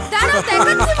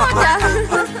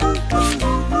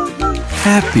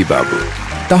 হ্যাপি বাবু।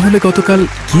 তাহলে গতকাল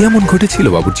কি এমন ঘটেছিল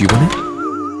বাবুর জীবনে?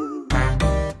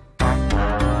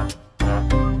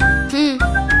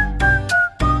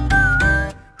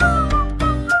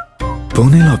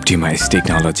 বোনেল অপটিমাইজ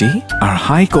টেকনোলজি আর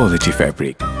high quality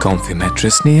fabric comfy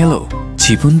mattress নিয়ে এলো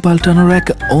জীবন পাল্টানোর এক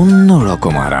অন্য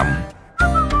রকম আরাম।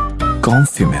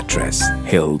 Comfy mattress,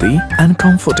 healthy and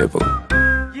comfortable.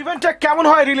 ইভেন্টটা কেমন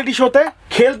হয় রিয়েলিটি শোতে?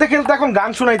 খেলতে খেলতে এখন গান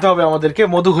শোনাইতে হবে আমাদেরকে,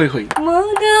 মধু হই হই।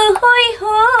 মধু হই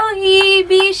হই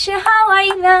বিষ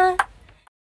হাওয়াইলা।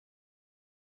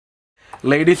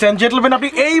 লেডিস এন্ড জেন্টলম্যান, আপনি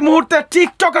এই মুহূর্তে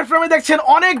টিকটকার ফ্রেমে দেখছেন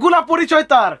অনেকগুলা পরিচয়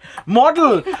তার।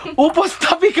 মডেল,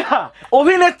 উপস্থাপিকা,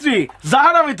 অভিনেত্রী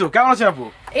জাহারা মিতু। কেমন আছেন আপু?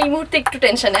 এই মুহূর্তে একটু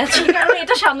টেনশনে আছি, কারণ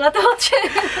এটা সামলাতে হচ্ছে।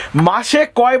 মাসে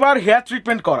কয়বার হেয়ার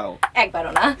ট্রিটমেন্ট করাও?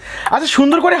 একবারও না। আচ্ছা,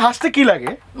 সুন্দর করে হাসতে কি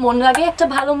লাগে? মন লাগে, একটা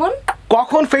ভালো মন।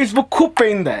 কখন ফেসবুক খুব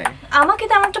পেইন দেয়? আমাকে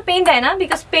তেমন একটা পেইন দেয় না,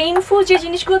 বিকজ পেইনফুল যে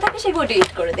জিনিসগুলো থাকে সেগুলো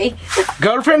ডিলিট করে দেই।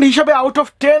 গার্লফ্রেন্ড হিসেবে আউট অফ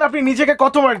 10 আপনি নিজেকে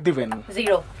কত মার্ক দিবেন?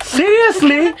 0।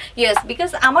 সিরিয়াসলি? ইয়েস, বিকজ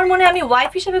আমার মনে আমি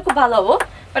ওয়াইফ হিসেবে খুব ভালো হবো,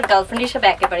 বাট গার্লফ্রেন্ড হিসেবে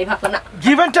একেবারেই ভালো না।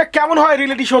 ইভেন্টটা কেমন হয়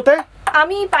রিয়েলিটি শোতে?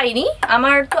 আমি পারিনি,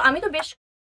 আমি তো বেশ।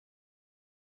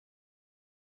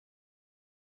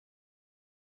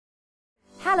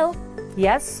 হ্যালো,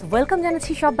 ইয়েস, ওয়েলকাম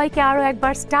জানাচ্ছি সবাইকে আরও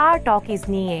একবার স্টার টকিজ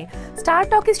নিয়ে। স্টার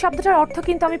টকিজ শব্দটার অর্থ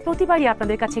কিন্তু আমি প্রতিবারই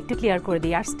আপনাদের কাছে একটু ক্লিয়ার করে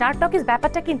দিই। আর স্টার টকিজ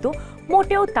ব্যাপারটা কিন্তু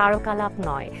মোটেও তারকালাপ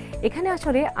নয়। এখানে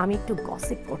আসলে আমি একটু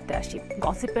গসিপ করতে আসি,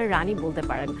 গসিপের রানী বলতে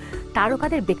পারেন।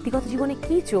 তারকাদের ব্যক্তিগত জীবনে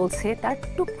কি চলছে তার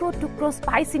টুকরো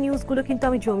স্পাইসি নিউজগুলো কিন্তু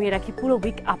আমি জমিয়ে রাখি পুরো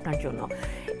উইক আপনার জন্য।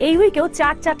 এই উইকেও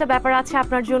চারটা ব্যাপার আছে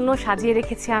আপনার জন্য, সাজিয়ে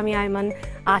রেখেছি আমি আইমান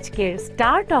আজকের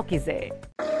স্টার টকিজে।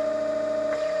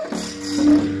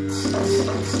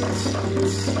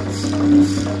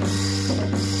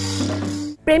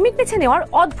 প্রেমিক বেছে নেওয়ার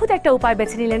অদ্ভুত একটা উপায়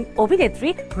বেছে নিলেন অভিনেত্রী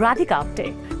রাধিকা আপ্তে।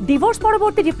 ডিভোর্স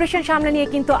পরবর্তী ডিপ্রেশন সামলে নিয়ে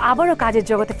কিন্তু আবারও কাজের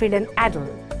জগতে ফিরলেন অ্যাডল।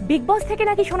 বিগ বস থেকে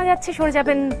নাকি শোনা যাচ্ছে সরে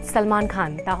যাবেন সালমান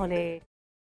খান। তাহলে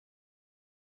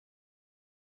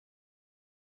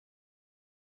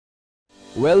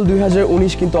ওয়েল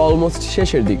 2019 কিন্তু অলমোস্ট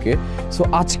শেষের দিকে, সো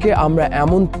আজকে আমরা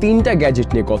এমন 3টা গ্যাজেট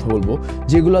নিয়ে কথা বলবো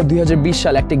যেগুলো 2020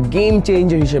 সালে একটা গেম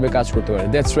চেঞ্জার হিসেবে কাজ করতে পারে।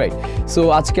 That's right. সো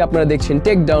আজকে আপনারা দেখছেন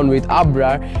take down with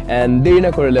Abrar, and দেরি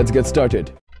না করে let's get started.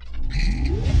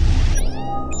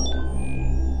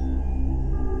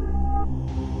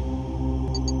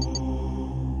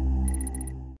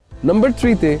 Number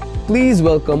 3-তে please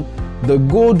welcome the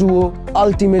Go Duo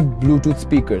Ultimate Bluetooth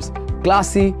Speakers,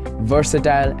 classy,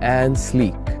 versatile and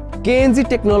sleek. কেএনজি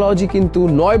technology কিন্তু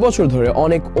 9 বছর ধরে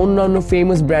অনেক অন্যান্য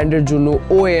ফেমাস ব্র্যান্ডের জন্য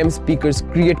OEM স্পিকারস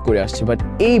ক্রিয়েট করে আসছে, বাট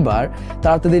এইবার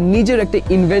তারা তাদের নিজের একটা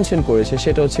ইনভেনশন করেছে,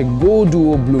 সেটা হচ্ছে Go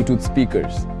Duo Bluetooth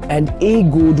Speakers। And এই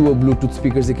Go Duo Bluetooth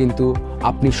স্পিকারসে কিন্তু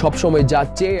আপনি সবসময় যা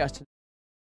চেয়ে আসছেন।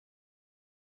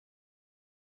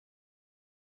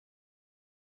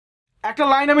 একটা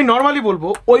লাইন আমি নরমালি বলবো,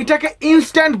 ওইটাকে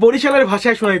ইনস্ট্যান্ট বরিশালের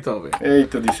ভাষায় শোনাইতে হবে। এই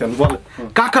তো দিছেন, বল।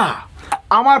 কাকা,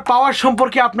 আমার পাওয়ার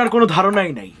সম্পর্কে আপনার কোনো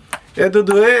ধারণাই নাই। এ তো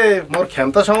দুয়ে মোর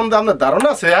ক্ষমতা সম্বন্ধে আপনার ধারণা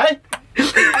আছে? আয়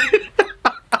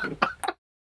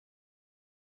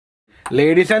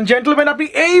লেডিস এন্ড জেন্টলম্যান, আপনি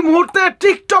এই মুহূর্তে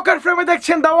টিকটকের ফ্রেমে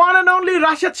দেখছেন the one and only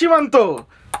Rashed সীমান্ত।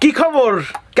 কি খবর,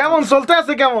 কেমন চলতে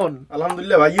আছে? কেমন?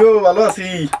 আলহামদুলিল্লাহ ভাইও ভালো আছি,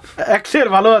 একশের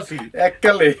ভালো আছি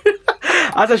এককালে।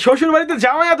 আচ্ছা, শ্বশুর বাড়িতে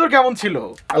জামাই আদর কেমন ছিল?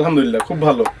 আলহামদুলিল্লাহ খুব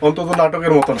ভালো, অন্তত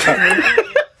নাটকের মতন।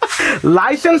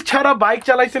 লাইসেন্স ছাড়া বাইক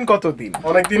চালাইছেন কতদিন?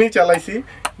 অনেকদিনই চালাইছি,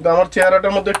 কিন্তু আমার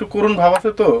চেহারাটার মধ্যে একটু করুণ ভাব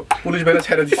আছে তো, পুলিশ বাইরে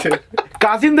ছেড়ে দিছে।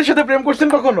 কাজিনদের সাথে প্রেম করছেন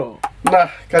কখনো? না,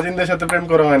 কাজিনদের সাথে প্রেম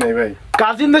করা হয় নাই ভাই।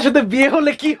 কাজিনদের সাথে বিয়ে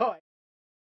হলে কি হয়?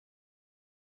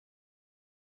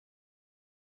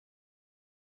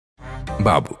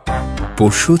 বাবু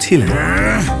পরশু ছিলেন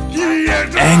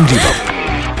অ্যাংরি বাবু,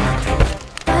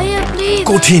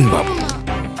 কঠিন বাবু,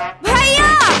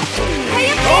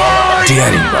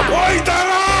 ডিয়ারিং বাবু,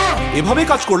 এভাবে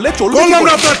কাজ করলে চলবে না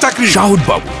আপনার চাকরি। শাহুদ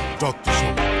বাবু,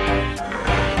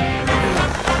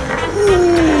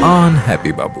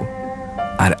 আনহ্যাপি বাবু,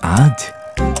 আর আজ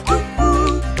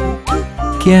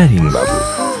কেয়ারিং বাবু,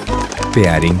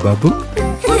 পেয়ারিং বাবু,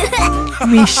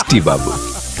 মিষ্টি বাবু,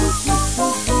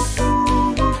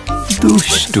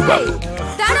 দুষ্টু বাবু,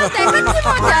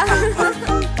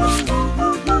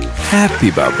 হ্যাপি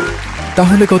বাবু।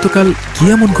 তাহলে গতকাল কি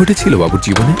এমন ঘটেছিল বাবুর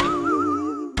জীবনে?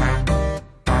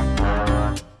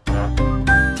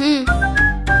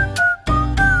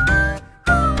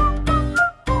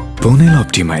 Bonel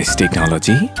optimized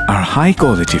technology আর high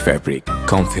quality fabric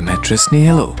comfy mattress নিয়ে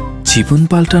এলো জীবন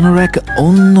পাল্টানোর এক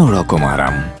অন্য রকম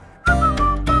আরাম।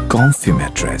 Comfy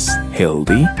mattress,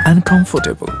 healthy and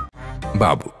comfortable.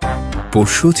 বাবু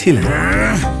পরশু ছিলেন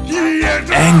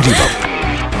angry Babu.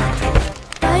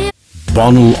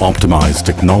 Bonel optimized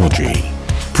technology,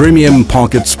 premium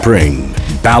pocket spring,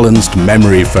 balanced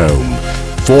memory foam,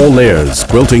 4 layers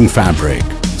quilting fabric,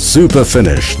 super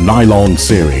finish nylon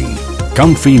searing,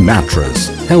 comfy mattress,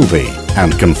 healthy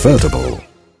and comfortable.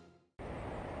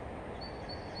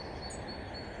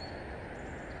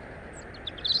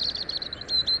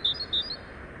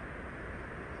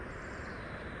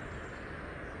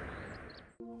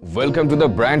 Welcome to the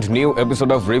brand new episode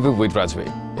of review with রাজভাই।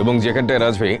 এবং যেখানটায়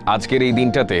রাজভাই আজকের এই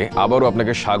দিনটাতে আবারও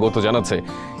আপনাকে স্বাগত জানাচ্ছে।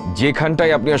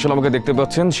 যেখানটায় আপনি আসলে আমাকে দেখতে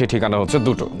পাচ্ছেন সে ঠিকানা হচ্ছে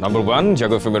দুটো, নাম্বার 1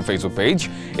 জাগো এফএম এর ফেসবুক পেজ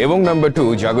এবং নাম্বার 2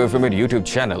 জাগো এফএম এর ইউটিউব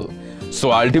চ্যানেল। সো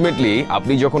আলটিমেটলি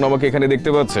আপনি যখন আমাকে এখানে দেখতে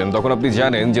পাচ্ছেন তখন আপনি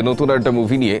জানেন যে নতুন একটা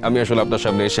মুভি নিয়ে আমি আসলে আপনার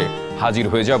সামনে এসে হাজির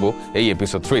হয়ে যাব এই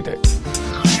এপিসোড 3-তে।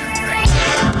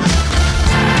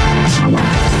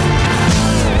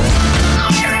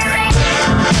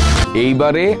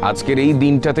 এইবারে আজকের এই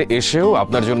দিনটাতে এসেও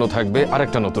আপনার জন্য থাকবে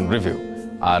আরেকটা নতুন রিভিউ।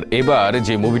 আর এবার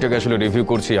যে মুভিটাকে আসলে রিভিউ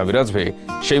করছি আমি রাজভাই,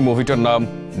 সেই মুভিটার নাম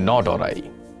নট অরাই।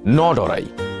 নট অরাই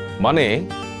মানে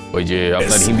ওই যে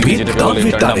আপনার হিন্দিতে যেটাকে বলে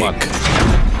ডান্ডামাত।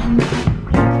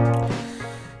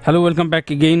 Hello, welcome back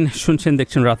again. শুনছেন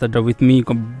দেখছেন রাত আড্ডা with me,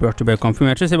 ব্রট by comfy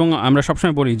mattress. এবং আমরা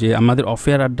সবসময় বলি যে আমাদের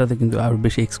অফেয়ার আড্ডাতে কিন্তু আরও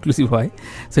বেশি এক্সক্লুসিভ হয়,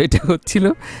 সো এটা হচ্ছিল,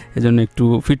 এজন্য একটু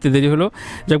ফিরতে দেরি হলো।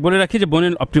 যাক, বলে রাখি যে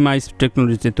বোনেল অপটিমাইজ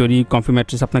টেকনোলজিতে তৈরি কমফি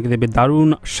ম্যাট্রেস আপনাকে দেবে দারুণ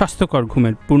স্বাস্থ্যকর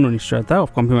ঘুমের পূর্ণ নিশ্চয়তা।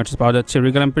 কমফি ম্যাট্রেস পাওয়া যাচ্ছে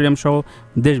রিগাল এম্পেরিয়াম সহ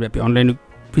দেশব্যাপী। অনলাইনে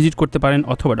ভিজিট করতে পারেন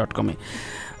অথবা .com-এ।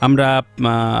 আমরা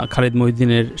খালেদ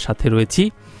মহিউদ্দিনের সাথে রয়েছি।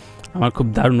 আমার খুব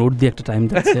দারুণ ওর দিয়ে একটা টাইম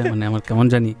যাচ্ছে, মানে আমার কেমন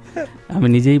জানি আমি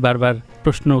নিজেই বারবার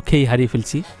প্রশ্ন খেয়েই হারিয়ে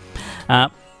ফেলছি।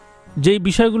 যেই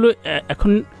বিষয়গুলো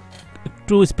এখন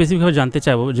একটু স্পেসিফিকভাবে জানতে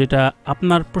চাইবো, যেটা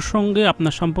আপনার প্রসঙ্গে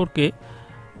আপনার সম্পর্কে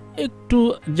একটু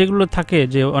যেগুলো থাকে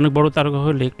যে অনেক বড় তারকা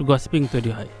হলে একটু গসিপিং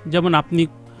তৈরি হয়, যেমন আপনি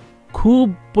খুব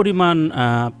পরিমাণ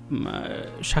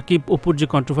সাকিব অপুর যে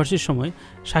কন্ট্রোভার্সির সময়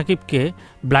সাকিবকে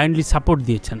ব্লাইন্ডলি সাপোর্ট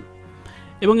দিয়েছেন,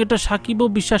 এবং এটা সাকিবও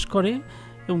বিশ্বাস করে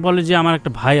এবং বলে যে আমার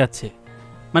একটা ভাই আছে,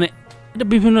 মানে এটা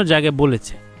বিভিন্ন জায়গায়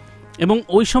বলেছে। এবং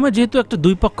ওই সময় যেহেতু একটা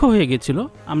দুই পক্ষ হয়ে গেছিল,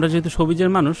 আমরা যেহেতু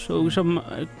সবিজের মানুষ, ওই সব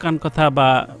কান কথা বা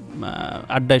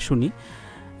আড্ডায় শুনি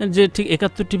যে ঠিক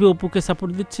 71 টিভি অপুকে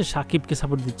সাপোর্ট দিচ্ছে, সাকিবকে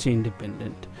সাপোর্ট দিচ্ছে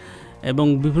ইন্ডিপেন্ডেন্ট, এবং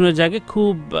বিভিন্ন জায়গায়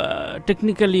খুব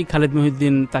টেকনিক্যালি খালেদ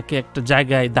মহিউদ্দিন তাকে একটা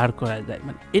জায়গায় দাঁড় করায় দেয়।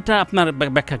 মানে এটা আপনার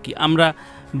ব্যাখ্যা কি? আমরা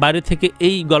বাইরে থেকে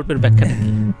এই গল্পের ব্যাখ্যাটা কি?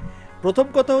 প্রথম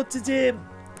কথা হচ্ছে যে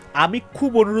আমি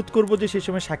খুব অনুরোধ করব যে সেই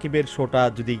সময় সাকিবের শোটা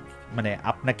যদি মানে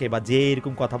আপনাকে বা যে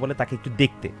এরকম কথা বলে তাকে একটু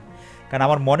দেখতে, কারণ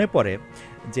আমার মনে পড়ে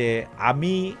যে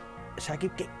আমি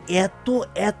সাকিবকে এত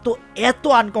এত এত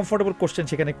আনকমফোর্টেবল কোশ্চেন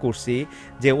সেখানে করছি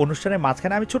যে অনুষ্ঠানের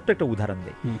মাঝখানে আমি ছোট্ট একটা উদাহরণ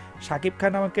দিই।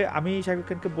 আমি সাকিব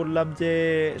খানকে বললাম যে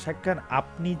সাকিব খান,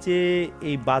 আপনি যে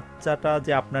এই বাচ্চাটা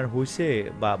যে আপনার হয়েছে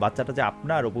বা বাচ্চাটা যে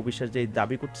আপনার, অপু বিশ্বাস যে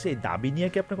দাবি করছে, এই দাবি নিয়ে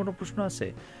কি আপনার কোনো প্রশ্ন আছে?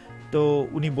 তো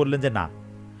উনি বললেন যে না।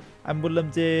 আমি বললাম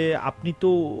যে আপনি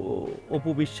তো অপু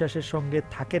বিশ্বাসের সঙ্গে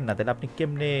থাকেন না, তাহলে আপনি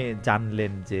কেমনে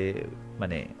জানলেন যে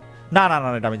মানে না না না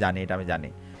এটা আমি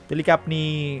জানি তাহলে কি আপনি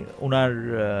ওনার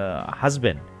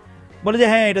হাজব্যান্ড? বলে যে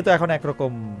হ্যাঁ এটা তো এখন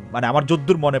একরকম, মানে আমার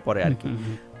যদ্দূর মনে পড়ে আর কি।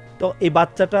 তো এই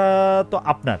বাচ্চাটা তো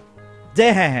আপনার? যে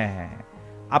হ্যাঁ হ্যাঁ হ্যাঁ।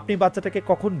 আপনি বাচ্চাটাকে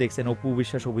কখন দেখছেন? অপু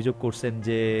বিশ্বাস অভিযোগ করছেন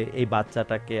যে এই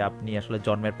বাচ্চাটাকে আপনি আসলে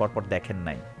জন্মের পরপর দেখেন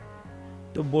নাই।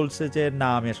 তো বলছে যে না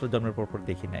আমি আসলে জন্মের পরপর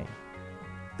দেখি নাই।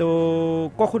 তো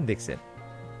কখন দেখছেন?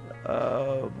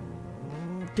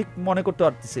 ঠিক মনে করতে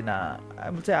পারতেছি না।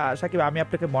 বলছে সাকিব আমি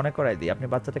আপনাকে মনে করাই দিই, আপনি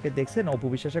বাচ্চাটাকে দেখছেন অপু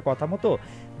বিশ্বাসের কথা মতো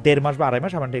 1.5 মাস বা 2.5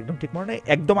 মাস, আমার একদম ঠিক মনে নেই,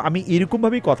 একদম আমি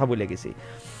এরকমভাবেই কথা বলে গেছি।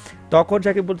 তখন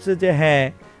সাকিব বলছে যে হ্যাঁ।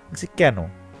 কেন?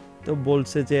 তো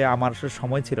বলছে যে আমার আসলে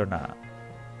সময় ছিল না।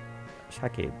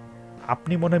 সাকিব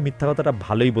আপনি মনে হয় মিথ্যা কথাটা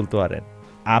ভালোই বলতে পারেন।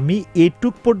 আমি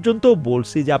এটুক পর্যন্ত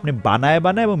বলছি যে আপনি বানায়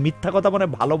এবং মিথ্যা কথা মনে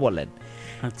ভালো বলেন।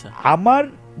 আচ্ছা, আমার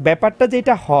ব্যাপারটা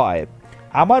যেটা হয়,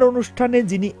 আমার অনুষ্ঠানে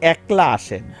যিনি একলা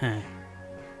আসেন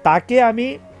তাকে আমি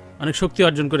অনেক শক্তি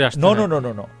অর্জন করে আসতে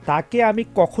নো তাকে আমি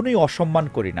কখনোই অসম্মান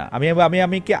করি না।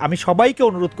 আমি সবাইকে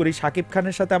অনুরোধ করি, সাকিব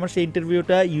খানের সাথে আমার সেই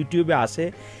ইন্টারভিউটা ইউটিউবে আসে,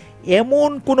 এমন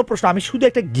কোনো প্রশ্ন, আমি শুধু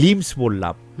একটা গ্লিমস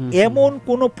বললাম, এমন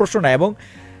কোনো প্রশ্ন না। এবং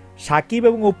সাকিব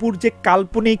এবং অপুর যে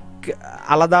কাল্পনিক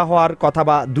আলাদা হওয়ার কথা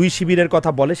বা দুই শিবিরের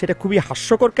কথা বলে, সেটা খুবই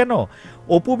হাস্যকর। কেন?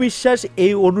 অপু বিশ্বাস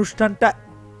এই অনুষ্ঠানটা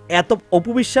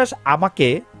অপু বিশ্বাস আমাকে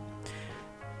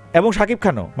এবং সাকিব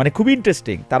খানও মানে খুবই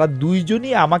ইন্টারেস্টিং, তারা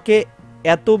দুইজনই আমাকে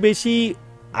এত বেশি,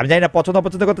 আমি জানি না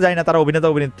পছন্দের কথা জানি না, তারা অভিনেতা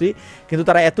অভিনেত্রী, কিন্তু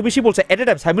তারা এত বেশি বলছে এট এ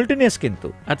টাইম, সাইমultaneous কিন্তু।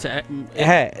 আচ্ছা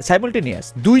হ্যাঁ সাইমultaneous,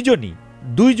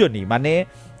 দুইজনই মানে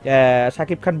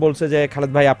সাকিব খান বলছে যে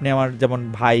খালেদ ভাই আপনি আমার যেমন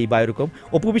ভাই বা এরকম,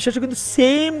 অপু বিশ্বাসও কিন্তু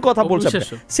সেম কথা বলছে,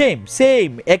 সেম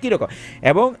একই রকম।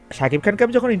 এবং সাকিব খানকে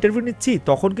আমি যখন ইন্টারভিউ নিচ্ছি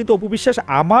তখন কিন্তু অপু বিশ্বাস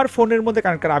আমার ফোনের মধ্যে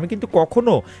কারণ আমি কিন্তু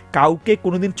কখনো কাউকে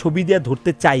কোনোদিন ছবি দিয়ে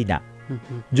ধরতে চাই না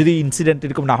যদি ইনসিডেন্ট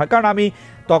এরকম না হয়, কারণ আমি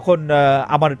তখন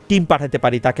আমার টিম পাঠাতে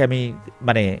পারি, তাকে আমি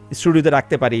মানে স্টুডিওতে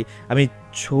রাখতে পারি, আমি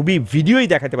ছবি ভিডিওই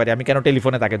দেখাতে পারি, আমি কেন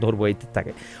টেলিফোনে তাকে ধরবো এই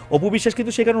থাকে। অপু বিশ্বাস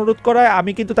কিন্তু সেখানে অনুরোধ করায়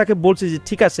আমি কিন্তু তাকে বলছি যে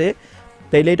ঠিক আছে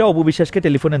তাইলে এটা অপু বিশ্বাসকে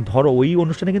টেলিফোনে ধরো। ওই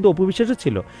অনুষ্ঠানে কিন্তু অপু বিশ্বাসও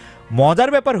ছিল। মজার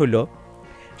ব্যাপার হলো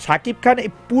সাকিব খান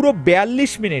পুরো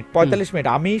 42 মিনিট 45 মিনিট,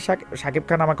 আমি সাকিব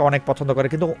খান আমাকে অনেক পছন্দ করে,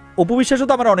 কিন্তু অপু বিশ্বাসও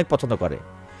তো আমার অনেক পছন্দ করে,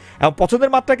 এবং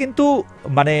পছন্দের মাত্রা কিন্তু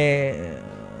মানে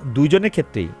দুইজনের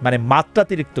ক্ষেত্রেই মানে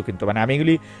মাত্রাতিরিক্ত, কিন্তু মানে আমি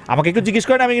এগুলি আমাকে একটু জিজ্ঞেস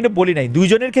করেন, আমি কিন্তু বলি নাই,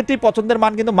 দুইজনের ক্ষেত্রেই পছন্দের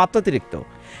মান কিন্তু মাত্রাতিরিক্ত।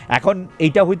 এখন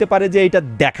এইটা হইতে পারে যে এটা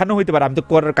দেখানো হইতে পারে, আমি তো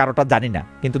করার কারোটা জানি না,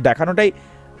 কিন্তু দেখানোটাই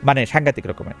মানে সাংঘাতিক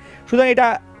রকমের। সুতরাং এটা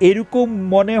এরকম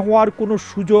মনে হওয়ার কোনো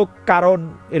সুযোগ কারণ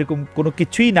এরকম কোনো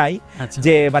কিছুই নাই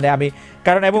যে মানে আমি,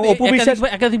 কারণ এবং অপু বিশ্বাস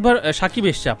একাধিকবার সাকিব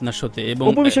এসছে আপনার সাথে এবং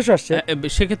অপু বিশ্বাস আসছে,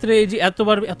 সেক্ষেত্রে এই যে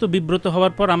এত বিব্রত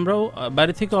হওয়ার পর আমরাও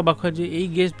বাইরে থেকে অবাক হয় যে এই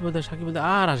গেস্ট বোধহয় সাকিব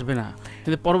আর আসবে না,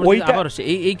 কিন্তু পরবর্তীতে আবার আসে।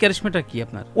 এই ক্যারিশমাটা কি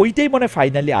আপনার? ওইটাই মনে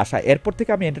ফাইনালি আসা। এরপর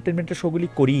থেকে আমি এন্টারটেনমেন্টের শোগুলি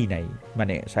করিই নাই,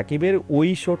 মানে সাকিবের ওই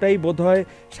শোটাই বোধহয়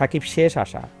সাকিব শেষ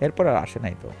আসা, এরপর আর আসে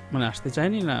নাই। তো মানে আসতে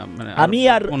চাইনি না, মানে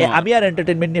আমি আর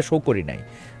এন্টারটেনমেন্ট নিয়ে শো করি নাই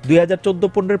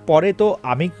 2014-15 পরে। তো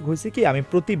আমি হয়েছে কি, আমি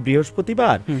প্রতি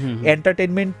বৃহস্পতিবার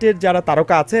এন্টারটেনমেন্টের যারা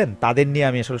তারকা আছেন তাদের নিয়ে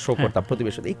আমি আসলে শো করতাম প্রতি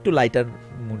বৃহস্পতি, একটু লাইটার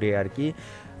মুডে আর কি।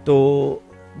 তো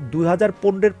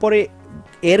 2015 পরে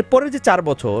এরপরে যে 4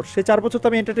 বছর, সে 4 বছর তো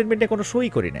আমি এন্টারটেনমেন্টে কোনো শোই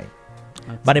করি নাই,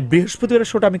 মানে বৃহস্পতিবারের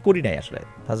শোটা আমি করি নাই, আসলে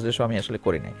থার্সডে শো আমি আসলে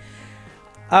করি নাই।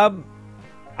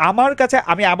 আমার কাছে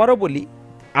আমি আবারও বলি,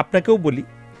 আপনাকেও বলি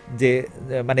যে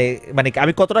মানে মানে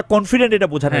আমি কতটা কনফিডেন্ট এটা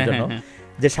বোঝানোর জন্য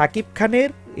যে সাকিব খানের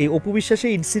এই অপু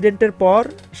বিশ্বাসের ইনসিডেন্টের পর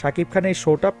সাকিব খানের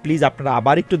শোটা প্লিজ আপনারা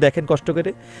আবার একটু দেখেন কষ্ট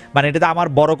করে। মানে এটাতে আমার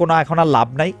বড় কোনো এখন আর লাভ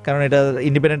নাই, কারণ এটা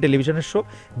ইন্ডিপেন্ডেন্ট টেলিভিশনের শো।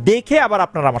 দেখে আবার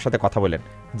আপনারা আমার সাথে কথা বলেন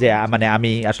যে মানে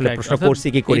আমি আসলে প্রশ্ন করছি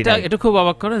কি করি না। এটা খুব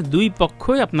অবাক করে, দুই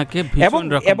পক্ষই আপনাকে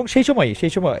এবং সেই সময়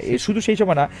শুধু সেই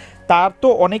সময় না, তার তো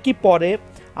অনেকই পরে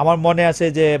আমার মনে আছে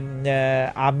যে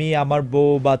আমি, আমার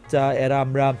বউ, বাচ্চা এরা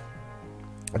আমরা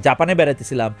জাপানে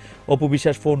বেড়াতেছিলাম, অপু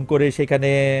বিশ্বাস ফোন করে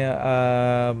সেখানে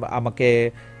আমাকে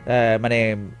মানে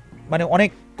মানে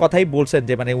অনেক কথাই বলছেন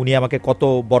যে মানে উনি আমাকে কত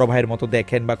বড় ভাইয়ের মতো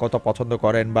দেখেন বা কত পছন্দ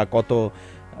করেন বা কত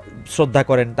শ্রদ্ধা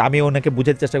করেন। আমি ওনাকে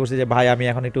বুঝাতে চেষ্টা করছি যে ভাই আমি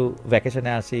এখন একটু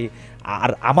ভ্যাকেশনে আসি, আর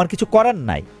আমার কিছু করার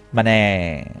নাই, মানে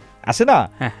আসে না,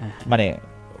 মানে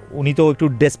উনি তো একটু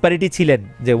ডেসপারিটি ছিলেন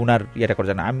যে উনার ইয়েটা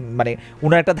করছেন। আমি মানে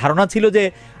উনার একটা ধারণা ছিল যে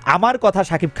আমার কথা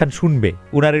শাকিব খান শুনবে,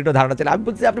 উনার একটা ধারণা ছিল। আমি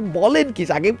বলছি আপনি বলেন কি,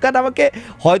 শাকিব খান আমাকে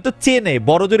হয়তো চেনে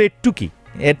বড় জোরে একটু, কি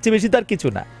এর চেয়ে বেশি তার কিছু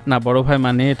না। না বড় ভাই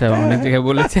মানে এটা অনেক জায়গায়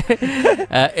বলেছে।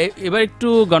 এবার একটু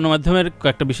গণমাধ্যমের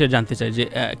কয়েকটা বিষয় জানতে চাই যে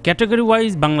ক্যাটাগরি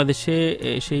ওয়াইজ বাংলাদেশে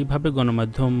সেইভাবে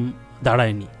গণমাধ্যম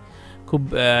দাঁড়ায়নি, খুব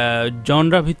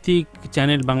জনরা ভিত্তিক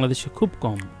চ্যানেল বাংলাদেশে খুব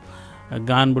কম,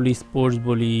 গান বলি, স্পোর্টস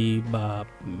বলি বা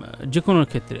যে কোনো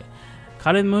ক্ষেত্রে।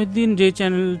 খালেদ মহিউদ্দিন যে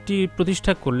চ্যানেলটি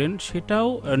প্রতিষ্ঠা করলেন সেটাও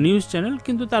নিউজ চ্যানেল,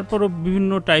 কিন্তু তারপরও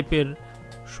বিভিন্ন টাইপের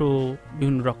শো,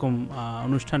 বিভিন্ন রকম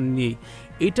অনুষ্ঠান নিয়েই।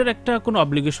 এইটার একটা কোনো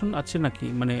অব্লিগেশন আছে নাকি,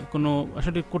 মানে কোনো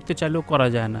আসলে করতে চাইলেও করা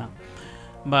যায় না,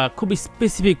 বা খুব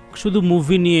স্পেসিফিক শুধু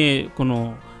মুভি নিয়ে কোনো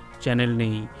চ্যানেল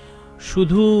নেই,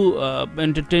 শুধু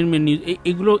এন্টারটেইনমেন্ট নিউজ,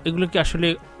 এগুলো কি আসলে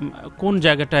কোন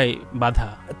জায়গাটায় বাধা?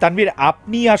 তানভীর,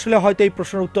 আপনি আসলে হয়তো এই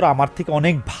প্রশ্নের উত্তর আমার থেকে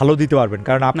অনেক ভালো দিতে পারবেন,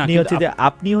 কারণ আপনি হচ্ছে যে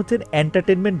আপনি হচ্ছেন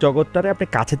এন্টারটেইনমেন্ট জগৎটারে আপনি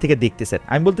কাছে থেকে দেখতেছেন।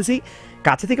 আমি বলতেছি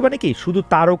কাছে থেকে মানে কি শুধু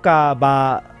তারকা বা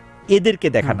এদেরকে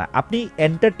দেখা না, আপনি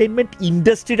এন্টারটেইনমেন্ট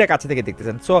ইন্ডাস্ট্রিটা কাছে থেকে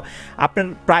দেখতেছেন। সো আপনার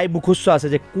প্রায় মুখস্থ আছে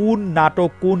যে কোন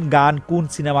নাটক, কোন গান, কোন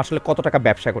সিনেমা আসলে কত টাকা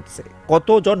ব্যবসা করতেছে,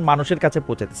 কতজন মানুষের কাছে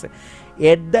পৌঁছাতেছে।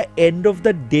 At the end of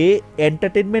the day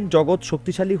entertainment জগৎ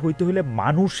শক্তিশালী হইতে হলে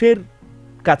মানুষের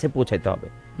কাছে পৌঁছাইতে হবে,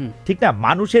 ঠিক না?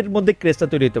 মানুষের মধ্যে ক্রেজটা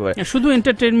তৈরি হতে পারে, শুধু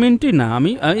এন্টারটেইনমেন্টই না।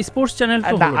 আমি স্পোর্টস চ্যানেল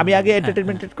না, আমি আগে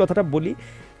এন্টারটেইনমেন্টের কথাটা বলি।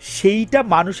 সেইটা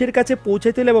মানুষের কাছে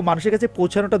পৌঁছাইতে হলে এবং মানুষের কাছে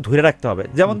পৌঁছানোটা ধরে রাখতে হবে।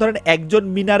 যেমন ধরেন একজন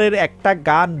মিনারের একটা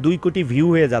গান 2 কোটি ভিউ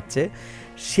হয়ে যাচ্ছে,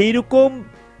 সেই রকম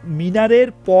মিনারের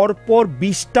পর পর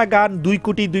 20টা গান 2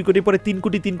 কোটি, 2 কোটি পরে 3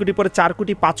 কোটি, 3 কোটি পরে 4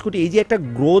 কোটি, 5 কোটি, এই যে একটা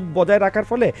গ্রোথ বজায় রাখার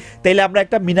ফলে তাইলে আমরা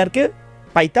একটা মিনারকে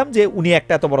পাইতাম যে উনি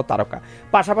একটা এত বড় তারকা।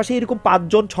 পাশাপাশি এরকম 5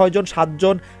 জন, 6 জন, 7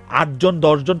 জন, 8 জন,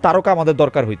 10 জন তারকা আমাদের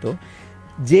দরকার হইতো,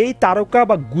 যেই তারকা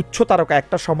বা গুচ্ছ তারকা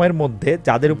একটা সময়ের মধ্যে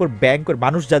যাদের উপর ব্যাংক করে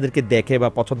মানুষ যাদেরকে দেখে বা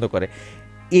পছন্দ করে,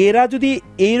 এরা যদি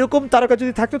এইরকম তারকা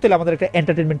যদি থাকতো তাহলে আমাদের একটা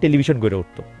এন্টারটেইনমেন্ট টেলিভিশন গড়ে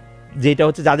উঠতো, যেটা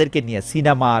হচ্ছে যাদেরকে নিয়ে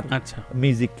সিনেমার,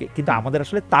 মিউজিককে। কিন্তু আমাদের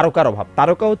আসলে তারকার অভাব।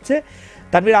 তারকা হচ্ছে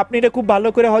তানভীর, আপনি এটা খুব ভালো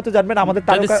করে হয়তো জানবেন, আমাদের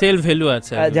তারকা সেলফ ভ্যালু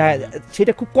আছে,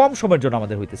 সেটা খুব কম সময়ের জন্য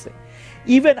আমাদের হইতেছে।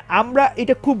 ইভেন আমরা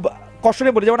এটা খুব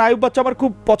কষ্টে বলি, যেমন আয়ুব বাচ্চু আমার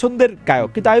খুব পছন্দের গায়ক,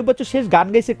 কিন্তু আয়ুব বাচ্চু শেষ গান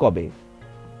গাইছে কবে?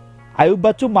 আয়ুব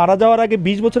বাচ্চু মারা যাওয়ার আগে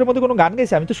 20 বছরের মধ্যে কোনো গান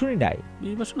গাইছে আমি তো শুনি নাই।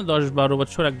 20 বছর না, 10-12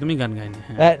 বছর একদমই গান গায়নি।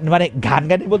 মানে গান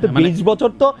গাইনি বলতে 20 বছর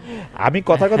তো আমি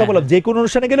কথার কথা বললাম, যে কোনো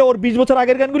অনুষ্ঠানে গেলে ওর 20 বছর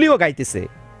আগের গানগুলিও গাইতেছে।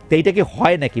 তো এইটা কি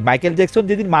হয় নাকি? মাইকেল জ্যাকসন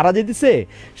যেদিন মারা যেতেছে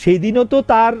সেই দিনও তো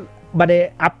তার মানে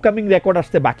আপকামিং রেকর্ড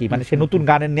আসতে বাকি, মানে সে নতুন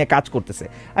গানের নিয়ে কাজ করতেছে।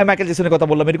 আমি মাইকেল জ্যাকসনের কথা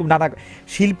বললাম, এরকম নানা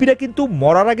শিল্পীরা কিন্তু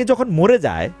মরার আগে যখন মরে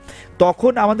যায়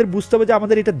তখন আমাদের বুঝতে হবে যে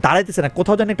আমাদের এটা দাঁড়াইতেছে না,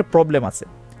 কোথাও যেন একটা প্রবলেম আছে।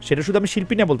 সেটা শুধু আমি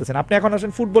শিল্পী নিয়ে বলতেছেন, আপনি এখন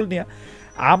আসেন ফুটবল নিয়ে।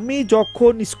 আমি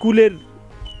যখন স্কুলের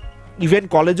ইভেন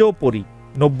কলেজেও পড়ি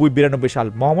 90-92 সাল,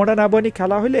 মোহামেডান আবাহনী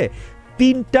খেলা হইলে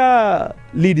 3টা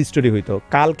লিড স্টোরি হইতো,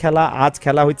 কাল খেলা, আজ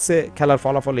খেলা হচ্ছে, খেলার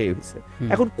ফলাফল এই হয়েছে।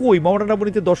 এখন কই মোহামেডান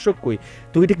আবাহনীতে দর্শক কই?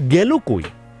 তো এটা গেল কই?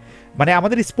 মানে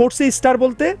আমাদের স্পোর্টসে স্টার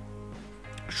বলতে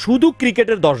শুধু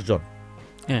ক্রিকেটের 10 জন,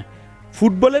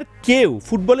 ফুটবলের কেউ,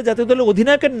 ফুটবলে জাতীয় দলের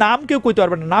অধিনায়কের নাম কেউ কইতে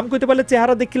পারবে না। নাম কইতে পারলে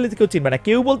চেহারা দেখলে কেউ চিনবে না।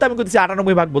 কেউ বলতে আমি কইতেছি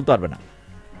 98% বলতে পারবে না।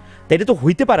 তাই এটা তো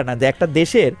হইতে পারে না যে একটা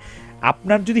দেশের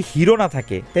আপনার যদি হিরো না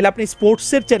থাকে তাহলে আপনি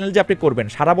স্পোর্টসের চ্যানেল যে আপনি করবেন,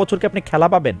 সারা বছর কি আপনি খেলা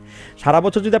পাবেন? সারা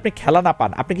বছর যদি আপনি খেলা না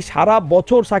পান, আপনি কি সারা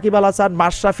বছর সাকিব আল হাসান,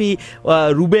 মাশরাফি,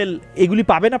 রুবেল এগুলি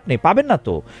পাবেন? আপনি পাবেন না।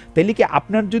 তো তাইলে কি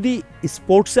আপনার যদি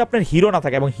স্পোর্টসে আপনার হিরো না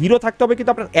থাকে, এবং হিরো থাকতে হবে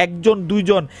কিন্তু আপনার 1 জন 2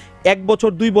 জন, 1 বছর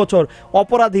 2 বছর,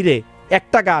 অপরাধীরে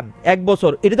একটা গান 1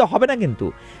 বছর, এটা তো হবে না। কিন্তু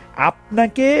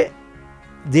আপনাকে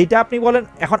যেটা আপনি বলেন,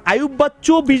 এখন আয়ুব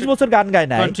বাচ্চু 20 বছর গান গায়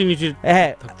না,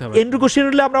 হ্যাঁ, এন্ড্রু কিশোর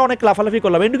হলে আমরা অনেক লাফালাফি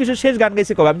করলাম। এন্ড্রু কিশোর শেষ গান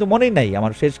গাইছে কবে? আমি তো মনেই নাই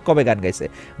আমার শেষ কবে গান গাইছে।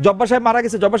 জব্বার সাহেব মারা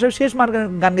গেছে, জব্বার সাহেব শেষ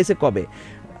গান গাইছে কবে?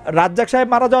 রাজ্জাক সাহেব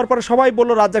মারা যাওয়ার পরে সবাই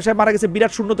বললো রাজ্জাক সাহেব মারা গেছে,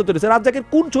 বিরাট শূন্যতা তৈরি হয়েছে। রাজ্জাকের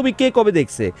কোন ছবি কে কবে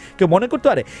দেখছে? কেউ মনে করতে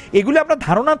পারে? এগুলি আমরা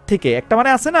ধারণার থেকে একটা মানে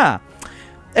আছে না,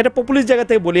 এটা পপুলিস্ট জায়গা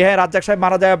থেকে বলি, হ্যাঁ রাজ্জাক সাহেব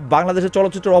মারা যায়, বাংলাদেশের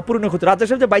চলচ্চিত্রের অপূরণীয় ক্ষতি। রাজ্জাক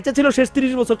সাহেব যে বাইচা ছিল শেষ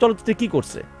 30 বছর চলচ্চিত্রে কি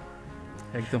করছে?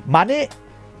 একদম মানে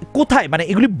কোথায়? মানে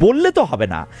এগুলি বললে তো হবে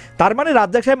না। তার মানে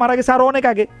রাজ্জাক সাহেব মারা গেছে আরো অনেক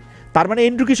আগে, তার মানে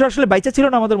এন্ড্রু কিশোর আসলে বাইচা ছিল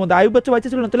না আমাদের মধ্যে, আয়ুব বাচ্চা বাইচা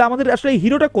ছিল না, তাহলে আমাদের আসলে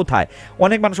হিরোটা কোথায়?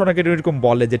 অনেক মানুষ অনেকে এরকম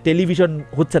বলে যে টেলিভিশন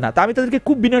হচ্ছে না, তা আমি তাদেরকে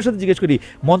খুব বিনয়ের সাথে জিজ্ঞেস করি,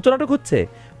 মঞ্চনাটক হচ্ছে?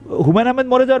 হুমায়ুন আহমেদ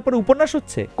মরে যাওয়ার পরে উপন্যাস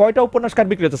হচ্ছে, কয়টা উপন্যাস কার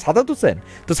বিক্রি হচ্ছে? সাদাত হোসেন,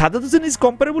 তো Saadat Hossain is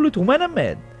comparable with Humayun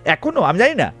Ahmed এখনো? আমি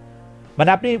জানি না, মানে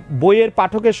আপনি বইয়ের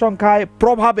পাঠকের সংখ্যায়,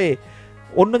 প্রভাবে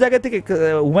অন্য জায়গা থেকে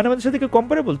হুমায়ুন আহমেদের সাথে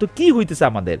কম্পারেবল? তো কি হইতেছে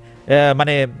আমাদের,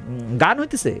 মানে গান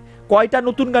হইতেছে কয়টা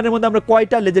নতুন গানের মধ্যে আমরা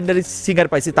কয়টা লেজেন্ডারি সিঙ্গার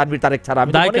পাইছি তানভীর তারেক ছাড়া?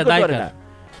 আমি মনে করতে পারি না।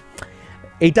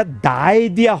 এইটা দায়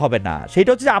দেয়া হবে না, সেটা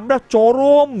হচ্ছে যে আমরা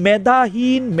চরম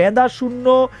মেধাহীন, মেধাশূন্য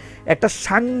একটা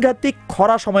সাংঘাতিক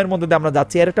খরা সময়ের মধ্যে দিয়ে আমরা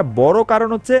যাচ্ছি। এর একটা বড় কারণ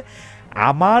হচ্ছে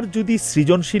আমার যদি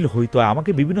সৃজনশীল হইতো,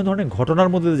 আমাকে বিভিন্ন ধরনের ঘটনার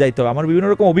মধ্যে যাইতে হবে, আমার বিভিন্ন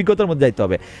রকম অভিজ্ঞতার মধ্যে যাইতে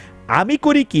হবে। আমি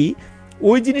করি কি,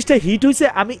 ওই জিনিসটা হিট হয়েছে,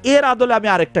 আমি এর আদলে আমি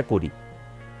আরেকটা করি,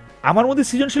 আমার মধ্যে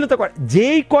সৃজনশীলতা করে।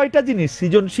 যেই কয়টা জিনিস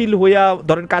সৃজনশীল হইয়া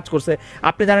ধরেন কাজ করছে,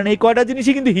 আপনি জানেন এই কয়টা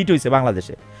জিনিসই কিন্তু হিট হয়েছে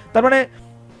বাংলাদেশে। তার মানে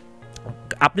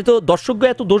আপনি তো দর্শককে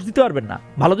এত দোষ দিতে পারবেন না,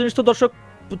 ভালো জিনিস তো দর্শক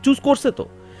চুজ করছে। তো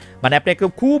মানে আপনি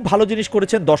খুব ভালো জিনিস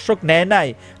করেছেন, দর্শক নেয় নাই,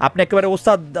 আপনি একেবারে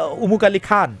ওস্তাদ উমুক আলী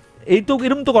খান, এই তো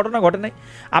এরকম তো ঘটনা ঘটে নাই।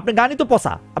 আপনি গানই তো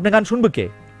পচা, আপনি গান শুনবে কে?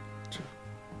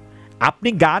 আপনি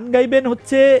গান গাইবেন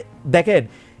হচ্ছে, দেখেন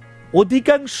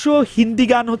অধিকাংশ হিন্দি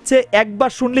গান হচ্ছে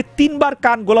একবার শুনলে 3 বার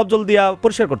কান গোলাপ জল দিয়া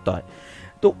পরিষ্কার করতে হয়।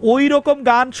 তো ওই রকম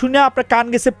গান শুনে আপনার কান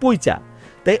গেছে পইচা,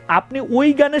 তাই আপনি ওই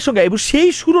গানের সঙ্গে এবং সেই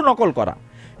সুরও নকল করা,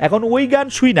 এখন ওই গান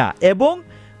শুই না এবং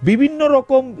বিভিন্ন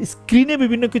রকম স্ক্রিনে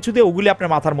বিভিন্ন কিছু দিয়ে ওগুলি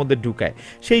আপনার মাথার মধ্যে ঢুকায়,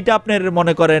 সেইটা আপনার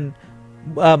মনে করেন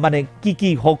মানে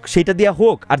কি হোক সেইটা দিয়া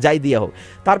হোক আর যাই দিয়া হোক,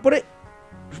 তারপরে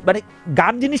মানে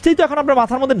গান জিনিসটাই তো এখন আপনার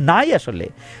মাথার মধ্যে নাই আসলে।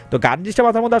 তো গান জিনিসটা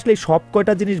মাথার মধ্যে আসলে সব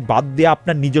কয়টা জিনিস বাদ দিয়ে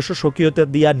আপনার নিজস্ব স্বকীয়তা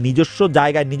দিয়া, নিজস্ব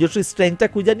জায়গায় নিজস্ব স্ট্রেংথটা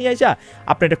খুঁজে নিয়ে আসা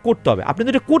আপনি এটা করতে হবে। আপনি তো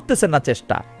এটা করতেছেন না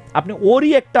চেষ্টা, আপনি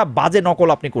ওরই একটা বাজে নকল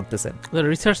আপনি করতেছেন,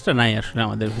 রিসার্চটা নাই আসলে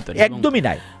আমাদের ভিতরে, একদমই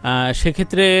নাই।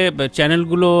 সেক্ষেত্রে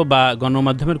চ্যানেলগুলো বা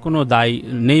গণমাধ্যমের কোনো দায়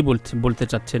নেই বলতে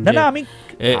চাচ্ছেন? না, আমি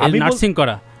নার্সিং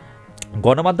করা,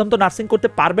 গণমাধ্যম তো নার্সিং করতে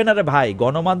পারবে না রে ভাই।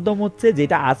 গণমাধ্যম হচ্ছে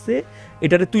যেটা আছে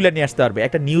এটারে তুলে নিয়ে আসতে পারবে।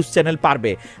 একটা নিউজ চ্যানেল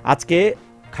পারবে আজকে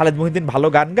খালেদ মহিউদ্দিন ভালো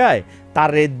গান গায়,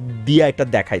 তারে দিয়া একটা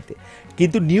দেখাইতে,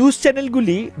 কিন্তু নিউজ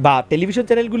চ্যানেলগুলি বা টেলিভিশন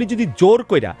চ্যানেলগুলি যদি জোর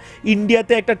কইরা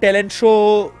ইন্ডিয়াতে একটা ট্যালেন্ট শো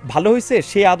ভালো হয়েছে,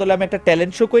 সে আদলে আমি একটা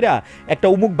ট্যালেন্ট শো কইরা একটা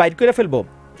উমুক বাইর করে ফেলবো,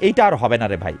 এইটা আর হবে না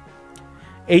রে ভাই,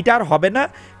 এইটা আর হবে না।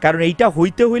 কারণ এইটা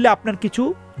হইতে হইলে আপনার কিছু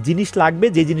জিনিস লাগবে,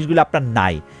 যে জিনিসগুলো আপনার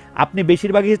নাই। আপনি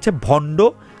বেশিরভাগই হচ্ছে ভণ্ড,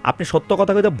 আপনি সত্য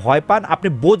কথা কইতে ভয় পান, আপনি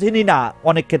বোঝেনই না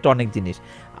অনেক ক্ষেত্রে অনেক জিনিস।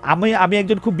 আমি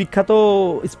একজন খুব বিখ্যাত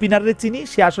স্পিনারের চিনি,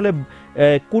 সে আসলে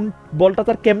কোন বলটা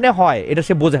তার কেমনে হয় এটা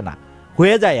সে বোঝে না,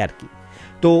 হয়ে যায় আর কি।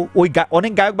 তো ওই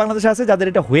অনেক গায়ক বাংলাদেশে আছে যাদের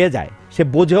এটা হয়ে যায়, সে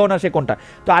বোঝেও না সে কোনটা।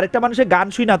 তো আরেকটা মানুষের গান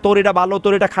শুই না, তোর এটা ভালো,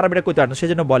 তোর এটা খারাপ, এটা করতে পারে না,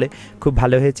 সেজন্য বলে খুব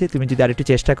ভালো হয়েছে, তুমি যদি আরেকটু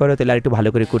চেষ্টা করো তাহলে আরেকটু ভালো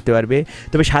করে করতে পারবে,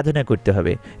 তবে সাধনা করতে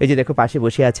হবে। এই যে দেখো পাশে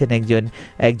বসে আছেন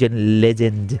একজন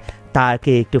লেজেন্ড,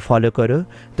 তাকে একটু ফলো করো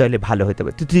তাহলে ভালো হতে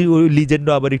পারে। তুই ওই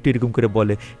লিজেন্ডও আবার একটু এরকম করে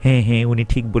বলে, হ্যাঁ উনি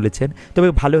ঠিক বলেছেন, তবে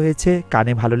ভালো হয়েছে,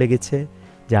 কানে ভালো লেগেছে,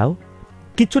 যাও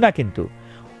কিচ্ছু না। কিন্তু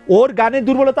ওর গানের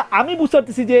দুর্বলতা আমি বুঝতে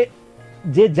পারতেছি,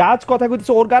 যে জাজ কথা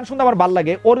কইতেছে ওর গান শুনতে আমার ভালো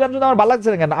লাগে, ওর গান শুনতে আমার ভালো লাগছে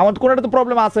না কেন, আমার কোনো একটা তো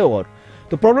প্রবলেম আছে ওর,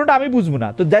 তো প্রবলেমটা আমি বুঝবো না।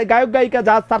 তো যাই গায়ক গায়িকা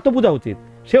জাজ, তার তো বোঝা উচিত,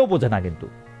 সেও বোঝে না, কিন্তু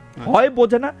হয়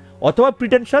বোঝে না, অথবা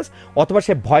প্রিটেনশাস, অথবা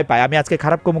সে ভয় পায় আমি আজকে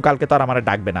খারাপ কমু, কালকে তো আর আমার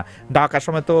ডাকবে না। ডাকার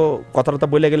সময় তো কথা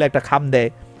বলে গেলে একটা খাম দেয়,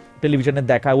 টেলিভিশনে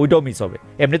দেখা, ওইটাও মিস হবে।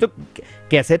 এমনি তো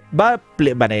ক্যাসেট বা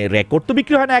মানে রেকর্ড তো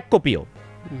বিক্রি হয় না এক কপিও,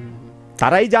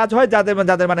 তারাই জাজ হয় যাদের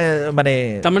মানে মানে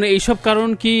তার মানে এইসব কারণ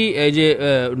কি এই যে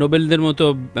নোবেলদের মতো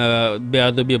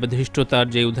বেয়াদবি বা ধৃষ্টতার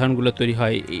যে উদাহরণগুলো তৈরি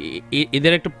হয়,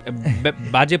 এদের একটা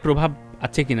বাজে প্রভাব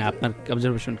আছে কিনা, আপনার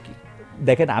অবজারভেশন কি?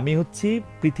 দেখেন, আমি হচ্ছি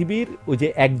পৃথিবীর ওই যে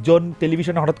একজন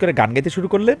টেলিভিশনে হঠাৎ করে গান গাইতে শুরু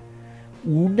করলেন,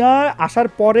 উনার আসার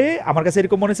পরে আমার কাছে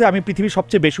এরকম মনে হচ্ছে আমি পৃথিবীর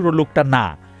সবচেয়ে বেসুরো লোকটা না,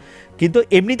 কিন্তু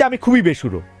এমনিতে আমি খুবই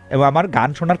বেসুরো এবং আমার গান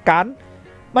শোনার কান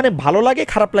মানে ভালো লাগে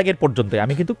খারাপ লাগে পর্যন্ত,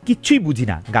 আমি কিন্তু কিচ্ছুই বুঝি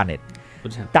না গানের।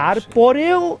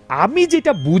 তারপরেও আমি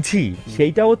যেটা বুঝি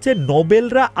সেইটা হচ্ছে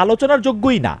নোবেলরা আলোচনার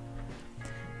যোগ্যই না,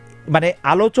 মানে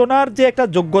আলোচনার যে একটা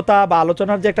যোগ্যতা বা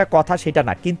আলোচনার যে একটা কথা সেটা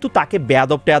না, কিন্তু তাকে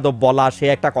বেয়াদব টেয়াদব বলা, সে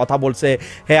একটা কথা বলছে,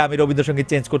 হ্যাঁ আমি রবীন্দ্রসঙ্গীত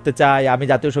চেঞ্জ করতে চাই, আমি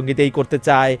জাতীয় সঙ্গীত এই করতে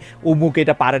চাই, উমুক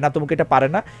এটা পারে না, তমুক এটা পারে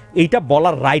না, এইটা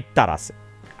বলার রাইট তার আছে।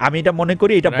 আমি এটা মনে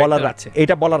করি এটা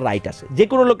বলার রাইট আছে, যে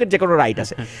কোনো লোকের যে কোনো রাইট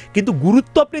আছে, কিন্তু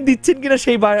গুরুত্ব আপনি দিচ্ছেন কিনা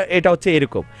সেই এটা হচ্ছে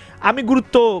এরকম। আমি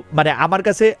গুরুত্ব মানে আমার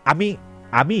কাছে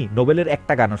আমি নোবেলের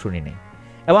একটা গানও শুনি নাই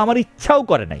এবং আমার ইচ্ছাও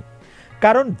করে নাই,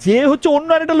 কারণ যে হচ্ছে অন্য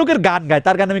আরেকটা লোকের গান গায়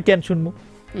তার গান আমি কেন শুনবো,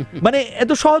 মানে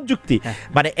এত সহজ যুক্তি।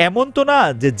 মানে এমন তো না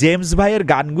যে জেমস ভাইয়ের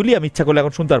গানগুলি আমি ইচ্ছা করলে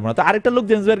এখন শুনতে পারবো না, তো আরেকটা লোক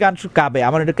জেমস ভাইয়ের গান গাবে,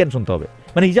 আমার এটা কেন শুনতে হবে,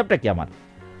 মানে হিসাবটা কি আমার?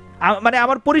 মানে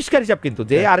আমার পরিষ্কার হিসাব কিন্তু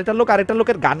যে আরেকটা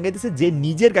লোকের গান গাইতেছে, যে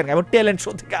নিজের গান, এমন ট্যালেন্ট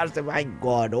শো থেকে আসছে, মাই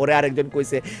গড, ওরে আরেকজন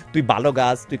কইছে তুই ভালো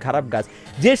গাছ, তুই খারাপ গাছ।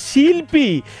 যে শিল্পী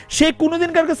সে কোনোদিন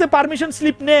কার কাছে পারমিশন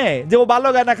স্লিপ নেয় যে ও ভালো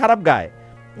গায় না খারাপ গায়?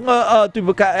 তুই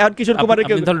কিশোর কুমারের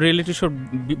রিয়েলিটি শোর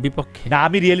বিপক্ষে না,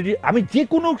 আমি যে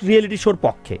কোনো রিয়েলিটি শোর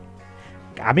পক্ষে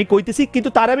আমি কইতেছি, কিন্তু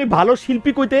তার আমি ভালো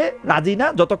শিল্পী কইতে রাজি না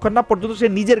যতক্ষণ না পর্যন্ত সে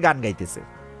নিজের গান গাইতেছে।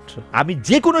 আমি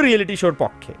যে কোনো রিয়েলিটি শোর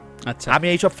পক্ষে। আচ্ছা, আমি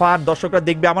এইসব ফান দর্শকরা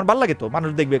দেখবে, আমার ভালো লাগে তো, মানুষ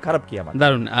দেখবে, খারাপ কি আমার?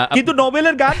 দারুণ। কিন্তু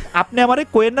নোবেলের গান আপনি আমারে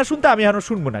কোয়েন না শুনতে, আমি এখনো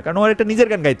শুনবো না, কারণ ওর একটা নিজের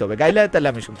গান গাইতে হবে, গাইলে তাহলে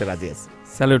আমি শুনতে রাজি আছি।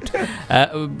 স্যালুট।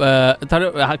 তাহলে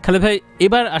খালেদ ভাই,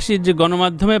 এবার আসি যে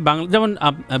গণমাধ্যমে বাংলা, যেমন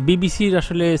বিবিসির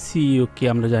আসলে সিইও কে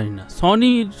আমরা জানি না,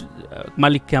 সনির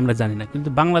মালিককে আমরা জানি না, কিন্তু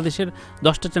বাংলাদেশের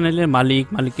 10টা চ্যানেলের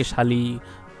মালিককে শালি,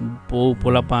 বউ,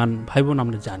 পোলাপান, ভাই বোন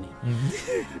আমরা জানি।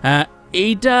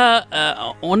 এইটা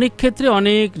অনেক ক্ষেত্রে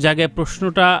অনেক জায়গায়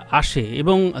প্রশ্নটা আসে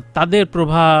এবং তাদের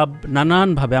প্রভাব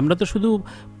নানানভাবে, আমরা তো শুধু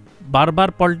বারবার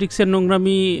পলিটিক্সের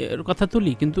নোংরামির কথা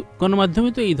তুলি, কিন্তু গণমাধ্যমে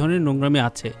তো এই ধরনের নোংরামি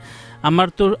আছে।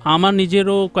 আমার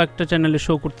নিজেরও কয়েকটা চ্যানেলে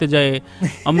শো করতে যায়,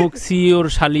 অমুক সিইওর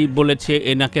শালি বলেছে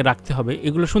এনাকে রাখতে হবে,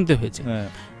 এগুলো শুনতে হয়েছে।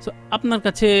 তো আপনার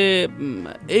কাছে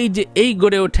এই যে এই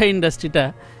গড়ে ওঠা ইন্ডাস্ট্রিটা,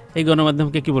 এই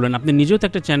গণমাধ্যমকে কি বলেন? আপনি নিজেও তো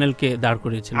একটা চ্যানেলকে দাঁড়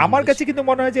করিয়েছেন। আমার কাছে কিন্তু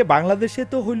মনে হয় যে বাংলাদেশে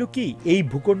তো হইল কি, এই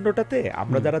ভূখণ্ডটাতে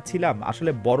আমরা যারা ছিলাম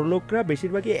আসলে বড় লোকরা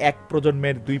বেশিরভাগই 1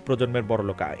 প্রজন্মের 2 প্রজন্মের বড়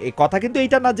লোক। এই কথা কিন্তু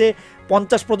এইটা না যে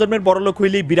 50 প্রজন্মের বড় লোক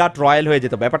হইলেই বিরাট রয়্যাল হয়ে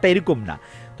যেত, ব্যাপারটা এরকম না।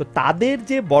 তো তাদের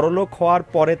যে বড় লোক হওয়ার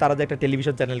পরে তারা যে একটা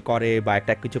টেলিভিশন চ্যানেল করে বা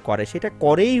একটা কিছু করে, সেটা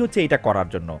করেই হচ্ছে এটা করার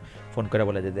জন্য ফোন করে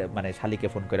বলে যে, মানে শালিকে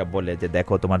ফোন করে বলে যে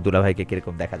দেখো তোমার দুলাভাইকে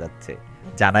কিরকম দেখা যাচ্ছে,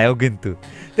 জানায়ও কিন্তু।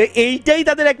 তো এইটাই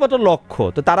তাদের একমাত্র লক্ষ্য।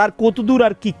 তো তারা আর কতদূর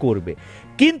আর কি করবে?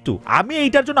 কিন্তু আমি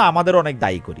এইটার জন্য আমাদের অনেক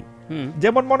দায়ী করি।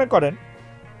 যেমন মনে করেন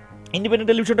ইন্ডিপেন্ডেন্ট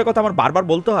টেলিভিশনের কথা আমার বারবার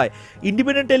বলতে হয়।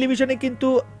 ইন্ডিপেন্ডেন্ট টেলিভিশনে কিন্তু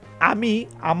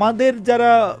আমাদের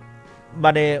যারা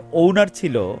মানে ওনার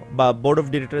ছিল বা বোর্ড অফ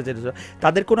ডিরেক্টর যেটা ছিল,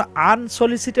 তাদের কোনো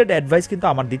আনসলিসিটেড অ্যাডভাইস কিন্তু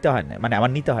আমার দিতে হয় না, মানে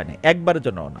আমার নিতে হয় না একবারের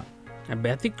জন্য না।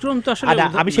 ব্যতিক্রম তো আসলে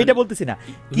আমি সেটা বলতেছি না,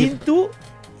 কিন্তু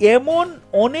এমন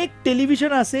অনেক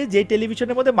টেলিভিশন আছে যে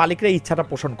টেলিভিশনের মধ্যে মালিকরা ইচ্ছাটা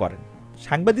পোষণ করেন।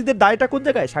 সাংবাদিকদের দায়টা কোন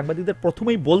জায়গায়? সাংবাদিকদের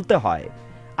প্রথমেই বলতে হয়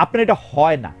আপনার এটা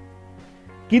হয় না।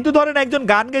 কিন্তু ধরেন একজন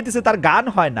গান গাইতেছে, তার গান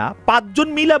হয় না, 5 জন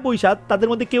মিলা বৈশাখ, তাদের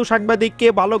মধ্যে কেউ সাংবাদিক, কে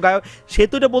ভালো গায়ক, সে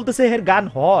তো এটা বলতেছে এর গান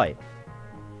হয়।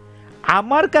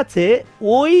 আমার কাছে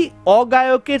ওই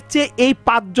অগায়কের চেয়ে এই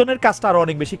 5 জনের কাজটা আরো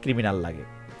অনেক বেশি ক্রিমিনাল লাগে।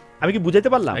 আমি কি বুঝাইতে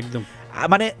পারলাম? একদম।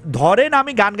 মানে ধরেন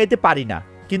আমি গান গাইতে পারি না,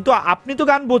 কিন্তু আপনি তো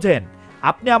গান বোঝেন,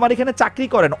 আপনি আমার এখানে চাকরি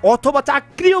করেন অথবা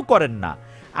চাকরিও করেন না,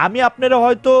 আমি আপনারা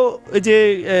হয়তো এই যে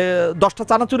 10টা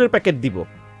চানাচুরের প্যাকেট দিব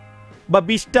বা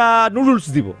 20টা নুডলস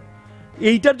দিব,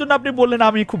 এইটার জন্য আপনি বললেন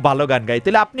আমি খুব ভালো গান গাই,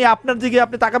 তাহলে আপনি আপনার দিকে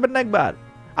আপনি তাকাবেন না একবার?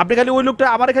 আপনি খালি ওই লোকটা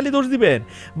আমার খালি দোষ দিবেন?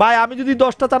 ভাই আমি যদি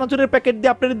 10টা চানাচুরের প্যাকেট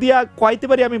দিয়ে আপনার দিয়া কইতে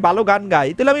পারি আমি ভালো গান গাই,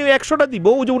 তাহলে আমি 100টা দিব,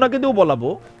 ও যে ওনাকে দিয়েও বলাবো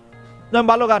যে আমি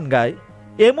ভালো গান গাই,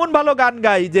 এমন ভালো গান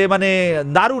গাই যে মানে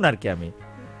দারুণ আর কি আমি।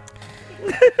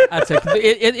 আচ্ছা, কিন্তু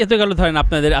এত গেল ধরেন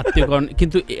আপনাদের আত্মীয়গণ,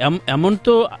 কিন্তু এমন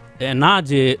তো না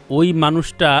যে ওই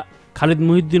মানুষটা খালেদ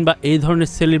মুহিউদ্দিন বা এই ধরনের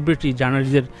সেলিব্রিটি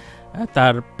জার্নালিস্টদের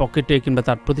তার পকেটে কিংবা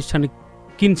তার প্রতিষ্ঠানে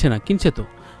কিনছে না, কিনছে তো,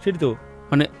 সেটা তো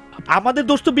মানে আমাদের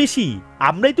দোষ তো বেশি,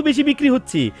 আমরাই তো বেশি বিক্রি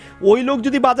হচ্ছি। ওই লোক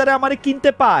যদি বাজারে আমারে কিনতে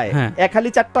পায় 1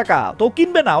 হালি 4 টাকা, তো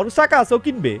কিনবে না, ওর টাকা আছে, ও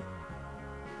কিনবে।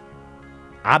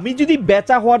 আমি যদি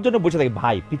বেচা হওয়ার জন্য বসে থাকি,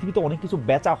 ভাই পৃথিবীতে অনেক কিছু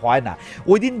বেচা হয় না।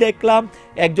 ওই দিন দেখলাম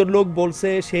একজন লোক বলছে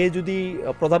সে যদি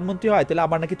প্রধানমন্ত্রী হয় তাহলে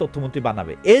আমার নাকি তথ্যমন্ত্রী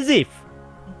বানাবে। এজ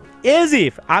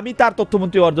ইফ আমি তার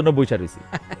তথ্যমন্ত্রী হওয়ার জন্য বসে রয়েছি।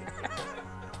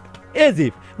 এজ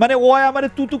ইফ মানে ও আমার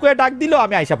তুতু করে ডাক দিল,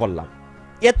 আমি আইসা পড়লাম,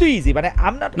 এত ইজি। মানে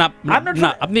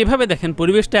আপনি এভাবে দেখেন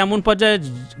পরিবেশটা এমন পর্যায়ে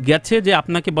গেছে যে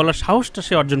আপনাকে বলার সাহসটা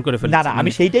সে অর্জন করে ফেলেছে। না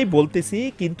আমি সেইটাই বলতেছি,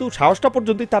 কিন্তু সাহসটা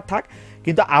পর্যন্তই তার থাক।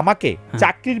 কিন্তু আমাকে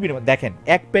চাকরির বিনিময়ে দেখেন,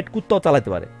 এক পেট কুত্তাও চালাতে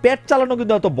পারে, পেট চালানো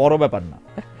কিন্তু এত বড় ব্যাপার না।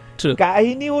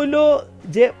 কাহিনী হইলো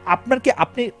যে আপনার কি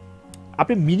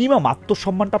আপনি মিনিমাম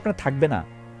আত্মসম্মানটা আপনার থাকবে না।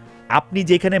 আপনি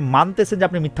যেখানে মানতেছেন যে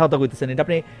আপনি মিথ্যা কথা কইতেছেন, এটা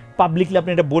আপনি পাবলিকলি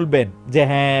আপনি এটা বলবেন যে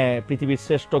হ্যাঁ পৃথিবীর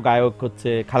শ্রেষ্ঠ গায়ক হচ্ছে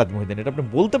খালেদ মুহিউদ্দিন, এটা আপনি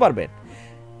বলতে পারবেন।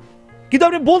 কিন্তু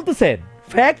আপনি বলতেছেন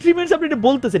ফ্যাক্ট রিমেন্স, আপনি এটা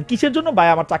বলতেছেন কিসের জন্য? ভাই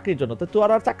আমার চাকরির জন্য। তো তোর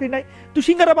আর চাকরি নাই, তুই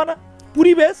সিঙ্গারা বানা,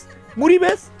 পুরি বেশ, মুড়ি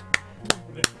বেশ,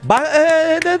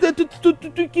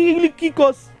 তুই কি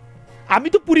কস? আমি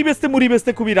তো পুরি বেচতে মুড়ি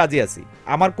বেচতে খুবই রাজি আছি,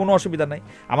 আমার কোনো অসুবিধা নাই।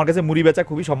 আমার কাছে মুড়ি বেচা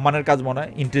খুবই সম্মানের কাজ মনে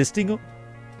হয়, ইন্টারেস্টিংও,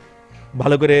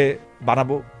 ভালো করে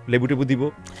বানাবো, লেবু টেবু দিব,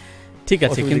 ঠিক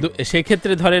আছে। কিন্তু সেই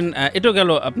ক্ষেত্রে ধরেন এটাও গেল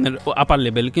আপনার আপার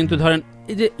লেভেল, কিন্তু ধরেন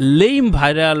এই যে লেম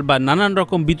ভাইরাল বা নানান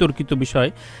রকম বিতর্কিত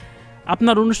বিষয়,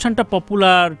 আপনার অনুষ্ঠানটা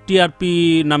পপুলার, টিআরপি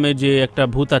নামে যে একটা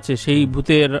ভূত আছে, সেই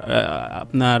ভূতের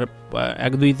আপনার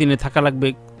 1-2-3 থাকা লাগবে,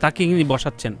 তাকে কিন্তু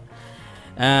বসাচ্ছেন,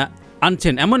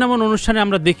 আনছেন। এমন অনুষ্ঠানে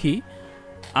আমরা দেখি,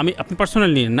 আপনি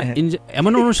পার্সোনাল নিয়ে না,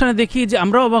 এমন অনুষ্ঠানে দেখি যে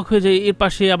আমরাও অবাক হয়ে যাই, এর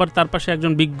পাশে আবার তার পাশে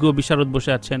একজন বিজ্ঞ বিশারদ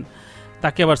বসে আছেন,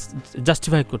 তাকে আবার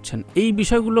জাস্টিফাই করছেন। এই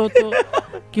বিষয়গুলো তো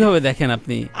কিভাবে দেখেন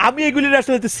আপনি? আমি এগুলির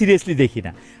আসলে তো সিরিয়াসলি দেখি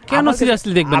না। কেন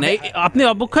সিরিয়াসলি দেখবেন না? আপনি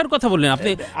অবক্ষয়ের কথা বললেন,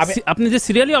 আপনি যে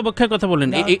সিরিয়ালি অবক্ষয়ের কথা বললেন,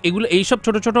 এগুলো এইসব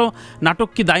ছোট ছোট নাটক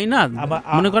কি দায়ী না,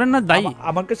 মনে করেন না দায়ী?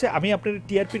 আমার কাছে, আমি আপনার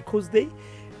টিআরপির খোঁজ দেই,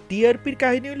 টিআরপির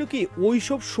কাহিনী হলো কি,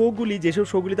 ওইসব শোগুলি, যেসব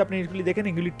শোগুলিতে আপনি এগুলি দেখেন,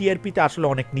 এগুলি টিআরপিতে আসলে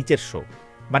অনেক নিচের শো,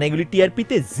 মানে এগুলি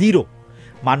টিআরপিতে 0,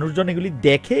 মানুষজন এগুলি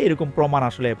দেখে এরকম প্রমাণ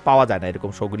আসলে পাওয়া যায় না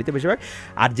এরকম শোগুলিতে বেশিরভাগ।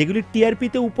 আর যেগুলি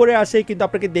টিআরপিতে উপরে আসে, কিন্তু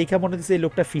আপনাকে দেখে মনে হচ্ছে এই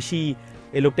লোকটা ফিশি,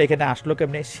 এই লোকটা এখানে আসলো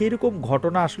কেমনে, সেরকম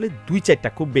ঘটনা আসলে 2-4টা,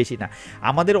 খুব বেশি না।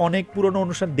 আমাদের অনেক পুরনো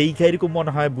অনুষ্ঠান দেখে এরকম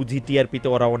মনে হয় বুঝি টিআরপিতে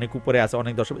ওরা অনেক উপরে আছে,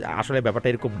 অনেক দর্শক, আসলে ব্যাপারটা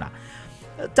এরকম না।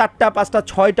 4টা 5টা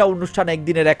 6টা অনুষ্ঠান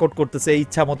একদিনে রেকর্ড করতেছে,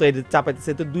 ইচ্ছা মতো এদের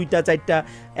চাপাইতেছে, তো 2টা 4টা,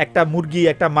 একটা মুরগি,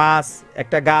 একটা মাছ,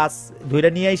 একটা গাছ ধরে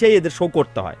নিয়ে এসেই এদের শো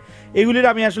করতে হয়। এগুলির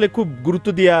আমি আসলে খুব গুরুত্ব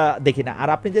দিয়া দেখি না। আর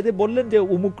আপনি যদি বললেন যে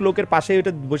অমুক লোকের পাশে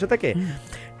ওটা বসে থাকে,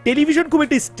 টেলিভিশন খুব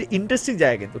একটা ইন্টারেস্টিং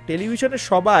জায়গা, কিন্তু টেলিভিশনে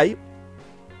সবাই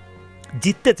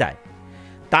জিততে চায়,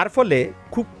 তার ফলে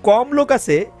খুব কম লোক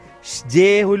আছে যে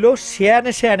হইল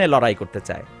শেয়ানে লড়াই করতে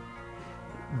চায়।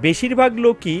 বেশিরভাগ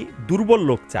লোকই দুর্বল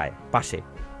লোক চায় পাশে,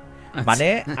 মানে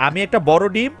আমি একটা বড়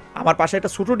ডিম, আমার পাশে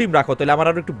একটা ছোট ডিম রাখো, তাহলে আমার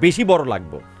আরো একটু বেশি বড়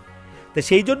লাগবে। তো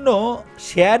সেই জন্য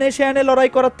শেয়ানে লড়াই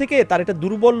করার থেকে তার একটা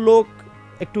দুর্বল লোক,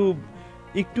 একটু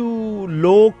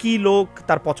লোক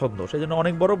তার পছন্দ, সেই জন্য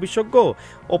অনেক বড় বিশেষজ্ঞ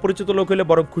অপরিচিত লোক হলে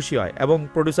বরং খুশি হয়, এবং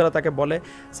প্রডিউসাররা তাকে বলে,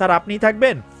 স্যার আপনি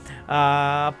থাকবেন,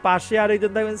 পাশে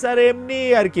আরেকজন থাকবেন, স্যার এমনি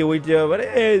আর কি, ওই যে মানে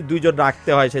 2 জন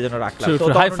রাখতে হয়, সেজন্য রাখলাম।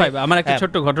 আমার একটা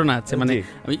ছোট্ট ঘটনা আছে, মানে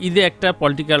আমি ঈদে একটা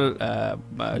পলিটিক্যাল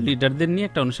লিডারদের নিয়ে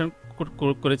একটা অনুষ্ঠান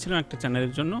করেছিলাম একটা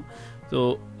চ্যানেলের জন্য। তো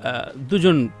 2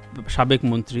 জন সাবেক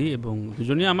মন্ত্রী, এবং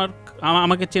 2জনই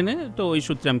আমাকে চেনে, তো ওই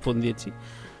সূত্রে আমি ফোন দিয়েছি।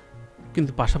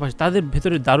 কিন্তু পাশাপাশি তাদের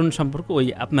ভেতরে দারুণ সম্পর্ক, ওই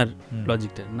আপনার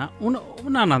লজিকটা না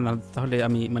না, তাহলে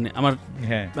আমি মানে আমার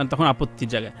তখন আপত্তির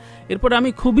জায়গায়। এরপরে আমি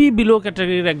খুবই বিলো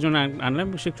ক্যাটাগরির একজন আনলাম,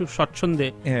 সে একটু স্বচ্ছন্দে,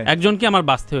 একজনকে আমার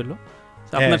বাসতে হলো,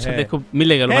 আপনার সাথে খুব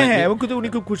মিলে গেল, এবং কিন্তু উনি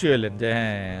খুব খুশি হলেন যে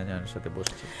হ্যাঁ সাথে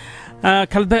বসছি।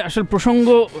 খালেদ ভাই, আসলে প্রসঙ্গ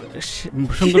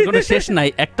কোনো শেষ নাই।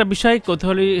 একটা বিষয়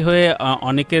কৌতূহলী হয়ে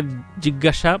অনেকের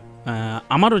জিজ্ঞাসা,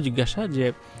 আমারও জিজ্ঞাসা, যে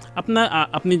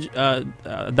আপনি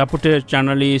দাপুটের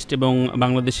জার্নালিস্ট এবং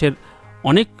বাংলাদেশের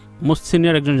অনেক মোস্ট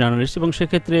সিনিয়র একজন জার্নালিস্ট, এবং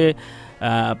সেক্ষেত্রে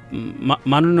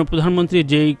মাননীয় প্রধানমন্ত্রী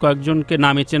যেই কয়েকজনকে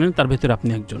নামে চেনেন তার ভেতরে আপনি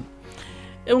একজন,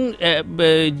 এবং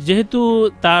যেহেতু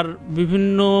তার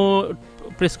বিভিন্ন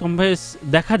প্রেস কনফারেন্স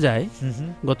দেখা যায়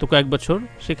গত কয়েক বছর,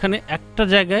 সেখানে একটা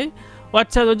জায়গায়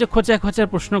আচ্ছা ওই যে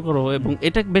খোঁচার প্রশ্ন করো, এবং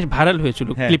এটা বেশ ভাইরাল হয়েছিল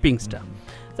ক্লিপিংসটা।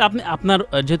 তো আপনার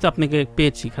যেহেতু আপনাকে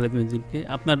পেয়েছি, খালেদ মুহিউদ্দিনকে,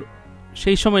 আপনার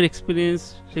সেই সময়ের এক্সপিরিয়েন্স,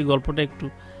 সেই গল্পটা একটু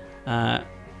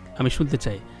আমি শুনতে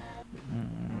চাই।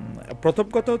 প্রথম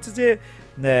কথা হচ্ছে যে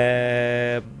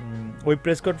ওই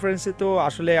প্রেস কনফারেন্সে তো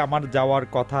আসলে আমার যাওয়ার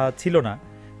কথা ছিল না,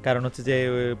 কারণ হচ্ছে যে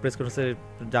প্রেস কনফারেন্সে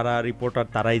যারা রিপোর্টার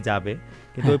তারাই যাবে,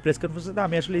 কিন্তু ওই প্রেস কনফারেন্সে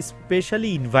আমি আসলে স্পেশালি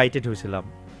ইনভাইটেড হয়েছিলাম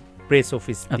প্রেস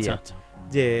অফিস দিয়ে,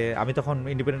 যে আমি তখন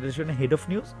ইন্ডিপেন্ডেন্ট টেলিভিশনের হেড অফ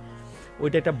নিউজ।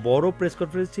 ওইটা একটা বড় প্রেস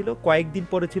কনফারেন্স ছিল, কয়েকদিন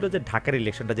পরে ছিল যে ঢাকার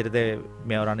ইলেকশনটা, যেটাতে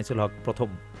মেয়র আনিসুল হক প্রথম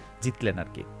জিতলেন আর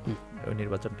কি, ওই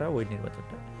নির্বাচনটা।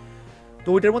 তো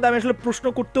ওইটার মধ্যে আমি আসলে প্রশ্ন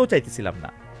করতেও চাইতেছিলাম না।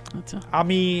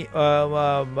 আমি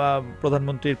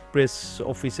প্রধানমন্ত্রীর প্রেস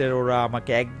অফিসের, ওরা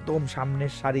আমাকে একদম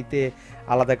সামনের সারিতে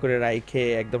আলাদা করে রাখে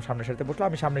একদম সামনের সারিতে বসলো,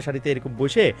 আমি সামনের সারিতে এরকম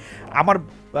বসে আমার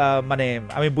মানে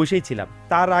আমি বসেই ছিলাম।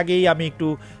 তার আগেই আমি একটু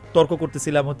তর্ক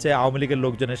করতেছিলাম হচ্ছে আওয়ামী লীগের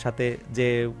লোকজনের সাথে, যে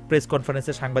প্রেস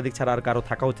কনফারেন্সে সাংবাদিক ছাড়া আর কারো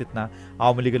থাকা উচিত না,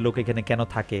 আওয়ামী লীগের লোক এখানে কেন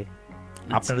থাকে,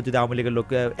 আপনারা যদি আওয়ামী লীগের লোক,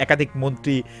 একাধিক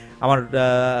মন্ত্রী, আমার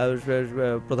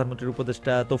প্রধানমন্ত্রীর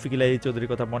উপদেষ্টা তৌফিক ইলাহি চৌধুরীর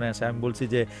কথা মনে আছে, আমি বলছি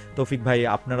যে তৌফিক ভাই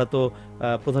আপনারা তো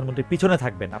প্রধানমন্ত্রীর পিছনে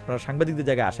থাকবেন, আপনারা সাংবাদিকদের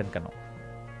জায়গায় আসেন কেন,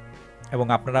 এবং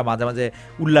আপনারা মাঝে মাঝে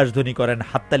উল্লাসধ্বনি করেন,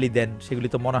 হাততালি দেন, সেগুলি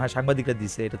তো মনে হয় সাংবাদিকরা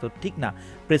দিছে, এটা তো ঠিক না।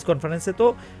 প্রেস কনফারেন্সে তো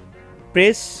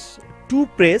প্রেস টু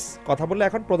প্রেস কথা বললে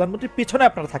এখন প্রধানমন্ত্রীর পিছনে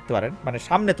আপনারা থাকতে পারেন, মানে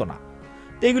সামনে তো না।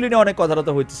 তো এইগুলি নিয়ে অনেক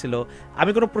কথাবার্তা হইতেছিল,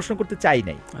 আমি কোনো প্রশ্ন করতে চাই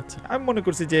নাই। আমি মনে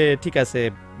করছি যে ঠিক আছে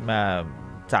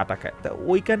চাটা খায়। তা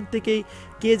ওইখান থেকেই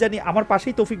কে জানি আমার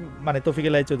পাশেই তৌফিক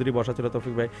ইলাহি চৌধুরী বসা ছিল,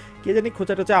 তৌফিক ভাই, কে জানি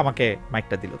খোঁচা টোচা আমাকে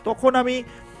মাইকটা দিল। তখন আমি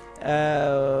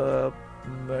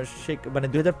মানে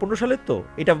 2015 সালের, তো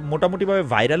এটা মোটামুটি ভাবে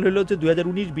ভাইরাল হইলো যে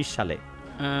 2019-20 সালে,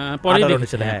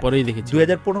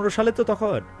 2015 সালে। তো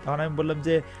তখন আমি বললাম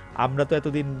যে আমরা তো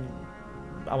এতদিন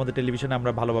আমাদের টেলিভিশনে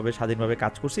আমরা ভালোভাবে স্বাধীনভাবে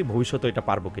কাজ করছি, ভবিষ্যতে এটা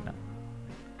পারবো কিনা।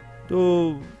 তো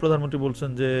প্রধানমন্ত্রী বলছেন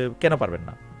যে কেন পারবেন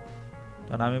না।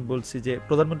 তখন আমি বলছি যে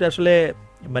প্রধানমন্ত্রী আসলে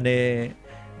মানে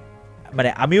মানে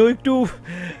আমিও একটু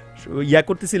ইয়া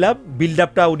করতেছিলাম, বিল্ড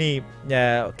আপটা উনি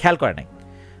খেয়াল করে নাই।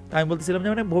 আমি বলতেছিলাম যে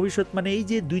মানে ভবিষ্যৎ মানে এই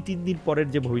যে 2-3 দিন পরের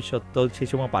যে ভবিষ্যৎ, তো সেই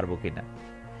সময় পারবো কিনা।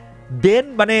 দেন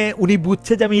মানে উনি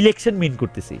বুঝছে যে আমি ইলেকশন মিন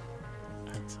করতেছি,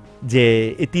 যে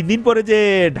এই 3 দিন পরে যে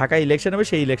ঢাকা ইলেকশন হবে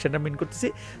সেই ইলেকশনটা মিন করতেছি।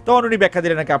 তখন উনি ব্যাখ্যা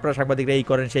দিলেন নাকি আপনারা সাংবাদিকরা এই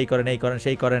করেন সেই করেন, এই করেন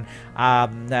সেই করেন,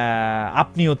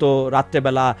 আপনিও তো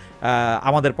রাত্রেবেলা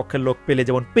আমাদের পক্ষের লোক পেলে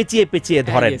যেমন পেঁচিয়ে পেঁচিয়ে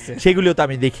ধরেন, সেগুলিও তো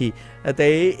আমি দেখি। তো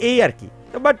এই আর কি।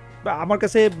 বাট আমার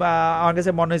কাছে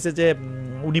মনে হয়েছে যে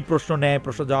উনি প্রশ্ন নেয়,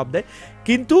 প্রশ্ন জবাব দেয়,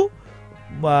 কিন্তু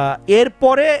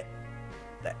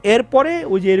এরপরে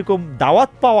ওই যে এরকম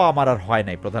দাওয়াত পাওয়া আমার আর হয়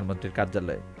নাই প্রধানমন্ত্রীর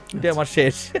কার্যালয়ে, এটা আমার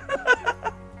শেষ।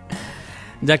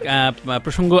 যাক,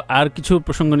 প্রসঙ্গ আর কিছু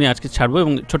প্রসঙ্গ নিয়ে আজকে ছাড়বো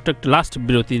এবং ছোট্ট একটা লাস্ট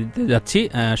বিরতি দিতে যাচ্ছি।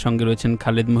 সঙ্গে রয়েছেন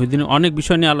খালেদ মহিউদ্দিন। অনেক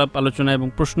বিষয় নিয়ে আলোচনা এবং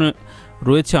প্রশ্ন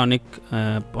রয়েছে,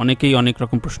 অনেকেই অনেক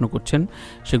রকম প্রশ্ন করছেন,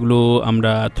 সেগুলো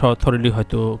আমরা থরলি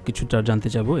হয়তো কিছুটা জানতে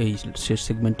যাবো এই শেষ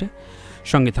সেগমেন্টে।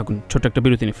 সঙ্গে থাকুন, ছোট্ট একটা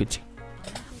বিরতি নিয়ে ফিরছি।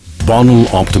 Bonnell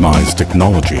optimized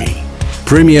technology,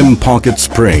 premium pocket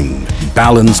spring,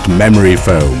 balanced memory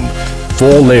foam,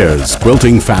 4 layers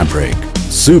quilting fabric,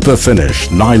 super finish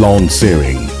nylon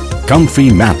searing, comfy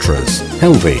mattress,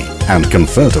 healthy and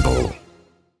comfortable.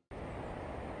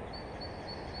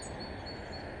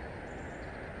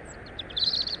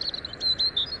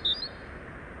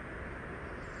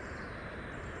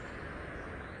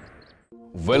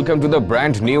 Welcome to the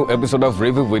brand new episode of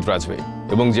review with Rajvi.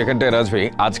 এবং যেখানটায় রাজভি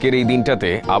আজকের এই দিনটাতে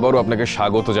আবারও আপনাকে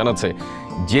স্বাগত জানাচ্ছে।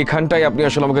 যেখানটায় আপনি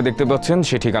আসলে আমাকে দেখতে পাচ্ছেন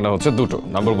সে ঠিকানা হচ্ছে দুটো,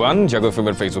 নাম্বার 1 জাগো এফএম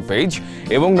এর ফেসবুক পেজ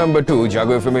এবং নাম্বার 2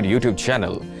 জাগো এফএম এর ইউটিউব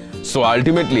চ্যানেল। সো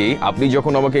আলটিমেটলি আপনি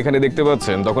যখন আমাকে এখানে দেখতে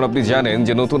পাচ্ছেন তখন আপনি জানেন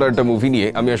যে নতুন একটা মুভি নিয়ে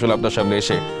আমি আসলে আপনার সামনে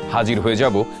এসে হাজির হয়ে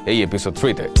যাব এই এপিসোড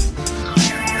 3-তে।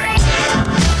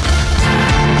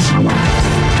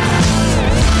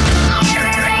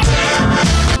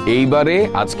 এইবারে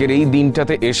আজকের এই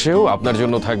দিনটাতে এসেও আপনার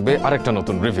জন্য থাকবে আরেকটা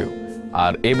নতুন রিভিউ।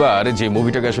 আর এবার যে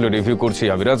মুভিটাকে আসলে রিভিউ করছি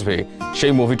আমি রাজভি,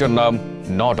 সেই মুভিটার নাম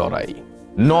নট অরাই।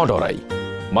 নট অরাই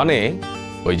মানে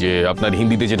ওই যে আপনার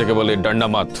হিন্দিতে যেটাকে বলে ডান্ডা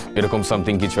মাত, এরকম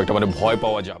সামথিং কিছু একটা, মানে ভয়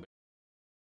পাওয়া যাবে।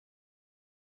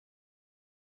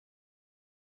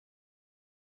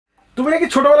 তুমি নাকি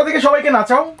ছোটবেলা থেকে সবাইকে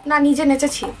নাচাও? না, নিজে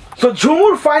নেচেছি। তো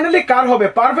ঝুমুর ফাইনালি কার হবে,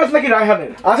 পারভেজ নাকি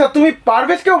রায়হানের? আচ্ছা, তুমি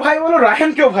পারভেজকেও ভাই বলো,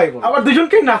 রায়হানকেও ভাই বলো, আবার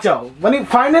দুজনকেই নাচাও। মানে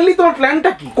ফাইনালি তোমার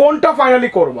প্ল্যানটা কি? কোনটা ফাইনালি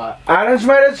করবা, অ্যারেঞ্জ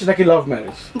ম্যারেজ নাকি love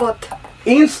marriage? Both.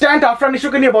 Instant Afran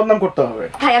নিশোকে নিয়ে বদনাম করতে হবে।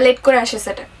 ভাইয়া লেট করে আসে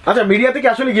সেটা। আচ্ছা, মিডিয়া থেকে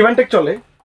আসলে গিভ এন্ড টেক চলে।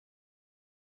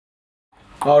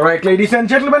 অলরাইট লেডিস এন্ড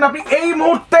জেন্টলম্যান, আপনি এই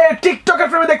মুহূর্তে টিকটকের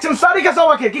ফ্রেমে দেখছেন সারিকা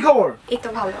সাওয়াকে। কি খবর? এই তো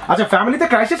ভালো। আচ্ছা, ফ্যামিলিতে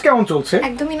ক্রাইসিস কেমন চলছে?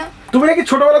 একদমই না। তুমি নাকি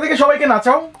ছোটবেলা থেকে সবাইকে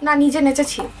নাচাও? না, নিজে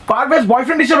নেচেছি। পারভেজ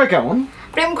বয়ফ্রেন্ড হিসেবে কেমন?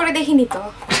 প্রেম করে দেখিনি তো।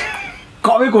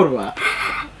 কবে করবা?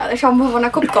 সম্ভাবনা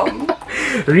খুব কম।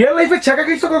 রিয়েল লাইফে ছাকা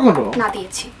খাইছো কখনো? না,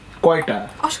 দিয়েছি। কয়টা?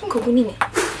 অসংখ্য, গুনি নেই।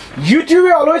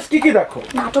 ইউটিউবে অলওয়েজ কি কি দেখো?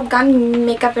 নাটক, গান,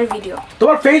 মেকআপের ভিডিও।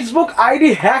 তোমার ফেসবুক আইডি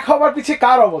হ্যাক হওয়ার পিছে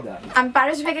কার অবদান? আমি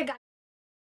পারস ভাইকে গান।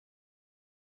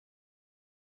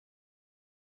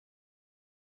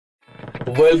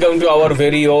 Welcome to our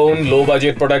very on low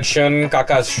budget production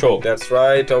কাকাস show. That's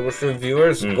right. অবশ্যই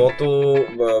ভিউয়ার্স, গত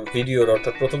ভিডিওর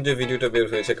অর্থাৎ প্রথম যে ভিডিওটা বের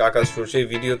হয়েছে কাকাস শো, সেই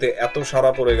ভিডিওতে এত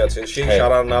সাড়া পড়ে গেছে, সেই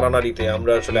সাড়া নাড়ানাড়িতে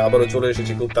আমরা আসলে আবারও চলে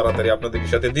এসেছি খুব তাড়াতাড়ি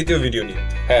আপনাদের সাথে দ্বিতীয় ভিডিও নিয়ে।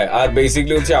 হ্যাঁ, আর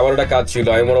বেসিক্যালি হচ্ছে আবার একটা কাজ ছিল,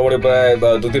 আমি মোটামুটি প্রায়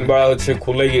 2-3 বার হচ্ছে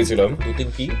খুলে গিয়েছিলাম। 2-3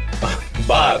 কি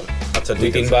বার? আচ্ছা,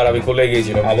 2-3 বার আমি খুলে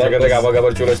গিয়েছিলাম, সেখান থেকে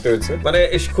আবার চলে আসতে হচ্ছে। মানে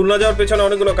খুলনা যাওয়ার পেছনে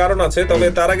অনেকগুলো কারণ আছে, তবে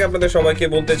তার আগে আপনাদের সবাইকে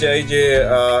বলতে চাই যে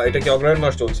এটা কি অগ্রহায়ণ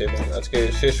মাস চলছে এবং আজকে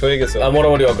শেষ হয়ে গেছে,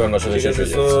 মোটামুটি অগ্রহায়ণ মাস শেষ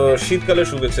হয়েছে। তো শীতকালের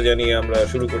শুভেচ্ছা জানিয়ে আমরা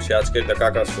শুরু করছি আজকের দ্য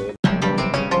কাকাস শো।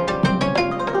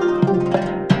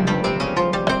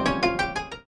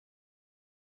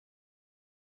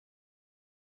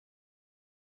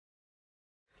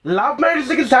 লাভ ম্যারেজ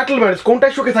থেকে সেটেল ম্যারেজ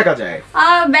কোনটাই সুখে থাকা যায়?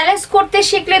 ব্যালেন্স করতে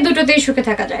শিখলে দুটোতেই সুখে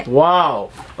থাকা যায়। ওয়াও।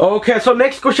 ওকে, সো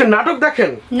নেক্সট কোশ্চেন, নাটক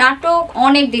দেখেন? নাটক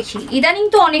অনেক দেখি, ইদানিং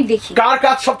তো অনেক দেখি। কার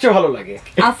কাজ সবচেয়ে ভালো লাগে?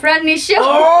 আফরান নিশো।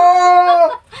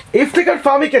 ইফতিখার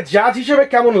ফাহমিকে জাজ হিসেবে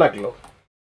কেমন লাগলো?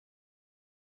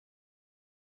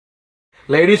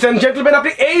 লেডিস এন্ড জেন্টলম্যান,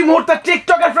 আপনি এই মুহূর্তে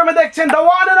টিকটকের ফ্রেমে দেখছেন the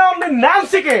one and only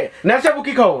ন্যান্সিকে। Nancy আপু,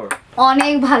 কি খবর?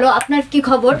 অনেক ভালো, আপনার কি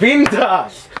খবর?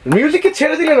 বিন্দাস। মিউজিক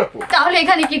ছেড়ে দিলেন আপু? তাহলে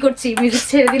এখানে কি করছি, মিউজিক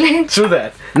ছেড়ে দিলেন? True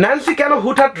that. ন্যান্সি কেন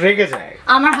হুটহাট রেগে যায়?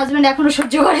 আমার হাজবেন্ড এখনো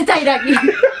সহ্য করে, তাই রাগি।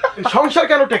 সংসার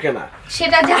কেন টেকে না?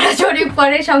 সেটা যারা জরিপ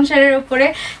করে সংসারের উপরে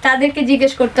তাদেরকে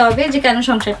জিজ্ঞেস করতে হবে যে কেন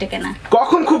সংসার টেকে না।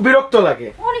 কখন খুব বিরক্ত লাগে?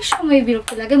 অনেক সময়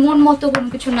বিরক্ত লাগে, মন মতো কোনো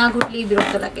কিছু না ঘটলেই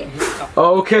বিরক্ত লাগে।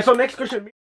 ওকে, so next question.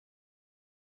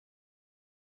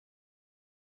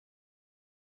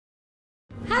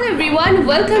 Hello everyone,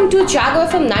 welcome to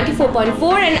JAGOFM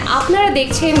 94.4 and আপনারা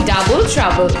দেখছেন Double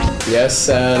Trouble. Yes,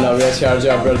 and আমি আছি RJ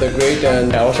Abrar the great and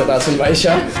আমার সাথে আছেন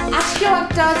ভাইশা। আজকেও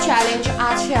একটা চ্যালেঞ্জ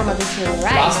আছে আমাদের জন্য,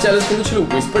 রাইট? লাস্ট চ্যালেঞ্জ কিন্তু ছিল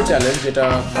হুইসপার চ্যালেঞ্জ, যেটা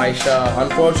ভাইশা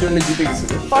আনফরচুনেটলি জিতে গেছিল।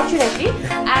 Fortunately,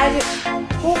 and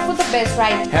hope for the best,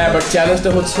 right? হ্যাঁ, বাট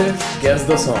চ্যালেঞ্জটা হচ্ছে guess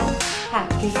the song. হ্যাঁ,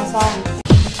 guess the song.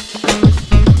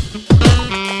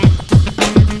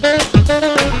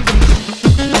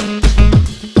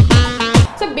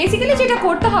 বেসিক্যালি যেটা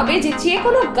করতে হবে যে যে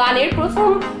কোনো গানের প্রথম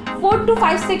 4 to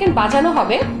 5 সেকেন্ড বাজানো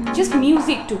হবে, জাস্ট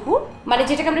মিউজিকটুকু, মানে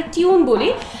যেটাকে আমরা টিউন বলি,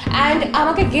 অ্যান্ড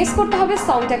আমাকে গেস করতে হবে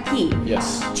সংটা কি।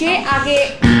 যে আগে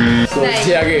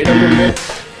এটা বলবে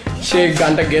সে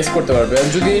গানটা গেস করতে পারবে,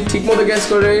 যদি ঠিক মতো গেস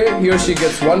করে he or she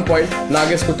gets 1 point, না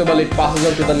গেস করতে পারলে passes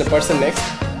on to the person next,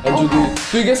 আর যদি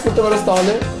তুই গেস করতে পারিস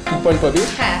তাহলে 2 পয়েন্ট পাবি,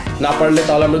 না পারলে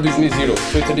তাহলে আমরা দুজনই 0,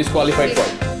 so it's a disqualified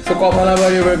point. So কথা না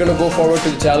বাড়িয়ে we're going to go forward to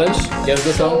the challenge. Guess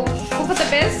the song. Hope for the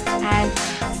best and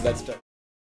let's start.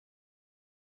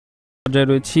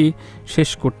 রয়েছি, শেষ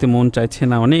করতে মন চাইছে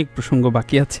না, অনেক প্রসঙ্গ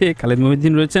বাকি আছে। খালেদ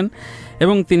মহিউদ্দিন রয়েছেন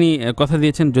এবং তিনি কথা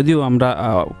দিয়েছেন, যদিও আমরা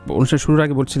অনুষ্ঠান শুরুর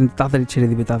আগে বলছিলেন তাড়াতাড়ি ছেড়ে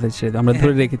দিবে, আমরা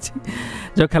ধরে রেখেছি।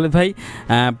 যাক খালেদ ভাই,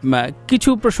 কিছু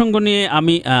প্রসঙ্গ নিয়ে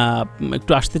আমি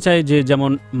একটু আসতে চাই, যে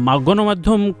যেমন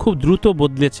গণমাধ্যম খুব দ্রুত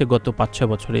বদলেছে গত 5-6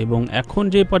 বছরে, এবং এখন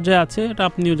যে পর্যায়ে আছে এটা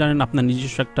আপনিও জানেন। আপনার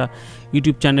নিজস্ব একটা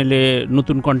ইউটিউব চ্যানেলে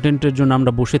নতুন কন্টেন্টের জন্য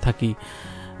আমরা বসে থাকি,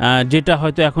 যেটা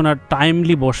হয়তো এখন আর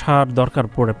টাইমলি বসার দরকার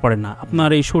পড়ে না। আপনার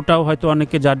এই শোটাও হয়তো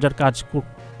অনেকে যার যার কাজ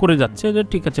করে যাচ্ছে, যে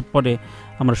ঠিক আছে পরে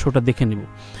আমরা শোটা দেখে নিব,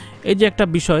 এই যে একটা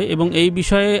বিষয়। এবং এই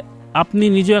বিষয়ে আপনি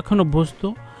নিজেও এখন অভ্যস্ত,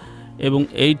 এবং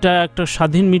এইটা একটা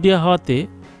স্বাধীন মিডিয়া হওয়াতে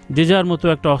যে যার মতো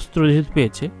একটা অস্ত্র যেহেতু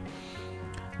পেয়েছে,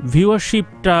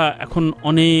 ভিউয়ারশিপটা এখন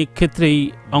অনেক ক্ষেত্রেই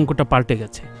অঙ্কটা পাল্টে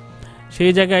গেছে।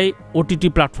 সেই জায়গায় ওটিটি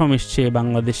প্ল্যাটফর্ম এসছে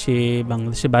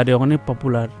বাংলাদেশে বাইরে অনেক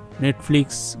পপুলার।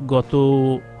 নেটফ্লিক্স গত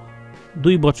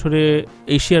 2 বছরে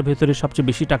এশিয়ার ভেতরে সবচেয়ে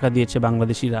বেশি টাকা দিয়েছে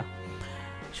বাংলাদেশিরা,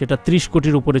 সেটা 30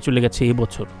 কোটির উপরে চলে গেছে এই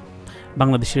বছর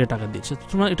বাংলাদেশিরা টাকা দিয়েছে।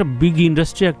 তোমার এটা বিগ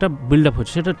ইন্ডাস্ট্রি একটা বিল্ড আপ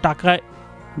হচ্ছে, সেটা টাকায়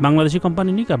বাংলাদেশি কোম্পানি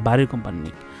নিক আর বাইরের কোম্পানি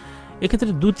নিক।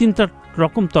 এক্ষেত্রে 2-3টা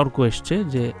রকম তর্ক এসছে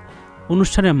যে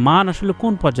অনুষ্ঠানের মান আসলে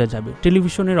কোন পর্যায়ে যাবে,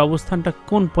 টেলিভিশনের অবস্থানটা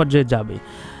কোন পর্যায়ে যাবে।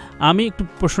 আমি একটু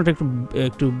প্রশ্নটা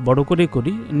একটু বড় করে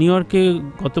করি। নিউ ইয়র্কে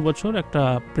গত বছর একটা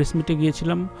প্রেস মিটে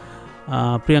গিয়েছিলাম,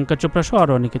 প্রিয়াঙ্কা চোপড়া সহ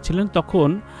আরও অনেকে ছিলেন। তখন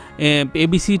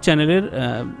এবিসি চ্যানেলের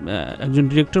একজন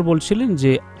ডিরেক্টর বলছিলেন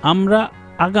যে আমরা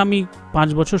আগামী 5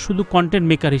 বছর শুধু কন্টেন্ট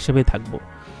মেকার হিসেবে থাকবো,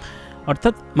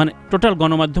 অর্থাৎ মানে টোটাল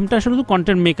গণমাধ্যমটা শুধু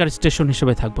কন্টেন্ট মেকার স্টেশন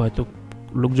হিসেবে থাকবো, হয়তো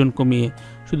লোকজন কমিয়ে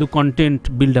শুধু কন্টেন্ট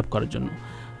বিল্ড আপ করার জন্য।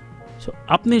 সো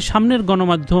আপনি সামনের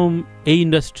গণমাধ্যম, এই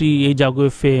ইন্ডাস্ট্রি, এই জাগো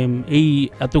এফএম, এই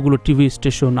এতগুলো টিভি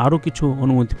স্টেশন, আরও কিছু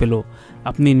অনুমতি পেল,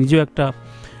 আপনি নিজেও একটা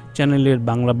চ্যানেলের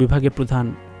বাংলা বিভাগের প্রধান,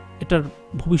 এটার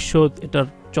ভবিষ্যৎ, এটার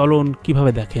চলন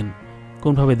কিভাবে দেখেন,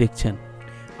 কোনভাবে দেখছেন?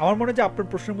 আমার মনে হয় যে আপনার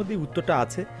প্রশ্নের মধ্যেই উত্তরটা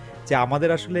আছে, যে আমাদের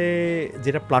আসলে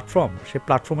যেটা প্ল্যাটফর্ম, সেই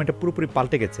প্ল্যাটফর্ম এটা পুরোপুরি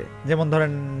পাল্টে গেছে। যেমন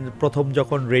ধরেন প্রথম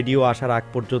যখন রেডিও আসার আগ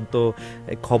পর্যন্ত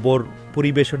খবর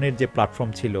পরিবেশনের যে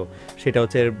প্ল্যাটফর্ম ছিল, সেটা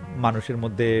হচ্ছে মানুষের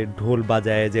মধ্যে ঢোল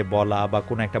বাজায় যে বলা, বা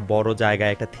কোনো একটা বড়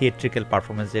জায়গায় একটা থিয়েট্রিক্যাল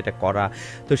পারফরমেন্স যেটা করা।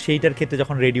 তো সেইটার ক্ষেত্রে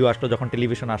যখন রেডিও আসলো, যখন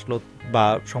টেলিভিশন আসলো, বা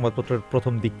সংবাদপত্রের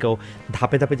প্রথম দিককেও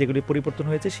ধাপে ধাপে যেগুলি পরিবর্তন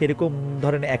হয়েছে, সেরকম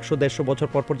ধরেন 100-150 বছর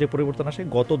পরপর যে পরিবর্তন আসে,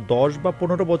 গত 10 বা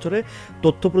 15 বছরে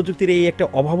তথ্য প্রযুক্তির এই একটা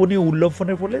অভাবনীয়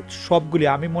উল্লম্ফনের ফলে সবগুলি,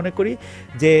 আমি মনে করি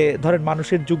যে ধরেন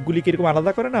মানুষের যুগগুলি কিরকম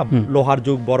আলাদা করে না, লোহার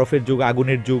যুগ, বরফের যুগ,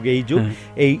 আগুনের যুগ, এই যুগ,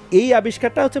 এই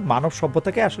আবিষ্কারটা হচ্ছে মানব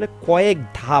সভ্যতাকে আসলে কয়েক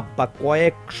ধাপ বা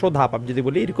কয়েকশো ধাপ, আমি যদি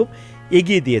বলি এরকম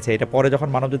এগিয়ে দিয়েছে। এটা পরে যখন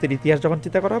মানবজাতির ইতিহাস যখন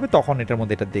চিন্তা করা হবে, তখন এটার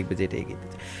মধ্যে এটা দেখবে যে এটা এগিয়ে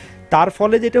দিয়েছে। তার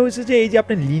ফলে যেটা হয়েছে যে এই যে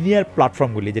আপনি লিনিয়ার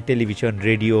প্ল্যাটফর্মগুলি, যে টেলিভিশন,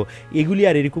 রেডিও, এগুলি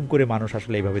আর এরকম করে মানুষ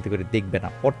আসলে এইভাবে করে দেখবে না।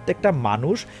 প্রত্যেকটা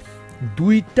মানুষ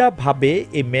দুইটা ভাবে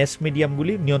এই ম্যাস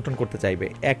মিডিয়ামগুলি নিয়ন্ত্রণ করতে চাইবে।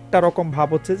 একটা রকম ভাব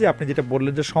হচ্ছে যে আপনি যেটা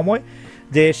বললেন যে সময়,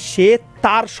 যে সে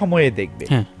তার সময়ে দেখবে,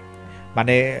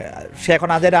 মানে সে এখন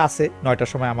আজেরা আছে 9টার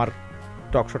সময় আমার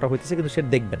টক শোটা হইতেছে, কিন্তু সে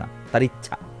দেখবে না, তার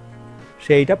ইচ্ছা,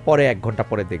 সে এইটা পরে 1 ঘন্টা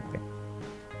পরে দেখবে।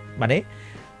 মানে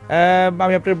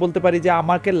আমি আপনার বলতে পারি যে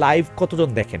আমাকে লাইভ কতজন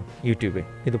দেখেন ইউটিউবে,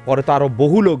 কিন্তু পরে তো আরো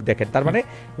বহু লোক দেখেন, তার মানে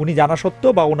উনি জানা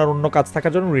সত্ত্বেও বা ওনার অন্য কাজ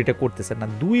থাকার জন্য উনি এটা করতেছেন না।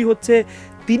 2 হচ্ছে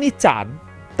তিনি চান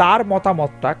তার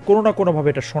মতামতটা কোনো না কোনোভাবে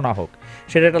এটা শোনা হোক।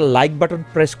 সেটা একটা লাইক বাটন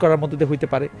প্রেস করার মধ্যে দিয়ে হইতে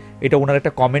পারে, এটা ওনার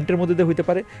একটা কমেন্টের মধ্যে দিয়ে হইতে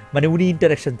পারে, মানে উনি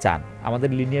ইন্টারাকশন চান। আমাদের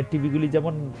লিনিয়ার টিভিগুলি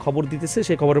যেমন খবর দিতেছে,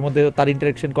 সেই খবরের মধ্যে তার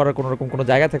ইন্টারাকশন করার কোনো রকম কোনো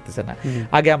জায়গা থাকতেছে না।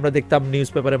 আগে আমরা দেখতাম নিউজ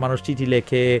পেপারে মানুষ চিঠি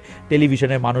লেখে,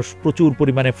 টেলিভিশনে মানুষ প্রচুর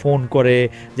পরিমাণে ফোন করে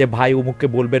যে ভাই অমুককে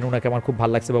বলবেন ওনাকে আমার খুব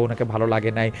ভালো লাগছে বা ওনাকে ভালো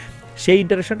লাগে নাই, সেই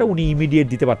ইন্টারাকশনটা উনি ইমিডিয়েট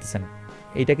দিতে পারতেছেন।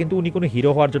 এটা কিন্তু উনি কোনো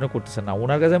হিরো হওয়ার জন্য করতেছেন না,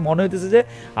 ওনার কাছে মনে হইতেছে যে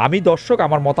আমি দর্শক,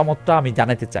 আমার মতামতটা আমি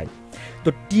জানাতে চাই। তো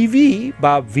টিভি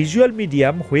বা ভিজুয়াল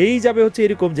মিডিয়াম হয়েই যাবে হচ্ছে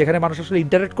এরকম, যেখানে মানুষ আসলে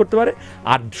ইন্টারেক্ট করতে পারে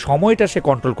আর সময়টা সে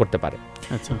কন্ট্রোল করতে পারে।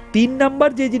 3 নাম্বার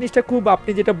যে জিনিসটা খুব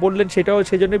আপনি যেটা বললেন, সেটাও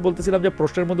সেই জন্যই বলতেছিলাম যে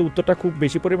প্রশ্নের মধ্যে উত্তরটা খুব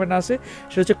বেশি পরিমাণে আসে,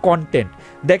 সেটা হচ্ছে কন্টেন্ট।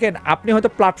 দেখেন, আপনি হয়তো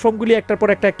প্ল্যাটফর্মগুলি একটার পর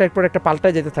একটা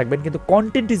পাল্টায় যেতে থাকবেন, কিন্তু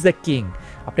কন্টেন্ট ইজ দ্য কিং।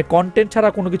 আপনি কন্টেন্ট ছাড়া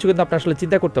কোনো কিছু কিন্তু আপনি আসলে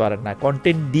চিন্তা করতে পারেন না।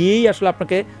 কন্টেন্ট দিয়েই আসলে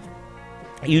আপনাকে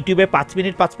ইউটিউবে 5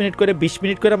 মিনিট করে 20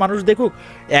 মিনিট করে মানুষ দেখুক,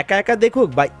 একা দেখুক,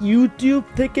 বা ইউটিউব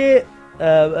থেকে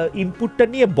ইনপুটটা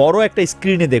নিয়ে বড় একটা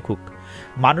স্ক্রিনে দেখুক,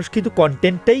 মানুষ কিন্তু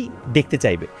কন্টেন্টটাই দেখতে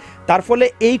চাইবে। তার ফলে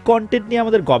এই কন্টেন্ট নিয়ে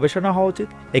আমাদের গবেষণা হওয়া উচিত,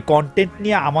 এই কন্টেন্ট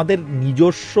নিয়ে আমাদের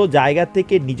নিজস্ব জায়গা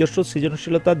থেকে নিজস্ব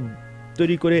সৃজনশীলতা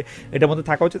তৈরি করে এটার মধ্যে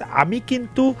থাকা উচিত। আমি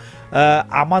কিন্তু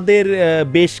আমাদের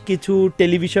বেশ কিছু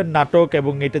টেলিভিশন নাটক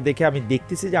এবং এটা দেখে আমি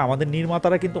দেখতেছি যে আমাদের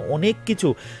নির্মাতারা কিন্তু অনেক কিছু,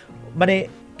 মানে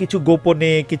কিছু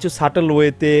গোপনে, কিছু সাটল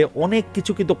ওয়েতে অনেক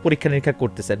কিছু কিন্তু পরীক্ষা নিরীক্ষা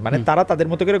করতেছেন, মানে তারা তাদের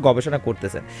মতো করে গবেষণা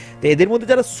করতেছেন। তো এদের মধ্যে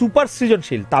যারা সুপার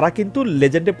সৃজনশীল তারা কিন্তু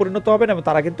লেজেন্ডে পরিণত হবেন এবং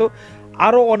তারা কিন্তু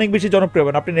আরও অনেক বেশি জনপ্রিয়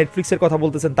হবেন। আপনি নেটফ্লিক্সের কথা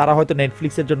বলতেছেন, তারা হয়তো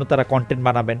নেটফ্লিক্সের জন্য তারা কন্টেন্ট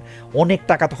বানাবেন, অনেক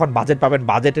টাকা তখন বাজেট পাবেন,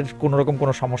 বাজেটের কোনো রকম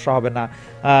কোনো সমস্যা হবে না।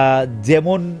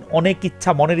 যেমন অনেক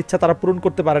ইচ্ছা, মনের ইচ্ছা তারা পূরণ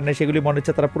করতে পারেন না, সেগুলি মনের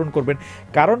ইচ্ছা তারা পূরণ করবেন,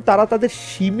 কারণ তারা তাদের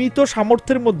সীমিত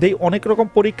সামর্থ্যের মধ্যেই অনেক রকম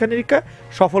পরীক্ষা নিরীক্ষা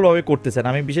সফলভাবে করতেছেন।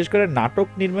 আমি বিশেষ করে নাটক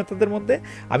নির্মাতাদের মধ্যে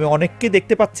আমি অনেককে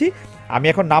দেখতে পাচ্ছি, আমি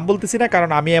এখন নাম বলতেছি না কারণ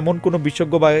আমি এমন কোনো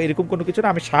বিশেষজ্ঞ বা এরকম কোনো কিছু না,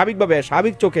 আমি স্বাভাবিকভাবে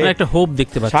স্বাভাবিক চোখে একটা হোপ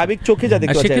দেখতে পাচ্ছি, স্বাভাবিক চোখে যা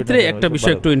দেখতে পাচ্ছি। সেক্ষেত্রে একটা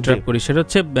বিষয় একটু ইন্টারাপ্ট করি, সেটা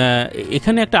হচ্ছে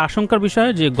এখানে একটা আশঙ্কার বিষয়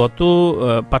যে গত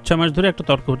 5-6 মাস ধরে একটা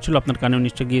তর্ক হচ্ছিল, আপনার কানেও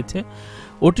নিশ্চয় গিয়েছে,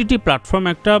 ওটিটি প্ল্যাটফর্ম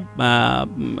একটা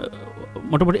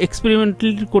মোটামুটি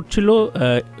এক্সপেরিমেন্টাল করছিল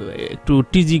একটু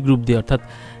টিজি গ্রুপ দিয়ে, অর্থাৎ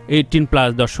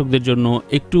 18+ দর্শকদের জন্য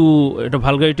একটু, এটা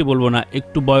ভালগারিটি বলবো না,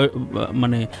 একটু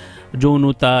মানে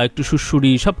যৌনতা, একটু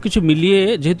সুরসুরি সব কিছু মিলিয়ে,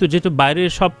 যেহেতু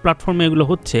বাইরের সব প্ল্যাটফর্মে এগুলো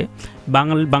হচ্ছে,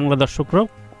 বাংলা দর্শকরাও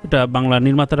এটা, বাংলা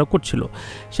নির্মাতারাও করছিল,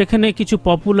 সেখানে কিছু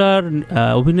পপুলার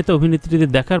অভিনেতা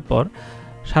অভিনেত্রীদের দেখার পর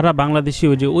সারা বাংলাদেশি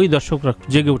ওই দর্শকরা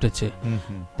জেগে উঠেছে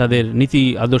তাদের নীতি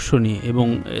আদর্শ নিয়ে, এবং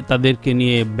তাদেরকে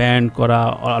নিয়ে ব্যান্ড করা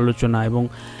আলোচনা, এবং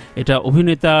এটা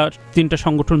অভিনেতা 3টা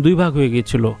সংগঠন 2 ভাগ হয়ে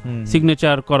গিয়েছিল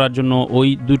সিগনেচার করার জন্য, ওই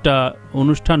 2টা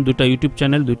অনুষ্ঠান, 2টা ইউটিউব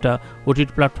চ্যানেল, 2টা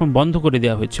ওটিটি প্ল্যাটফর্ম বন্ধ করে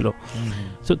দেওয়া হয়েছিল।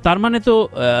 সো তার মানে তো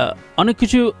অনেক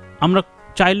কিছু আমরা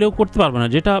চাইলেও করতে পারবো না,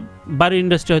 যেটা বাইরের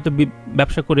ইন্ডাস্ট্রি হয়তো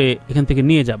ব্যবসা করে এখান থেকে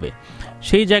নিয়ে যাবে।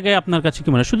 সেই জায়গায় আপনার কাছে কি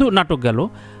মানে, শুধু নাটক গেল,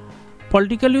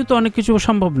 পলিটিক্যালিও তো অনেক কিছু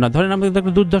সম্ভব না। ধরেন আপনি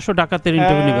একটা দুর্ধর্ষ ডাকাতের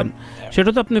ইন্টারভিউ নেবেন, সেটা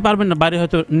তো আপনি পারবেন না, বাইরে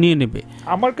হয়তো নিয়ে নেবে।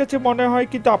 আমার কাছে মনে হয়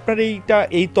কিন্তু আপনার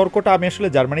এই তর্কটা আমি আসলে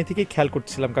জার্মানি থেকেই খেয়াল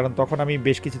করছিলাম, কারণ তখন আমি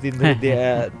বেশ কিছুদিন ধরে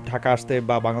ঢাকা আসতে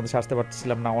বা বাংলাদেশে আসতে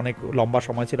পারছিলাম না, অনেক লম্বা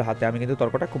সময় ছিল হাতে। আমি কিন্তু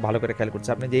তর্কটা খুব ভালো করে খেয়াল করছি।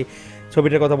 আপনি যে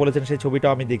ছবিটার কথা বলেছেন সেই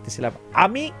ছবিটাও আমি দেখতেছিলাম।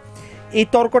 আমি এই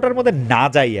তর্কটার মধ্যে না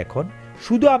যাই এখন,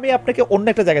 শুধু আমি আপনাকে অন্য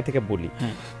একটা জায়গা থেকে বলি।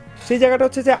 সেই জায়গাটা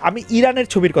হচ্ছে যে আমি ইরানের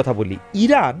ছবির কথা বলি।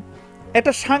 ইরান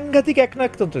একটা সাংঘাতিক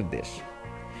একনায়কতন্ত্রের দেশ,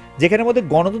 যেখানে মধ্যে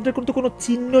গণতন্ত্রের কিন্তু কোনো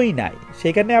চিহ্নই নাই।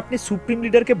 সেখানে আপনি সুপ্রিম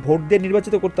লিডারকে ভোট দিয়ে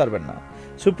নির্বাচিত করতে পারবেন না,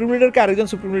 সুপ্রিম লিডারকে আরেকজন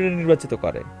সুপ্রিম লিডার নির্বাচিত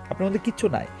করে, আপনার মধ্যে কিচ্ছু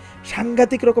নাই।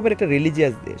 সাংঘাতিক রকমের একটা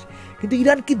রিলিজিয়াস দেশ, কিন্তু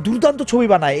ইরান কি দুর্দান্ত ছবি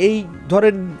বানায়। এই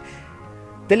ধরেন,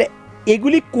 তাহলে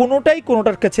এগুলি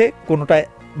কোনোটার কাছে কোনোটায়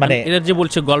মানে এরা যে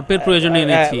বলছে গল্পের প্রয়োজনে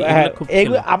এনেছি,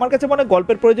 আমার কাছে মনে হয়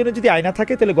গল্পের প্রয়োজনে যদি আয়না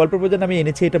থাকে তাহলে গল্পের প্রয়োজনে আমি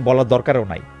এনেছি এটা বলার দরকারও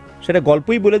নাই, সেটা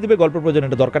গল্পই বলে দিবে গল্পের প্রয়োজন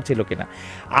এটা দরকার ছিল কিনা।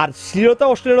 আর শ্লীলতা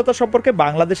অশ্লীলতা সম্পর্কে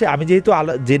বাংলাদেশে আমি যেহেতু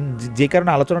যে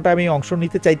কারণে আলোচনাটা আমি অংশ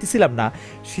নিতে চাইতেছিলাম না,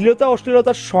 শ্লীলতা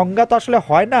অশ্লীলতার সংজ্ঞা তো আসলে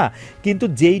হয় না, কিন্তু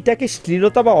যেইটাকে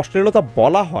শ্লীলতা বা অশ্লীলতা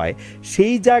বলা হয়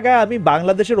সেই জায়গায় আমি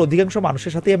বাংলাদেশের অধিকাংশ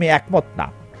মানুষের সাথে আমি একমত না।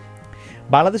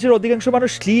 বাংলাদেশের অধিকাংশ মানুষ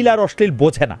শ্লীল আর অশ্লীল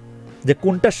বোঝে না, যে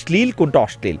কোনটা শ্লীল কোনটা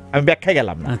অশ্লীল। আমি ব্যাখ্যায়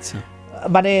গেলাম না,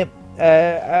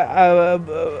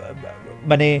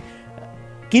 মানে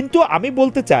কিন্তু আমি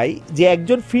বলতে চাই যে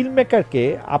একজন ফিল্ম মেকারকে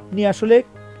আপনি আসলে,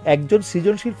 একজন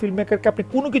সৃজনশীল ফিল্ম মেকারকে আপনি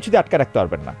কোনো কিছুতে আটকে রাখতে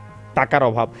পারবেন না। টাকার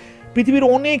অভাব, পৃথিবীর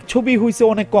অনেক ছবি হয়েছে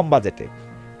অনেক কম বাজেটে,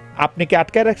 আপনি কি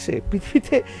আটকে রাখছে?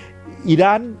 পৃথিবীতে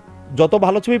ইরান যত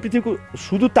ভালো ছবি পৃথিবী,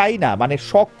 শুধু তাই না, মানে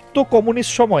শক্ত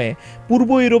কমিউনিস্ট সময়ে পূর্ব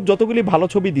ইউরোপ যতগুলি ভালো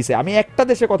ছবি দিছে, আমি একটা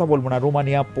দেশের কথা বলবো না,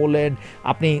 রোমানিয়া, পোল্যান্ড,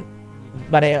 আপনি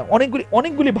মানে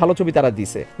অনেকগুলি ভালো ছবি তারা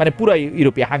দিছে, মানে পুরো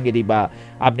ইউরোপীয়, হাঙ্গেরি বা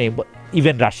আপনি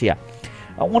ইভেন রাশিয়া।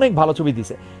 অনেক ভালো ছবি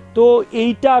দিছে। তো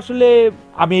এইটা আসলে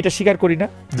আমি এটা স্বীকার করি না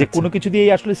যে কোনো কিছু দিয়ে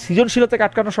আসলে সৃজনশীলতাকে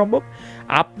আটকানো সম্ভব।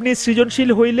 আপনি সৃজনশীল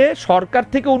হইলে সরকার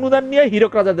থেকে অনুদান নিয়ে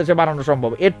হীরক রাজার দেশে বানানো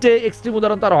সম্ভব, এর চেয়ে এক্সট্রিম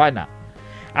উদাহরণ তো আর হয় না।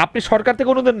 আপনি সরকার থেকে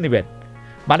অনুদান নেবেন,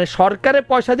 মানে সরকারের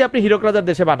পয়সা দিয়ে আপনি হীরক রাজার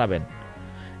দেশে বানাবেন,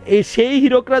 সেই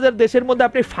হীরক রাজার দেশের মধ্যে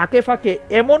আপনি ফাঁকে ফাঁকে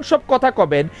এমন সব কথা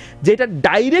কবেন যেটা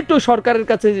ডাইরেক্ট ওই সরকারের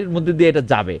কাছে মধ্যে দিয়ে এটা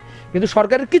যাবে, কিন্তু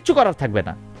সরকারের কিচ্ছু করার থাকবে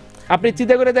না। আপনি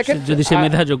চিন্তা করে দেখেন, যদি সে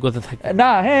মেধা যোগ্যতা থাকে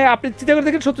না, হ্যাঁ আপনি চিন্তা করে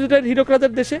দেখেন সত্যজিৎ হীরক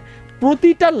রাজার দেশে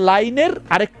প্রতিটা লাইনের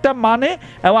আরেকটা মানে,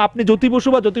 এবং আপনি জ্যোতি বসু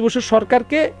বা জ্যোতি বসুর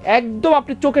সরকারকে একদম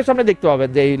আপনি চোখের সামনে দেখতে পাবেন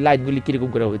যে এই লাইনগুলি কিরকম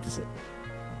করে হইতেছে।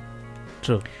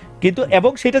 কিন্তু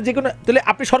এবং সেটা যে কোনো, তাহলে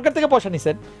আপনি সরকার থেকে পয়সা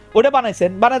নিছেন, ওটা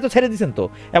বানাইছেন, বানায় তো ছেড়ে দিচ্ছেন তো,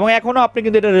 এবং এখনো আপনি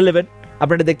কিন্তু এটা রিলেভেন্ট,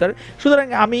 আপনারা দেখতে পারেন। সুতরাং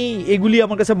আমি এগুলি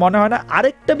আমার কাছে মনে হয় না।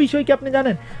 আরেকটা বিষয় কি আপনি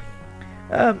জানেন,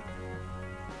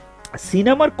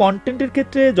 সিনেমার কন্টেন্টের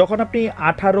ক্ষেত্রে যখন আপনি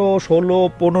 18, 16,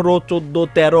 15, 14,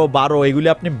 13, 12 এগুলি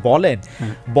আপনি বলেন,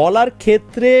 বলার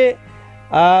ক্ষেত্রে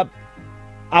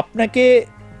আপনাকে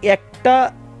একটা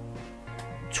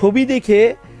ছবি দেখে,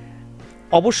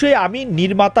 অবশ্যই আমি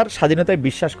নির্মাতার স্বাধীনতায়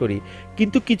বিশ্বাস করি,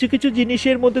 কিন্তু কিছু কিছু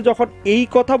জিনিসের মধ্যে যখন এই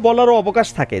কথা বলারও অবকাশ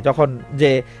থাকে, যখন যে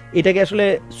এটাকে আসলে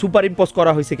সুপার ইম্পোজ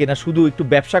করা হয়েছে কিনা শুধু একটু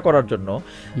ব্যবসা করার জন্য,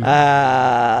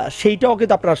 সেইটাও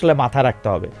কিন্তু আপনার আসলে মাথায় রাখতে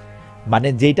হবে, মানে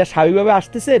যেটা স্বাভাবিকভাবে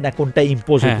আসতেছে না কোনটা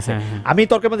ইম্পোজ হতেছে। আমি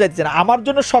তর্কের মধ্যে যাচ্ছি না। আমার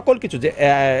জন্য সকল কিছু, যে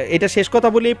এটা শেষ কথা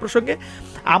বলি এই প্রসঙ্গে,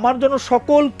 আমার জন্য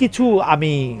সকল কিছু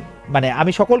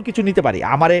আমি সকল কিছু নিতে পারি।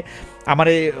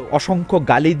 আমারে অসংখ্য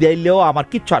গালি দিলেও আমার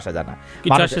কিচ্ছু আসা যায় না,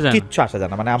 কিচ্ছু আসা যায়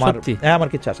না, মানে আমার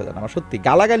কিচ্ছু আসা যায় না। আমার সত্যি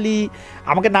গালাগালি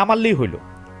আমাকে না মারলেই হইলো,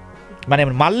 মানে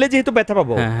মারলে যেহেতু ব্যথা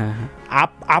পাবো,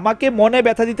 আমাকে মনে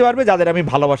ব্যথা দিতে পারবে যাদের আমি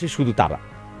ভালোবাসি শুধু তারা।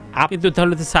 কিন্তু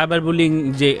তাহলে তো সাইবার বুলিং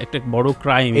যে একটা বড়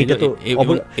ক্রাইম,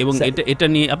 এবং এটা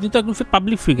নিয়ে আপনি তো একদম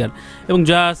পাবলিক ফিগার, এবং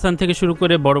জাহাসান থেকে শুরু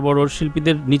করে বড় বড়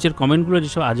শিল্পীদের নিচের কমেন্টগুলো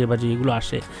যেসব আজে বাজে এগুলো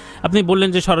আসে, আপনি বললেন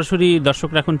যে সরাসরি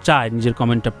দর্শকরা এখন চায় নিজের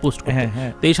কমেন্টটা পোস্ট করতে,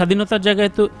 তো এই স্বাধীনতার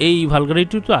জায়গায় তো এই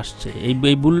ভালগারিটি তো আসছে, এই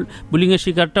বুলিং এর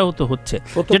শিকারটাও তো হচ্ছে,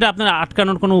 যেটা আপনার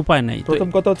আটকানোর কোনো উপায় নাই। প্রথম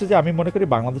কথা হচ্ছে যে আমি মনে করি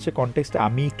বাংলাদেশের কনটেক্সটে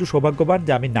আমি একটু সৌভাগ্যবান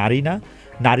যে আমি নারী না,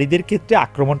 নারীদের ক্ষেত্রে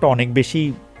আক্রমণটা অনেক বেশি,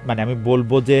 মানে আমি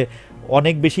বলবো যে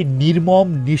অনেক বেশি নির্মম,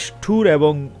 নিষ্ঠুর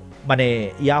এবং মানে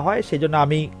হয়, সেই জন্য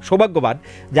আমি সৌভাগ্যবান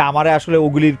যে আমার আসলে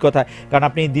ওগুলির কথা, কারণ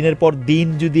আপনি দিনের পর দিন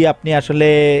যদি আপনি আসলে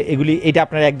এগুলি, এটা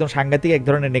আপনার একদম সাংঘাতিক এক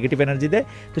ধরনের নেগেটিভ এনার্জি দেয়,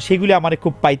 তো সেগুলি আমার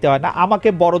খুব পাইতে হয় না। আমাকে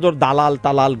বড় জোর দালাল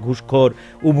তালাল, ঘুষখোর,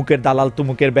 উমুকের দালাল,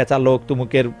 তুমুকের বেচা লোক,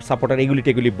 তুমুকের সাপোর্টার,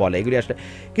 এগুলি বলে, এগুলি আসলে।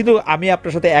 কিন্তু আমি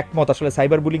আপনার সাথে একমত, আসলে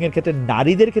সাইবার বুলিংয়ের ক্ষেত্রে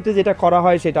নারীদের ক্ষেত্রে যেটা করা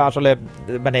হয় সেটা আসলে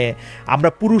মানে আমরা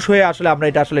পুরুষ হয়ে আসলে আমরা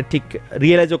এটা আসলে ঠিক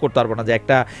রিয়েলাইজও করতে পারবো না যে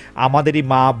একটা আমাদেরই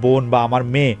মা, বোন বা আমার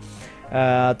মেয়ে,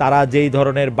 তারা যেই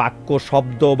ধরনের বাক্য,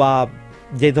 শব্দ বা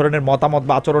যে ধরনের মতামত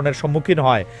বা আচরণের সম্মুখীন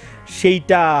হয়,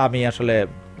 সেইটা আমি আসলে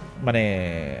মানে,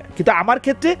 কিন্তু আমার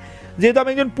ক্ষেত্রে যেহেতু আমি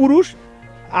একজন পুরুষ,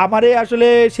 আমারে আসলে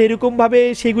সেইরকমভাবে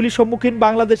সেইগুলির সম্মুখীন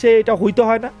বাংলাদেশে এটা হইতে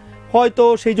হয় না, হয়তো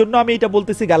সেই জন্য আমি এটা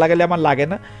বলতেছি, গালাগালি আমার লাগে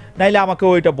না, নাইলে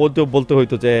আমাকেও এটা বলতে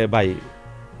হইতো যে ভাই।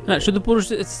 না শুধু পুরুষ,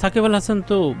 সাকিব আল হাসান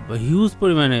তো হিউজ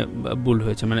পরিমাণে ভুল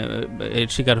হয়েছে, মানে এর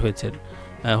শিকার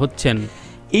হচ্ছেন।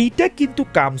 এইটা কিন্তু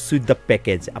কামস উইথ দ্য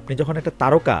প্যাকেজ। আপনি যখন একটা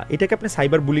তারকা, এটাকে আপনি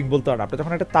সাইবার বুলিং বলতে পারেন, আপনি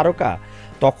যখন একটা তারকা,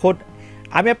 তখন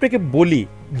আমি আপনাকে বলি,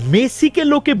 মেসিকে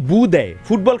লোকে বু দেয়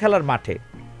ফুটবল খেলার মাঠে,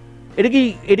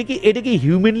 এটা কি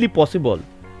হিউম্যানলি পসিবল?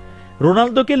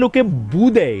 রোনালদোকে লোকে বু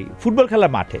দেয় ফুটবল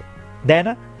খেলার মাঠে, দেয়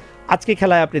না? আজকে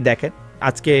খেলায় আপনি দেখেন,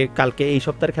 আজকে কালকে এই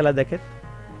সপ্তাহের খেলা দেখেন,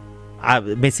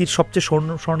 মেসির সবচেয়ে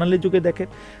স্বর্ণালী যুগে দেখেন,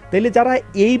 তাইলে যারা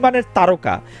এই মানের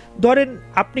তারকা, ধরেন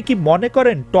আপনি কি মনে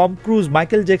করেন টম ক্রুজ,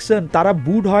 মাইকেল জ্যাকসন তারা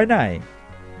বুড হয় নাই?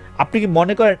 আপনি কি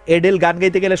মনে করেন এডেল গান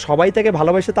গাইতে গেলে সবাই তাকে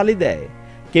ভালোবাসে তালি দেয়?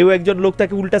 কেউ একজন লোক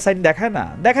তাকে উল্টা সাইন দেখায় না?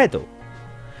 দেখায় তো।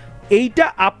 এইটা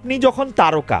আপনি যখন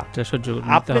তারকা,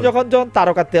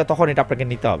 তারকা তখন এটা আপনাকে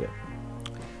নিতে হবে,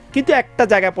 কিন্তু একটা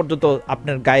জায়গা পর্যন্ত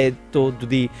আপনার গায়ে তো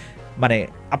যদি মানে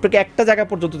আপনাকে একটা জায়গা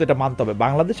পর্যন্ত এটা মানতে হবে।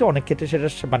 বাংলাদেশে অনেক ক্ষেত্রে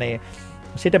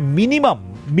সেটা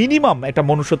মিনিমাম একটা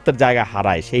মনুষ্যত্বের জায়গা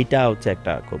হারায়, সেইটা হচ্ছে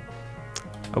একটা খুব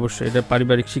অবশ্যই এটা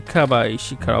পারিবারিক শিক্ষা বা এই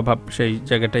শিক্ষার অভাব সেই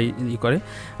জায়গাটাই করে।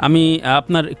 আমি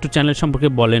আপনার একটু চ্যানেল সম্পর্কে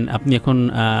বলেন, আপনি এখন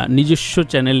নিজস্ব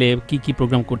চ্যানেলে কি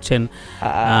প্রোগ্রাম করছেন?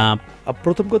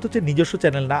 প্রথম কথা হচ্ছে নিজস্ব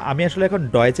চ্যানেল না, আমি আসলে এখন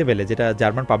ডয়েচে ভেলে, যেটা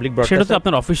জার্মান পাবলিক ব্রডকাস্টার, সেটা তো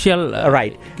আপনার অফিশিয়াল,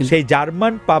 রাইট, সেই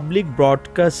জার্মান পাবলিক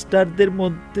ব্রডকাস্টারদের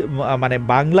মধ্যে মানে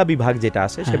বাংলা বিভাগ যেটা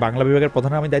আছে, সেই বাংলা বিভাগের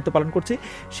প্রধান আমি দায়িত্ব পালন করছি।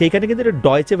 সেইখানে কিন্তু এটা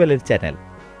ডয়েচে ভেলের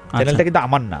চ্যানেলটা কিন্তু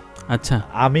আমার না। আচ্ছা,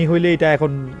 আমি হইলে এটা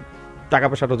এখন টাকা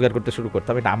পয়সা রোজগার করতে শুরু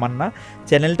করতাম, এটা আমার না।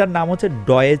 চ্যানেলটার নাম হচ্ছে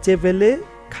ডয়েচে ভেলে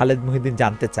খালেদ মুহিউদ্দিন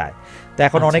জানতে চায়। তো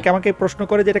এখন অনেকে আমাকে প্রশ্ন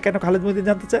করে যে এটা কেন খালেদ মুহিউদ্দিন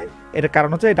জানতে চায়, এটার কারণ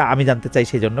হচ্ছে এটা আমি জানতে চাই,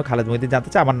 সেই জন্য খালেদ মুহিউদ্দিন জানতে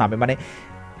চায় আমার নামে। মানে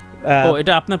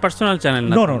এটা আপনার পার্সোনাল চ্যানেল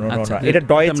না? নো, এটা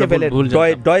Deutsche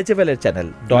ভেলের channel,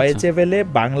 Deutsche Welle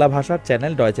Bangla ভাষার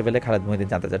channel, Deutsche Welle Khaled Muhiuddin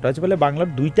জানতে চায়। ডয়েচে ভেলে বাংলার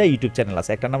 2টা ইউটিউব চ্যানেল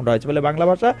আছে, একটা নাম ডয়েচে ভেলে বাংলা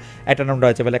ভাষা, একটা নাম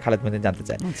ডয়েচে ভেলে খালেদ মুহিউদ্দিন জানতে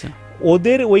চায়।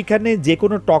 ওদের ওইখানে যে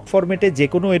কোনো টক ফরম্যাটে যে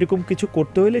কোনো এরকম কিছু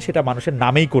করতে হলে সেটা মানুষের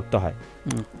নামেই করতে হয়।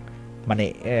 মানে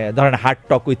ধরেন hard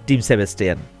talk with team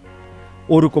Sebastian,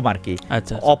 ওরকম আর কি,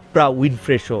 অপরা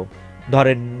উইনফ্রে শো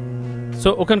ধরেন। সো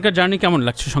ওখানকার জার্নি কেমন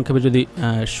লাগছে সংক্ষেপে যদি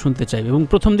শুনতে চাই? এবং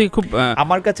প্রথম দিকে খুব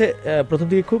আমার কাছে প্রথম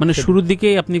দিকে খুব মানে শুরুর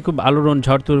দিকেই আপনি খুব আলোড়ন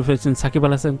ঝড় তুলে ফেলেছেন সাকিব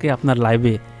আল হাসানকে আপনার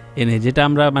লাইভে এনে, যেটা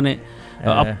আমরা মানে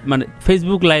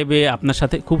ফেসবুক লাইভে আপনার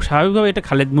সাথে খুব স্বাভাবিকভাবে, এটা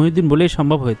খালেদ মুহিউদ্দিন বলেই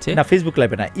সম্ভব হয়েছে। না, ফেসবুক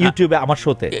লাইভে না, ইউটিউবে আমার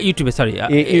শোতে, ইউটিউবে সরি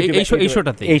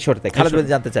এই শোটাতে খালেদ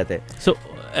মুহিউদ্দিন জানতে চাইতে। সো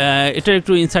এটা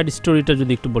একটু ইনসাইড স্টোরিটা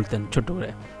যদি একটু বলতেন ছোট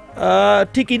করে।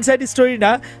 ঠিক ইনসাইড স্টোরি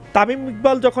না, তামিম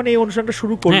ইকবাল যখন এই অনুষ্ঠানটা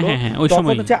শুরু করলো তখন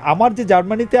হচ্ছে আমার যে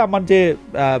জার্মানিতে আমার যে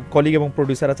কলিগ এবং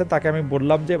প্রডিউসার আছেন তাকে আমি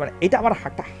বললাম যে মানে এটা আমার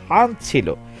একটা হান্ট ছিল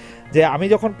যে আমি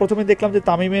যখন প্রথমে দেখলাম যে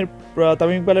তামিম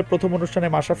ইকবালের প্রথম অনুষ্ঠানে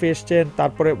মাশরাফি এসছেন,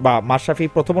 তারপরে বা মাশরাফি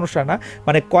প্রথম অনুষ্ঠান না,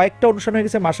 মানে কয়েকটা অনুষ্ঠান হয়ে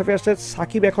গেছে, মাশরাফি আসছে,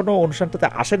 সাকিব এখনো অনুষ্ঠানটাতে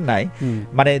আসেন নাই,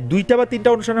 মানে 2টা বা 3টা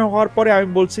অনুষ্ঠান হওয়ার পরে আমি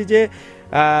বলছি যে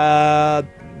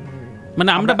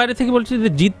মানে আমরা বাইরে থেকে বলছি যে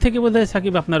জিত থেকে বোধহয়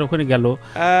সাকিব আপনার ওখানে গেল,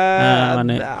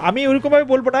 মানে আমি ওরকম ভাবে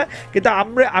বলবো না, কিন্তু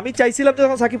আমি চাইছিলাম যে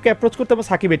যখন সাকিবকে অ্যাপ্রোচ করতে, আমার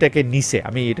সাকিব এটাকে নিছে,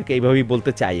 আমি এটাকে এইভাবেই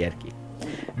বলতে চাই আর কি,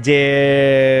 যে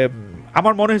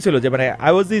আমার মনে হয়েছিল যে মানে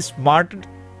আই ওয়াজ দি স্মার্ট,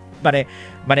 মানে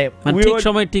মানে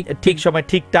ঠিক সময়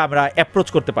ঠিকটা আমরা অ্যাপ্রোচ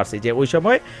করতে পারছি, যে ওই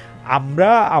সময় আমরা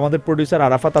আমাদের প্রডিউসার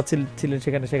আরাফাত ছিলেন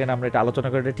সেখানে আমরা এটা আলোচনা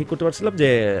করে এটা ঠিক করতে পারছিলাম যে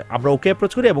আমরা ওকে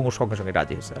অ্যাপ্রোচ করি এবং ওর সঙ্গে সঙ্গে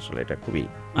রাজি হয়েছে। আসলে এটা খুবই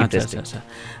ইন্টারেস্টিং।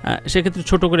 সেক্ষেত্রে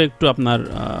ছোট করে একটু আপনার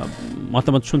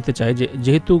মতামত শুনতে চাই, যে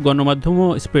যেহেতু গণমাধ্যমও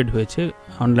স্প্রেড হয়েছে,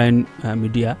 অনলাইন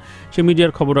মিডিয়া, সেই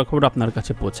মিডিয়ার খবরাখবর আপনার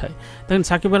কাছে পৌঁছায়, তখন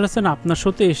সাকিব আল হাসান আপনার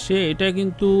সাথে এসে এটা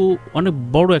কিন্তু অনেক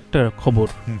বড় একটা খবর,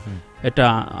 এটা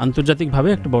আন্তর্জাতিকভাবে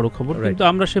একটা বড় খবর, কিন্তু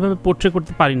আমরা সেভাবে পোর্ট্রে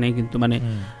করতে পারি নাই, কিন্তু মানে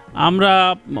আমরা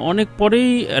অনেক পরেই,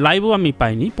 লাইভও আমি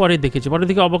পাইনি, পরে দেখেছি, পরে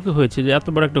দেখে অবাক হয়েছে যে এত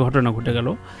বড় একটা ঘটনা ঘটে গেল।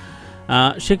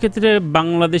 সেক্ষেত্রে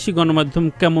বাংলাদেশি গণমাধ্যম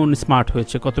কেমন স্মার্ট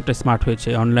হয়েছে, কতটা স্মার্ট হয়েছে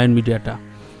অনলাইন মিডিয়াটা?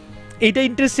 এইটা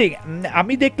ইন্টারেস্টিং।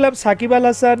 আমি দেখলাম সাকিব আল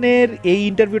হাসানের এই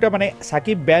ইন্টারভিউটা, মানে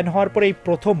সাকিব ব্যান হওয়ার পরে এই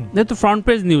প্রথম, যেহেতু ফ্রন্ট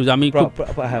পেজ নিউজ আমি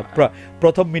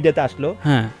প্রথম মিডিয়াতে আসলো,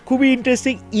 খুবই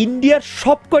ইন্টারেস্টিং। ইন্ডিয়ার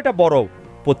সব কয়টা বড়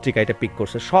পত্রিকা এটা পিক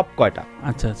করছে, সব কয়টা,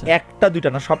 আচ্ছা আচ্ছা, একটা দুইটা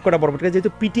না, সব কয়টা বড় পত্রিকা,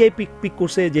 যেহেতু পিটিআই পিক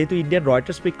করছে, যেহেতু ইন্ডিয়ান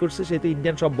রয়টার্স পিক করছে, সেহেতু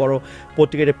ইন্ডিয়ান সব বড়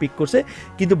পত্রিকা এটা পিক করছে,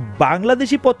 কিন্তু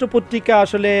বাংলাদেশি পত্রিকা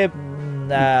আসলে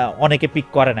অনেকে পিক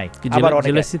করে নাই,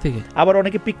 আবার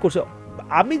অনেকে পিক করছে,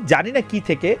 আমি জানি না কি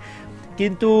থেকে,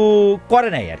 কিন্তু করে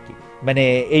নাই আর কি। মানে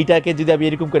এইটাকে যদি আমি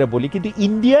এরকম করে বলি, কিন্তু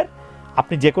ইন্ডিয়ার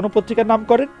আপনি যে কোনো পত্রিকার নাম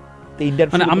করেন,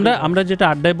 মানে আমরা যেটা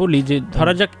আড্ডায় বলি যে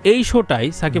ধরা যাক এই শোটাই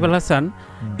সাকিব আল হাসান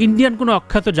ইন্ডিয়ান কোনো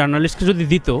অখ্যাত জার্নালিস্টকে যদি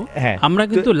দিত, আমরা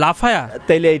কিন্তু লাফায়া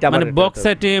তাইলে এটা মানে বক্স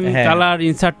আইটেম, কালার,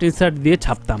 ইনসার্ট দিয়ে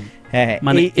ছাপতাম,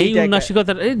 মানে এই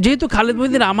উন্নাসিকতা, যেহেতু খালেদ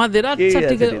মুহিউদ্দিন আমাদের, আচ্ছা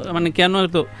ঠিক আছে, মানে কেন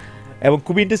তো। এবং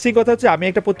খুব ইন্টারেস্টিং কথা হচ্ছে, আমি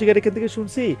একটা পত্রিকার এখান থেকে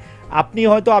শুনছি, আপনি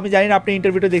হয়তো, আমি জানি না আপনি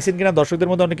ইন্টারভিউটা দেখছেন কিনা, দর্শকদের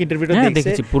মধ্যে অনেক ইন্টারভিউটা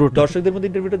দেখছে, দর্শকদের মধ্যে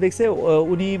ইন্টারভিউটা দেখছে,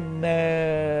 উনি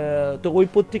তো ওই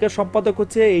পত্রিকার সম্পাদক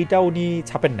হচ্ছে এইটা উনি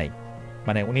ছাপেন নাই,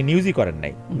 মানে উনি নিউজই করেন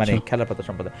নাই, মানে খেলার পাতা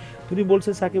সম্পাদক। তুমি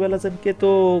বলছেন সাকিব আল হাসানকে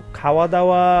তো খাওয়া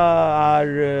দাওয়া আর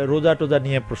রোজা টোজা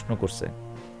নিয়ে প্রশ্ন করছে,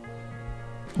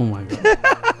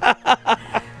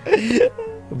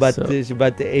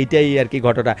 এইটাই আর কি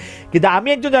ঘটনা। কিন্তু আমি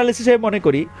একজন জার্নালিস্ট হিসেবে মনে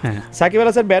করি সাকিব আল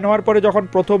হাসান ব্যান হওয়ার পরে যখন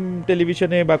প্রথম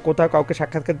টেলিভিশনে বা কোথাও কাউকে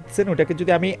সাক্ষাৎকার দিচ্ছেন, ওটাকে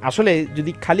যদি আমি আসলে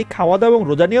যদি খালি খাওয়া দাওয়া এবং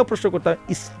রোজা নিয়েও প্রশ্ন করতাম,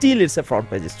 still it's a front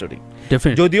page story.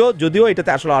 যদিও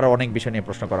এটাতে আসলে আরো অনেক বিষয় নিয়ে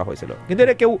প্রশ্ন করা হয়েছিল, কিন্তু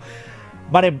এটা কেউ,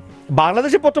 মানে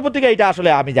বাংলাদেশের পত্রপত্রিকা, এটা আসলে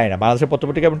আমি জানি না, বাংলাদেশের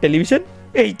পত্রপত্রিকা এবং টেলিভিশন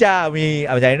এইটা আমি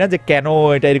জানি না যে কেন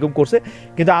এটা এরকম করছে,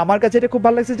 কিন্তু আমার কাছে এটা খুব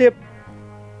ভালো লাগছে যে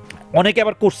অনেকে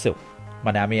আবার করছেও,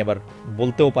 মানে আমি আবার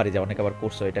বলতেও পারি যে অনেক আবার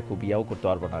করছে, এটা খুব ইয়াও করতে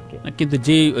পারবো না আর কি, কিন্তু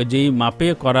যেই মাপে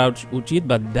করা উচিত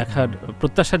বা দেখার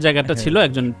প্রত্যাশার জায়গাটা ছিল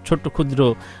একজন ছোট্ট ক্ষুদ্র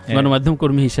গণমাধ্যম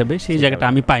কর্মী হিসেবে, সেই জায়গাটা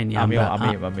আমি পাইনি। আমি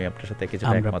আপনার সাথে কিছু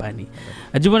পাইনি।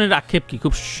 জীবনের আক্ষেপ কি,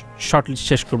 খুব শর্টলি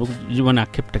শেষ করবো, জীবনের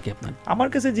আক্ষেপটা কি আপনার? আমার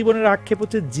কাছে জীবনের আক্ষেপ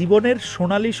হচ্ছে জীবনের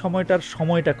সোনালী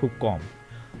সময়টা খুব কম,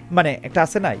 মানে একটা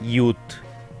আছে না ইউথ,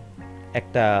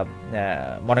 একটা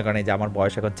মনে করেন যে আমার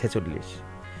বয়স এখন 46,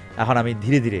 এখন আমি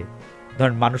ধীরে ধীরে,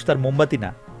 ধরেন মানুষ তার মোমবাতি না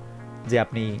যে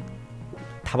আপনি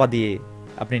থাবা দিয়ে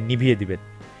আপনি নিভিয়ে দিবেন,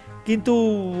 কিন্তু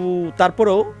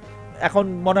তারপরেও এখন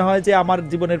মনে হয় যে আমার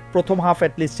জীবনের প্রথম হাফ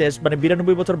অ্যাটলিস্ট শেষ, মানে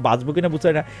 92 বছর বাঁচবো কিনা বুঝতে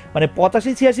না, মানে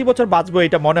 85-86 বছর বাঁচবো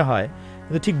এটা মনে হয়,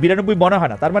 কিন্তু ঠিক 92 মনে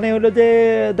হয় না। তার মানে হলো যে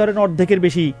ধরেন অর্ধেকের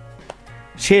বেশি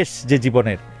শেষ যে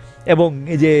জীবনের, এবং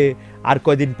এই যে আর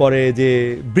কয়দিন পরে যে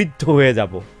বৃদ্ধ হয়ে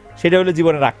যাব, সেটা হলো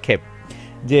জীবনের আক্ষেপ,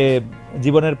 যে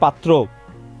জীবনের পাত্র,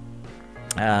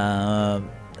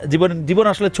 জীবন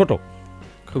আসলে ছোট,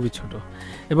 খুবই ছোট।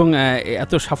 এবং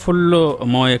এত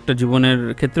সাফল্যময় একটা জীবনের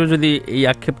ক্ষেত্রে যদি এই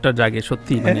আক্ষেপটা জাগে,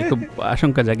 সত্যি মানে খুব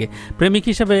আশঙ্কা জাগে। প্রেমিক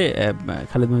হিসাবে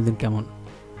খালেদ মহিউদ্দিন কেমন?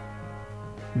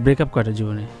 ব্রেকআপ কয়টা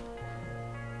জীবনে?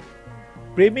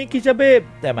 প্রেমিক হিসাবে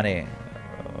মানে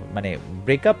মানে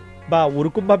ব্রেকআপ বা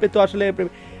ওরকম ভাবে তো আসলে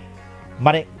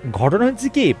মানে ঘটনা হচ্ছে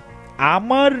কি,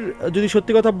 আমার যদি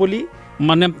সত্যি কথা বলি,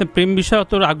 মানে আপনি প্রেম বিষয়ে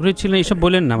অত আগ্রহী ছিলেন এইসব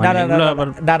বলেন না?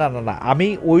 না, আমি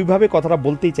ওইভাবে কথাটা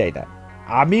বলতেই চাই না।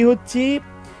 আমি হচ্ছি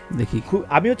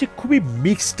খুবই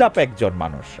মিক্সড আপ একজন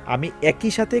মানুষ। আমি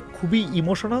একই সাথে খুবই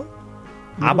ইমোশনাল,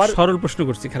 আবার সরল প্রশ্ন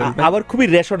করছি, আবার খুবই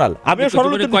রেশনাল। আমিও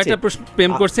সরল কয়টা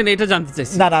প্রেম করছেন এটা জানতে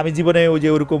চাইছি। না, আমি জীবনে ওই যে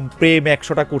ওরকম প্রেম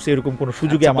 100টা করছি এরকম কোনো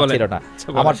সুযোগই আমার ছিল না।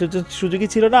 আমার সুযোগই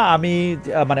ছিল না। আমি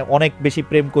মানে অনেক বেশি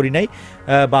প্রেম করি নাই,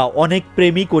 বা অনেক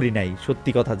প্রেমই করি নাই,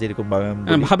 সত্যি কথা যেরকম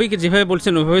ভাবিকে যেভাবে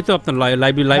বলছেন ওইভাবে তো আপনার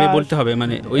লাইভে বলতে হবে,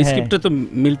 মানে ওই স্ক্রিপ্টটা তো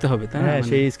মিলতে হবে, তাই না?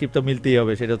 সেই স্ক্রিপ্ট তো মিলতেই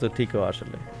হবে, সেটা তো ঠিকও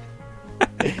আসলে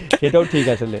সেটাও ঠিক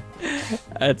আসলে।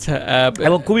 আচ্ছা,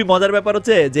 এবং খুবই মজার ব্যাপার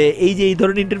হচ্ছে যে এই যে এই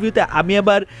ধরনের ইন্টারভিউতে আমি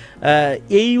আবার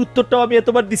এই উত্তরটাও আমি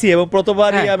এতবার দিছি, এবং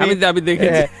প্রথমবারই আমি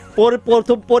দেখেছি।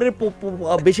 পরে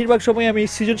বেশিরভাগ সময় আমি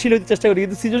সৃজনশীল হতে চেষ্টা করি,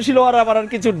 কিন্তু সৃজনশীল আর আমার আর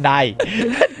কিছু নাই,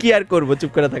 কি আর করবো,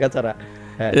 চুপ করে থাকা ছাড়া।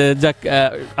 যাক,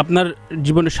 আপনার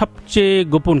জীবনের সবচেয়ে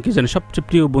গোপন কি জানেন, সবচেয়ে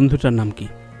প্রিয় বন্ধুটার নাম কি?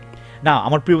 না,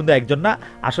 আমার প্রিয় বন্ধু একজন না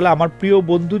আসলে। আমার প্রিয়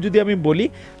বন্ধু যদি আমি বলি,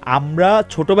 আমরা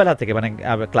ছোটবেলা থেকে মানে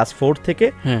ক্লাস 4 থেকে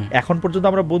এখন পর্যন্ত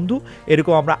আমরা বন্ধু,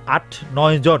 এরকম আমরা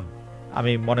 8-9 জন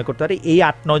আমি মনে করতে পারি। এই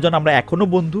 8-9 জন আমরা এখনো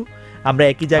বন্ধু, আমরা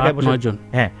একই জায়গায় বসে,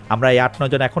 হ্যাঁ আমরা এই 8-9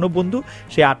 জন এখনো বন্ধু।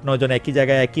 সেই 8-9 জন একই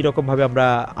জায়গায় একই রকম ভাবে আমরা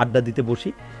আড্ডা দিতে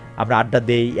বসি, আমরা আড্ডা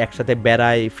দেই, একসাথে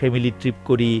বেড়াই, ফ্যামিলি ট্রিপ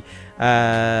করি,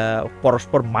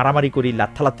 পরস্পর মারামারি করি,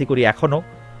 লাত্থালাত্থি করি, এখনো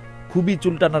খুবই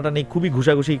চুলটানাটানি, খুবই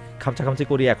ঘুষাঘুষি, খামচাখামচি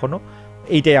করি এখনো।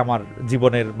 এইটাই আমার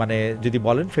জীবনের মানে যদি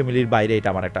বলেন ফ্যামিলির বাইরে এটা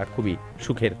আমার একটা খুবই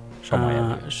সুখের সময়।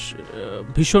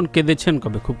 ভীষণ কেঁদেছেন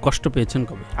কবে? খুব কষ্ট পেয়েছেন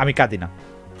কবে? আমি কাঁদি না।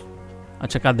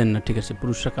 আচ্ছা, কাঁদেন না, ঠিক আছে,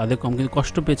 পুরুষরা কাঁদে কম, কিন্তু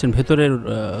কষ্ট পেয়েছেন ভেতরের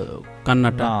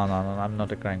কান্নাটা? না, I am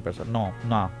not a crying person.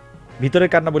 না, ভিতরের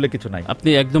কান্না বলে কিছু নাই। আপনি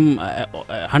একদম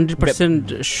 100%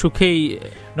 সুখেই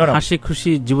হাসি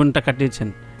খুশি জীবনটা কাটিয়েছেন।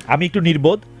 আমি একটু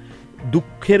নির্বোধ,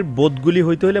 দুঃখের বোধগুলি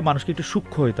হইতে হলে মানুষকে একটু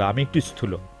সূক্ষ্ম হইতো, আমি একটু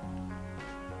স্থূল।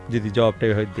 যদি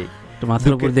জবাবটাই হয়তো দিই, তো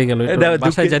মাথার উপর দিয়ে গেল,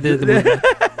 বাসায় যেতে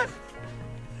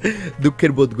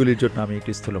দুঃখের বোধগুলির জন্য আমি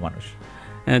একটু স্থূল মানুষ।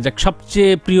 যাক,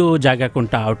 সবচেয়ে প্রিয় জায়গা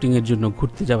কোনটা আউটিং এর জন্য,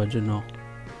 ঘুরতে যাওয়ার জন্য?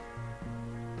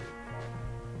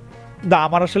 না,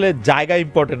 আমার আসলে জায়গা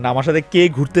ইম্পর্টেন্ট না, আমার সাথে কে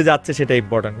ঘুরতে যাচ্ছে সেটা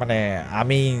ইম্পর্টেন্ট। মানে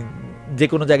আমি যে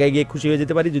কোনো জায়গায় গিয়ে খুশি হয়ে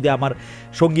যেতে পারি যদি আমার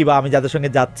সঙ্গী বা আমি যাদের সঙ্গে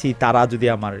যাচ্ছি তারা যদি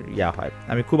আমার হয়।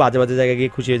 আমি খুব আজে বাজে জায়গায়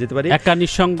গিয়ে খুশি হয়ে যেতে পারি। একা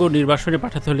নিঃসঙ্গ নির্বাসনে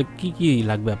পাঠাতে হলে কি কি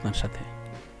লাগবে আপনার সাথে?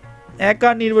 একা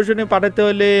নির্বাসনে পাঠাতে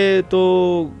হলে তো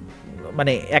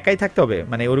মানে একাই থাকতে হবে,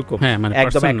 মানে ওরকম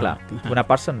একদম একলা, মানে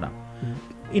পার্সন না।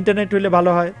 ইন্টারনেট হইলে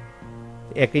ভালো হয়,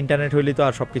 এক ইন্টারনেট হইলে তো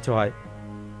আর সবকিছু হয়।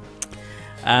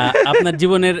 আপনার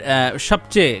জীবনের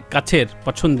সবচেয়ে কাছের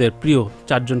পছন্দের প্রিয়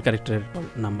 4 জন ক্যারেক্টারের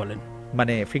নাম বলেন।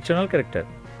 মানে ফিকশনাল ক্যারেক্টার?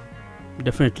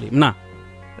 ডেফিনেটলি না,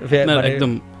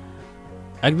 একদম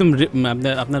একদম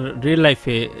আপনার রিয়েল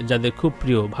লাইফে যাদের খুব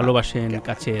প্রিয়, ভালোবাসেন,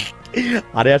 কাছের।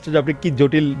 আরে আসলে আপনি কি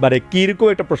জটিল, মানে কিরকম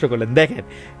একটা প্রশ্ন করলেন। দেখেন,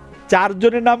 4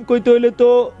 জনের নাম কইতে হইলে তো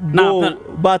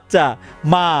বাচ্চা,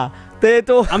 মা,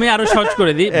 তো আমি আরো সহজ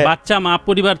করে দিই, বাচ্চা, মা,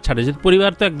 পরিবার ছাড়ে, যে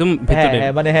পরিবার তো একদম ভেতরে,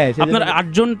 মানে আপনার 8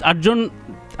 জন।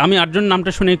 আমি 8 জন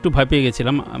নামটা শুনে একটু ভয় পেয়ে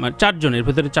গেছিলাম। আমার 4 জনের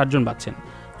ভেতরে 4 জন বাঁচছেন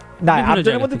না, 8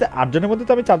 জনের মধ্যে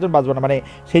তো আমি 4 জন বাঁচবো না, মানে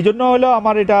সেই জন্য হলো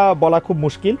আমার এটা বলা খুব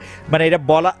মুশকিল। মানে এটা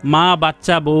বলা মা,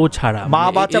 বাচ্চা, বউ ছাড়া, মা,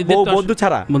 বাচ্চা, বউ, বন্ধু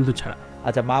ছাড়া।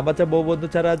 আচ্ছা, মা, বাচ্চা, বউ, বন্ধু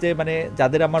ছাড়া যে মানে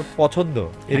যাদের আমার পছন্দ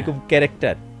এরকম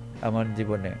ক্যারেক্টার আমার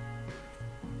জীবনে,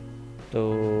 তো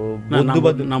বন্ধু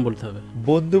বান্ধব নাম বলতে হবে।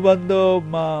 বন্ধু বান্ধব,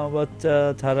 মা, বাচ্চা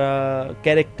ছাড়া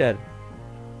ক্যারেক্টার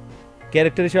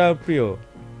হিসেবে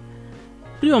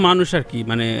প্রিয় মানুষ আর কি,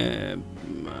 মানে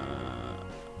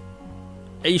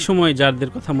এই সময় যাদের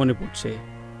কথা মনে পড়ছে,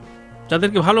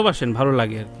 যাদেরকে ভালোবাসেন, ভালো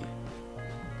লাগে আর কি।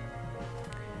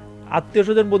 আত্মীয়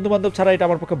স্বজন বন্ধু বান্ধব ছাড়া এটা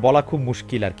আমার পক্ষে বলা খুব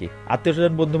মুশকিল আর কি। আত্মীয়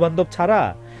স্বজন বন্ধু বান্ধব ছাড়া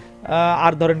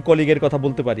আর ধরেন কলিগের কথা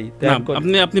বলতে পারি।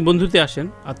 আপনি বন্ধুতে আসেন,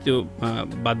 আত্মীয়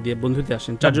বাদ দিয়ে বন্ধুতে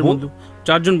আসেন।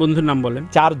 4 জন বন্ধুর নাম বলেন।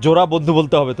 4 জোড়া বন্ধু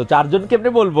বলতে হবে, তো 4 জন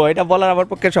কেমনে বলবো, এটা বলার আমার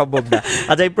পক্ষে সম্ভব না।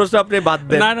 আচ্ছা, এই প্রশ্ন আপনি বাদ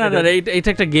দেন। না, এটা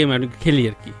একটা গেম আর খেলি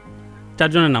আর কি। 4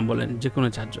 জনের নাম বলেন, যে কোনো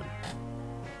 4 জন,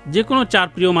 যে কোনো 4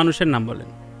 প্রিয় মানুষের নাম বলেন।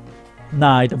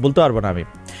 না, এটা বলতে পারবো না আমি,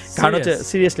 কারণ হচ্ছে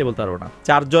সিরিয়াসলি বলতে পারবো না।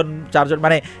 চারজন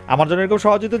মানে আমার জন্য এরকম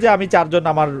সহজ হতো যে আমি 4 জন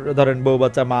আমার ধরেন বউ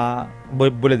বাচ্চা মা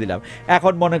বলে দিলাম।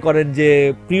 এখন মনে করেন যে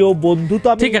প্রিয় বন্ধু তো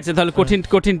ঠিক আছে, তাহলে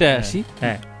কঠিনটা আসি।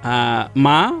 হ্যাঁ,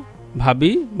 মা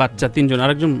ভাবি বাচ্চা 3 জন,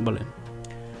 আরেকজন বলেন।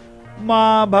 মা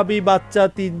ভাবি বাচ্চা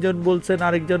 3 জন বলছেন,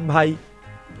 আরেকজন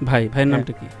ভাইয়ের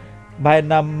নামটা কি? ভাইয়ের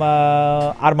নাম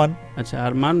আরমান। আচ্ছা,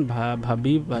 আরমান,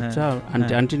 ভাবি বাচ্চা,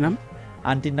 আন্টির নাম?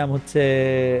 আন্টির নাম হচ্ছে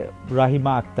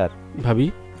রাহিমা আক্তার।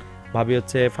 ভাবি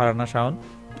হচ্ছে ফারানা শাওন।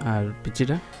 আর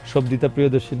পিচিটা? শব্দিতা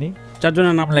প্রিয়দর্শিনী। 4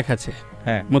 জনের নাম লেখা আছে।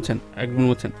 হ্যাঁ, মুছেন, একদম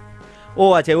মুছেন। ও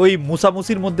আচ্ছা, ওই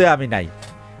মুসামুসির মধ্যে আমি নাই,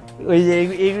 ওই যে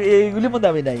এইগুলির মধ্যে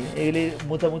আমি নাই। এগুলি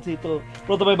মুসামুসি তো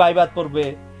প্রথমে বাইবাত পড়বে,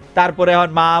 তারপরে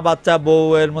এখন মা বাচ্চা বউ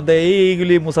এর মধ্যে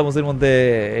এইগুলি মুসামুসির মধ্যে।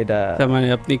 এটা মানে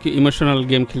আপনি কি ইমোশনাল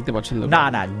গেম খেলতে পারছেন?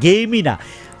 না, গেমই না।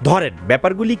 ধরেন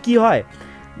ব্যাপারগুলি কি হয়,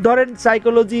 ধরেন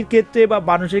সাইকোলজির ক্ষেত্রে বা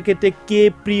মানুষের ক্ষেত্রে কে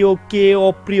প্রিয় কে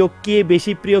অপ্রিয়, কে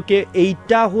বেশি প্রিয় কে,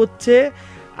 এইটা হচ্ছে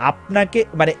আপনাকে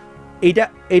মানে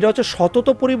এইটা হচ্ছে সতত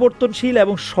পরিবর্তনশীল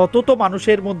এবং সতত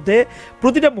মানুষের মধ্যে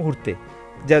প্রতিটা মুহূর্তে,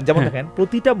 যেমন দেখেন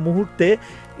প্রতিটা মুহূর্তে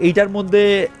এইটার মধ্যে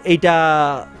এইটা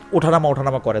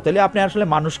ওঠানামা করে, তাহলে আপনি আসলে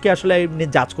মানুষকে আসলে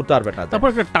জাজ করতে পারবেন না। তারপর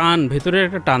একটা টান, ভেতরের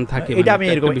একটা টান থাকে। এটা আমি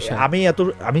এরকম,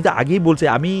 আমি তো আগেই বলছি,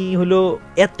 আমি হলো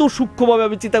এত সূক্ষ্মভাবে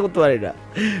আমি চিন্তা করতে পারি না,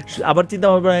 আমার চিন্তা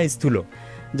ভাবনা স্থূল।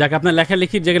 যাকে আপনার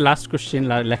লেখালেখির জায়গায় লাস্ট কোশ্চেন,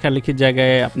 লেখালেখির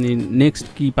জায়গায় আপনি নেক্সট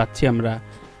কি পাচ্ছি আমরা,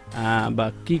 বা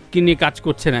কি নিয়ে কাজ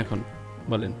করছেন এখন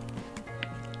বলেন?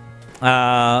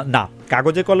 না,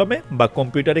 কাগজে কলমে বা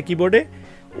কম্পিউটারে কিবোর্ডে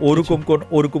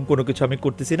ওরকম কোনো কিছু আমি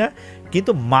করতেছি না,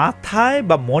 কিন্তু মাথায়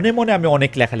বা মনে মনে আমি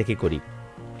অনেক লেখালেখি করি।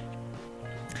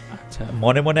 আচ্ছা,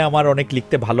 মনে আমার অনেক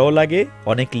লিখতে ভালোও লাগে,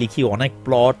 অনেক লিখি, অনেক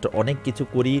প্লট, অনেক কিছু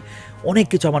করি, অনেক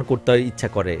কিছু আমার করতে ইচ্ছা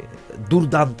করে।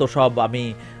 দুর্দান্ত সব আমি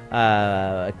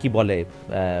কি বলে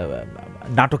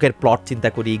নাটকের প্লট চিন্তা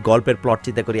করি, গল্পের প্লট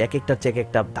চিন্তা করি, এক একটার চেয়ে এক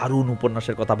একটা দারুণ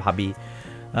উপন্যাসের কথা ভাবি,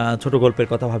 ছোট গল্পের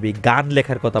কথা ভাবি, গান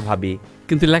লেখার কথা ভাবি,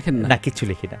 কিন্তু লেখেন না? কিছু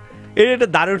লিখি না। এটা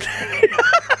দারুণ।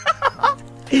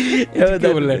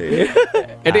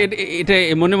 এটা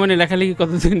মনে মনে লেখালেখি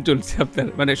কতদিন চলছে আপনার?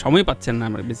 মানে সময় পাচ্ছেন না?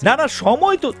 না,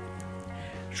 সময় তো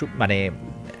মানে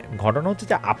ঘটনা হচ্ছে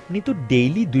যে আপনি তো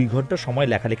ডেইলি 2 ঘন্টা সময়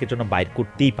লেখালেখির জন্য বাইর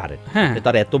করতেই পারেন।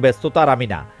 তার এত ব্যস্ততা আর আমি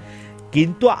না,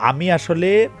 কিন্তু আমি আসলে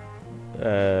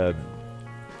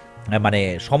মানে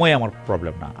সময় আমার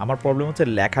প্রবলেম না। আমার প্রবলেম হচ্ছে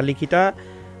লেখালেখিটা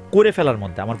করে ফেলার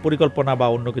মধ্যে। আমার পরিকল্পনা বা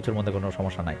অন্য কিছুর মধ্যে কোনো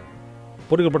সমস্যা নাই,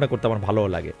 পরিকল্পনা করতে আমার ভালো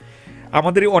লাগে।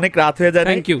 আমাদের অনেক রাত হয়ে যায়।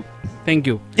 Thank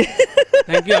you.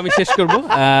 আমি শেষ করব।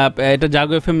 এটা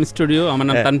জাগো এফএম স্টুডিও, আমার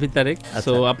নাম তানভীর তারেক।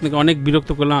 সো আপনাকে অনেক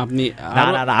বিরক্ত করলাম। আপনি না,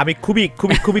 আমি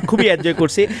খুবই এনজয়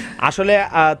করছি আসলে।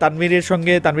 তানভীরের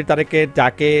সঙ্গে তানভীর তারেকের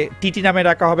যাকে টিটি নামে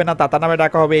ডাকা হবে না তাতা নামে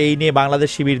ডাকা হবে, এই নিয়ে বাংলাদেশ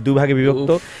শিবির 2 ভাগে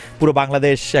বিভক্ত। পুরো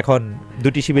বাংলাদেশ এখন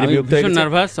 2টি শিবিরে বিভক্ত হয়ে গেছে।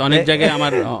 নার্ভাস, অনেক জায়গায়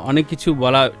আমার অনেক কিছু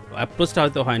বলা অ্যাপ্রোচটা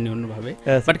হয়তো হয়নি অন্যভাবে,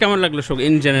 বাট কেমন লাগলো শো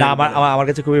ইন জেনারেল? আমার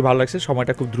কাছে খুবই ভালো লাগছে,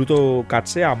 সময়টা খুব দ্রুত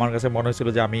কাটছে। আমার কাছে মনে হয়েছিল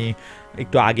যে আমি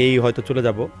একটু আগেই হয়তো চলে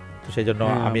যাব, তো সেই জন্য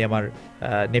আমি আমার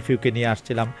নেফিউকে নিয়ে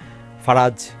আসছিলাম,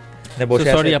 ফারাজ বসে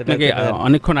আছে। সরি আপনাকে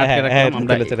অনেকক্ষণ আটকে রাখলাম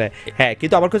আমরা। হ্যাঁ,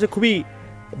 কিন্তু আমার কাছে খুবই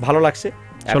ভালো লাগছে।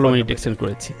 16 মিনিট এক্সটেন্ড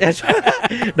করেছি।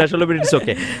 না, 16 মিনিট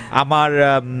ওকে। আমার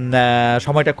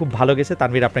সময়টা খুব ভালো গেছে।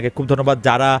 তানভীর, আপনাকে খুব ধন্যবাদ।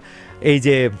 যারা এই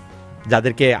যে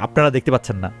যাদেরকে আপনারা দেখতে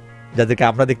পাচ্ছেন না, যাদেরকে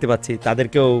আমরা দেখতে পাচ্ছি,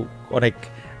 তাদেরকেও অনেক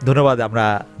ধন্যবাদ আমরা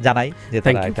জানাই।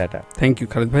 থ্যাংক ইউ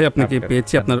খালেদ ভাই, আপনাকে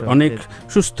পেয়েছি। আপনার অনেক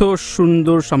সুস্থ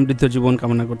সুন্দর সমৃদ্ধ জীবন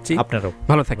কামনা করছি। আপনারও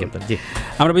ভালো থাকেন।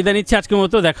 আমরা বিদায় নিচ্ছি আজকের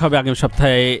মতো। দেখা হবে আগামী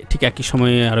সপ্তাহে ঠিক একই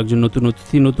সময়ে আরেকজন নতুন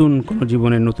অতিথি, নতুন কোনো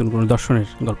জীবনের নতুন কোনো দর্শনের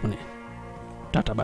গল্প নিয়ে। টাটা।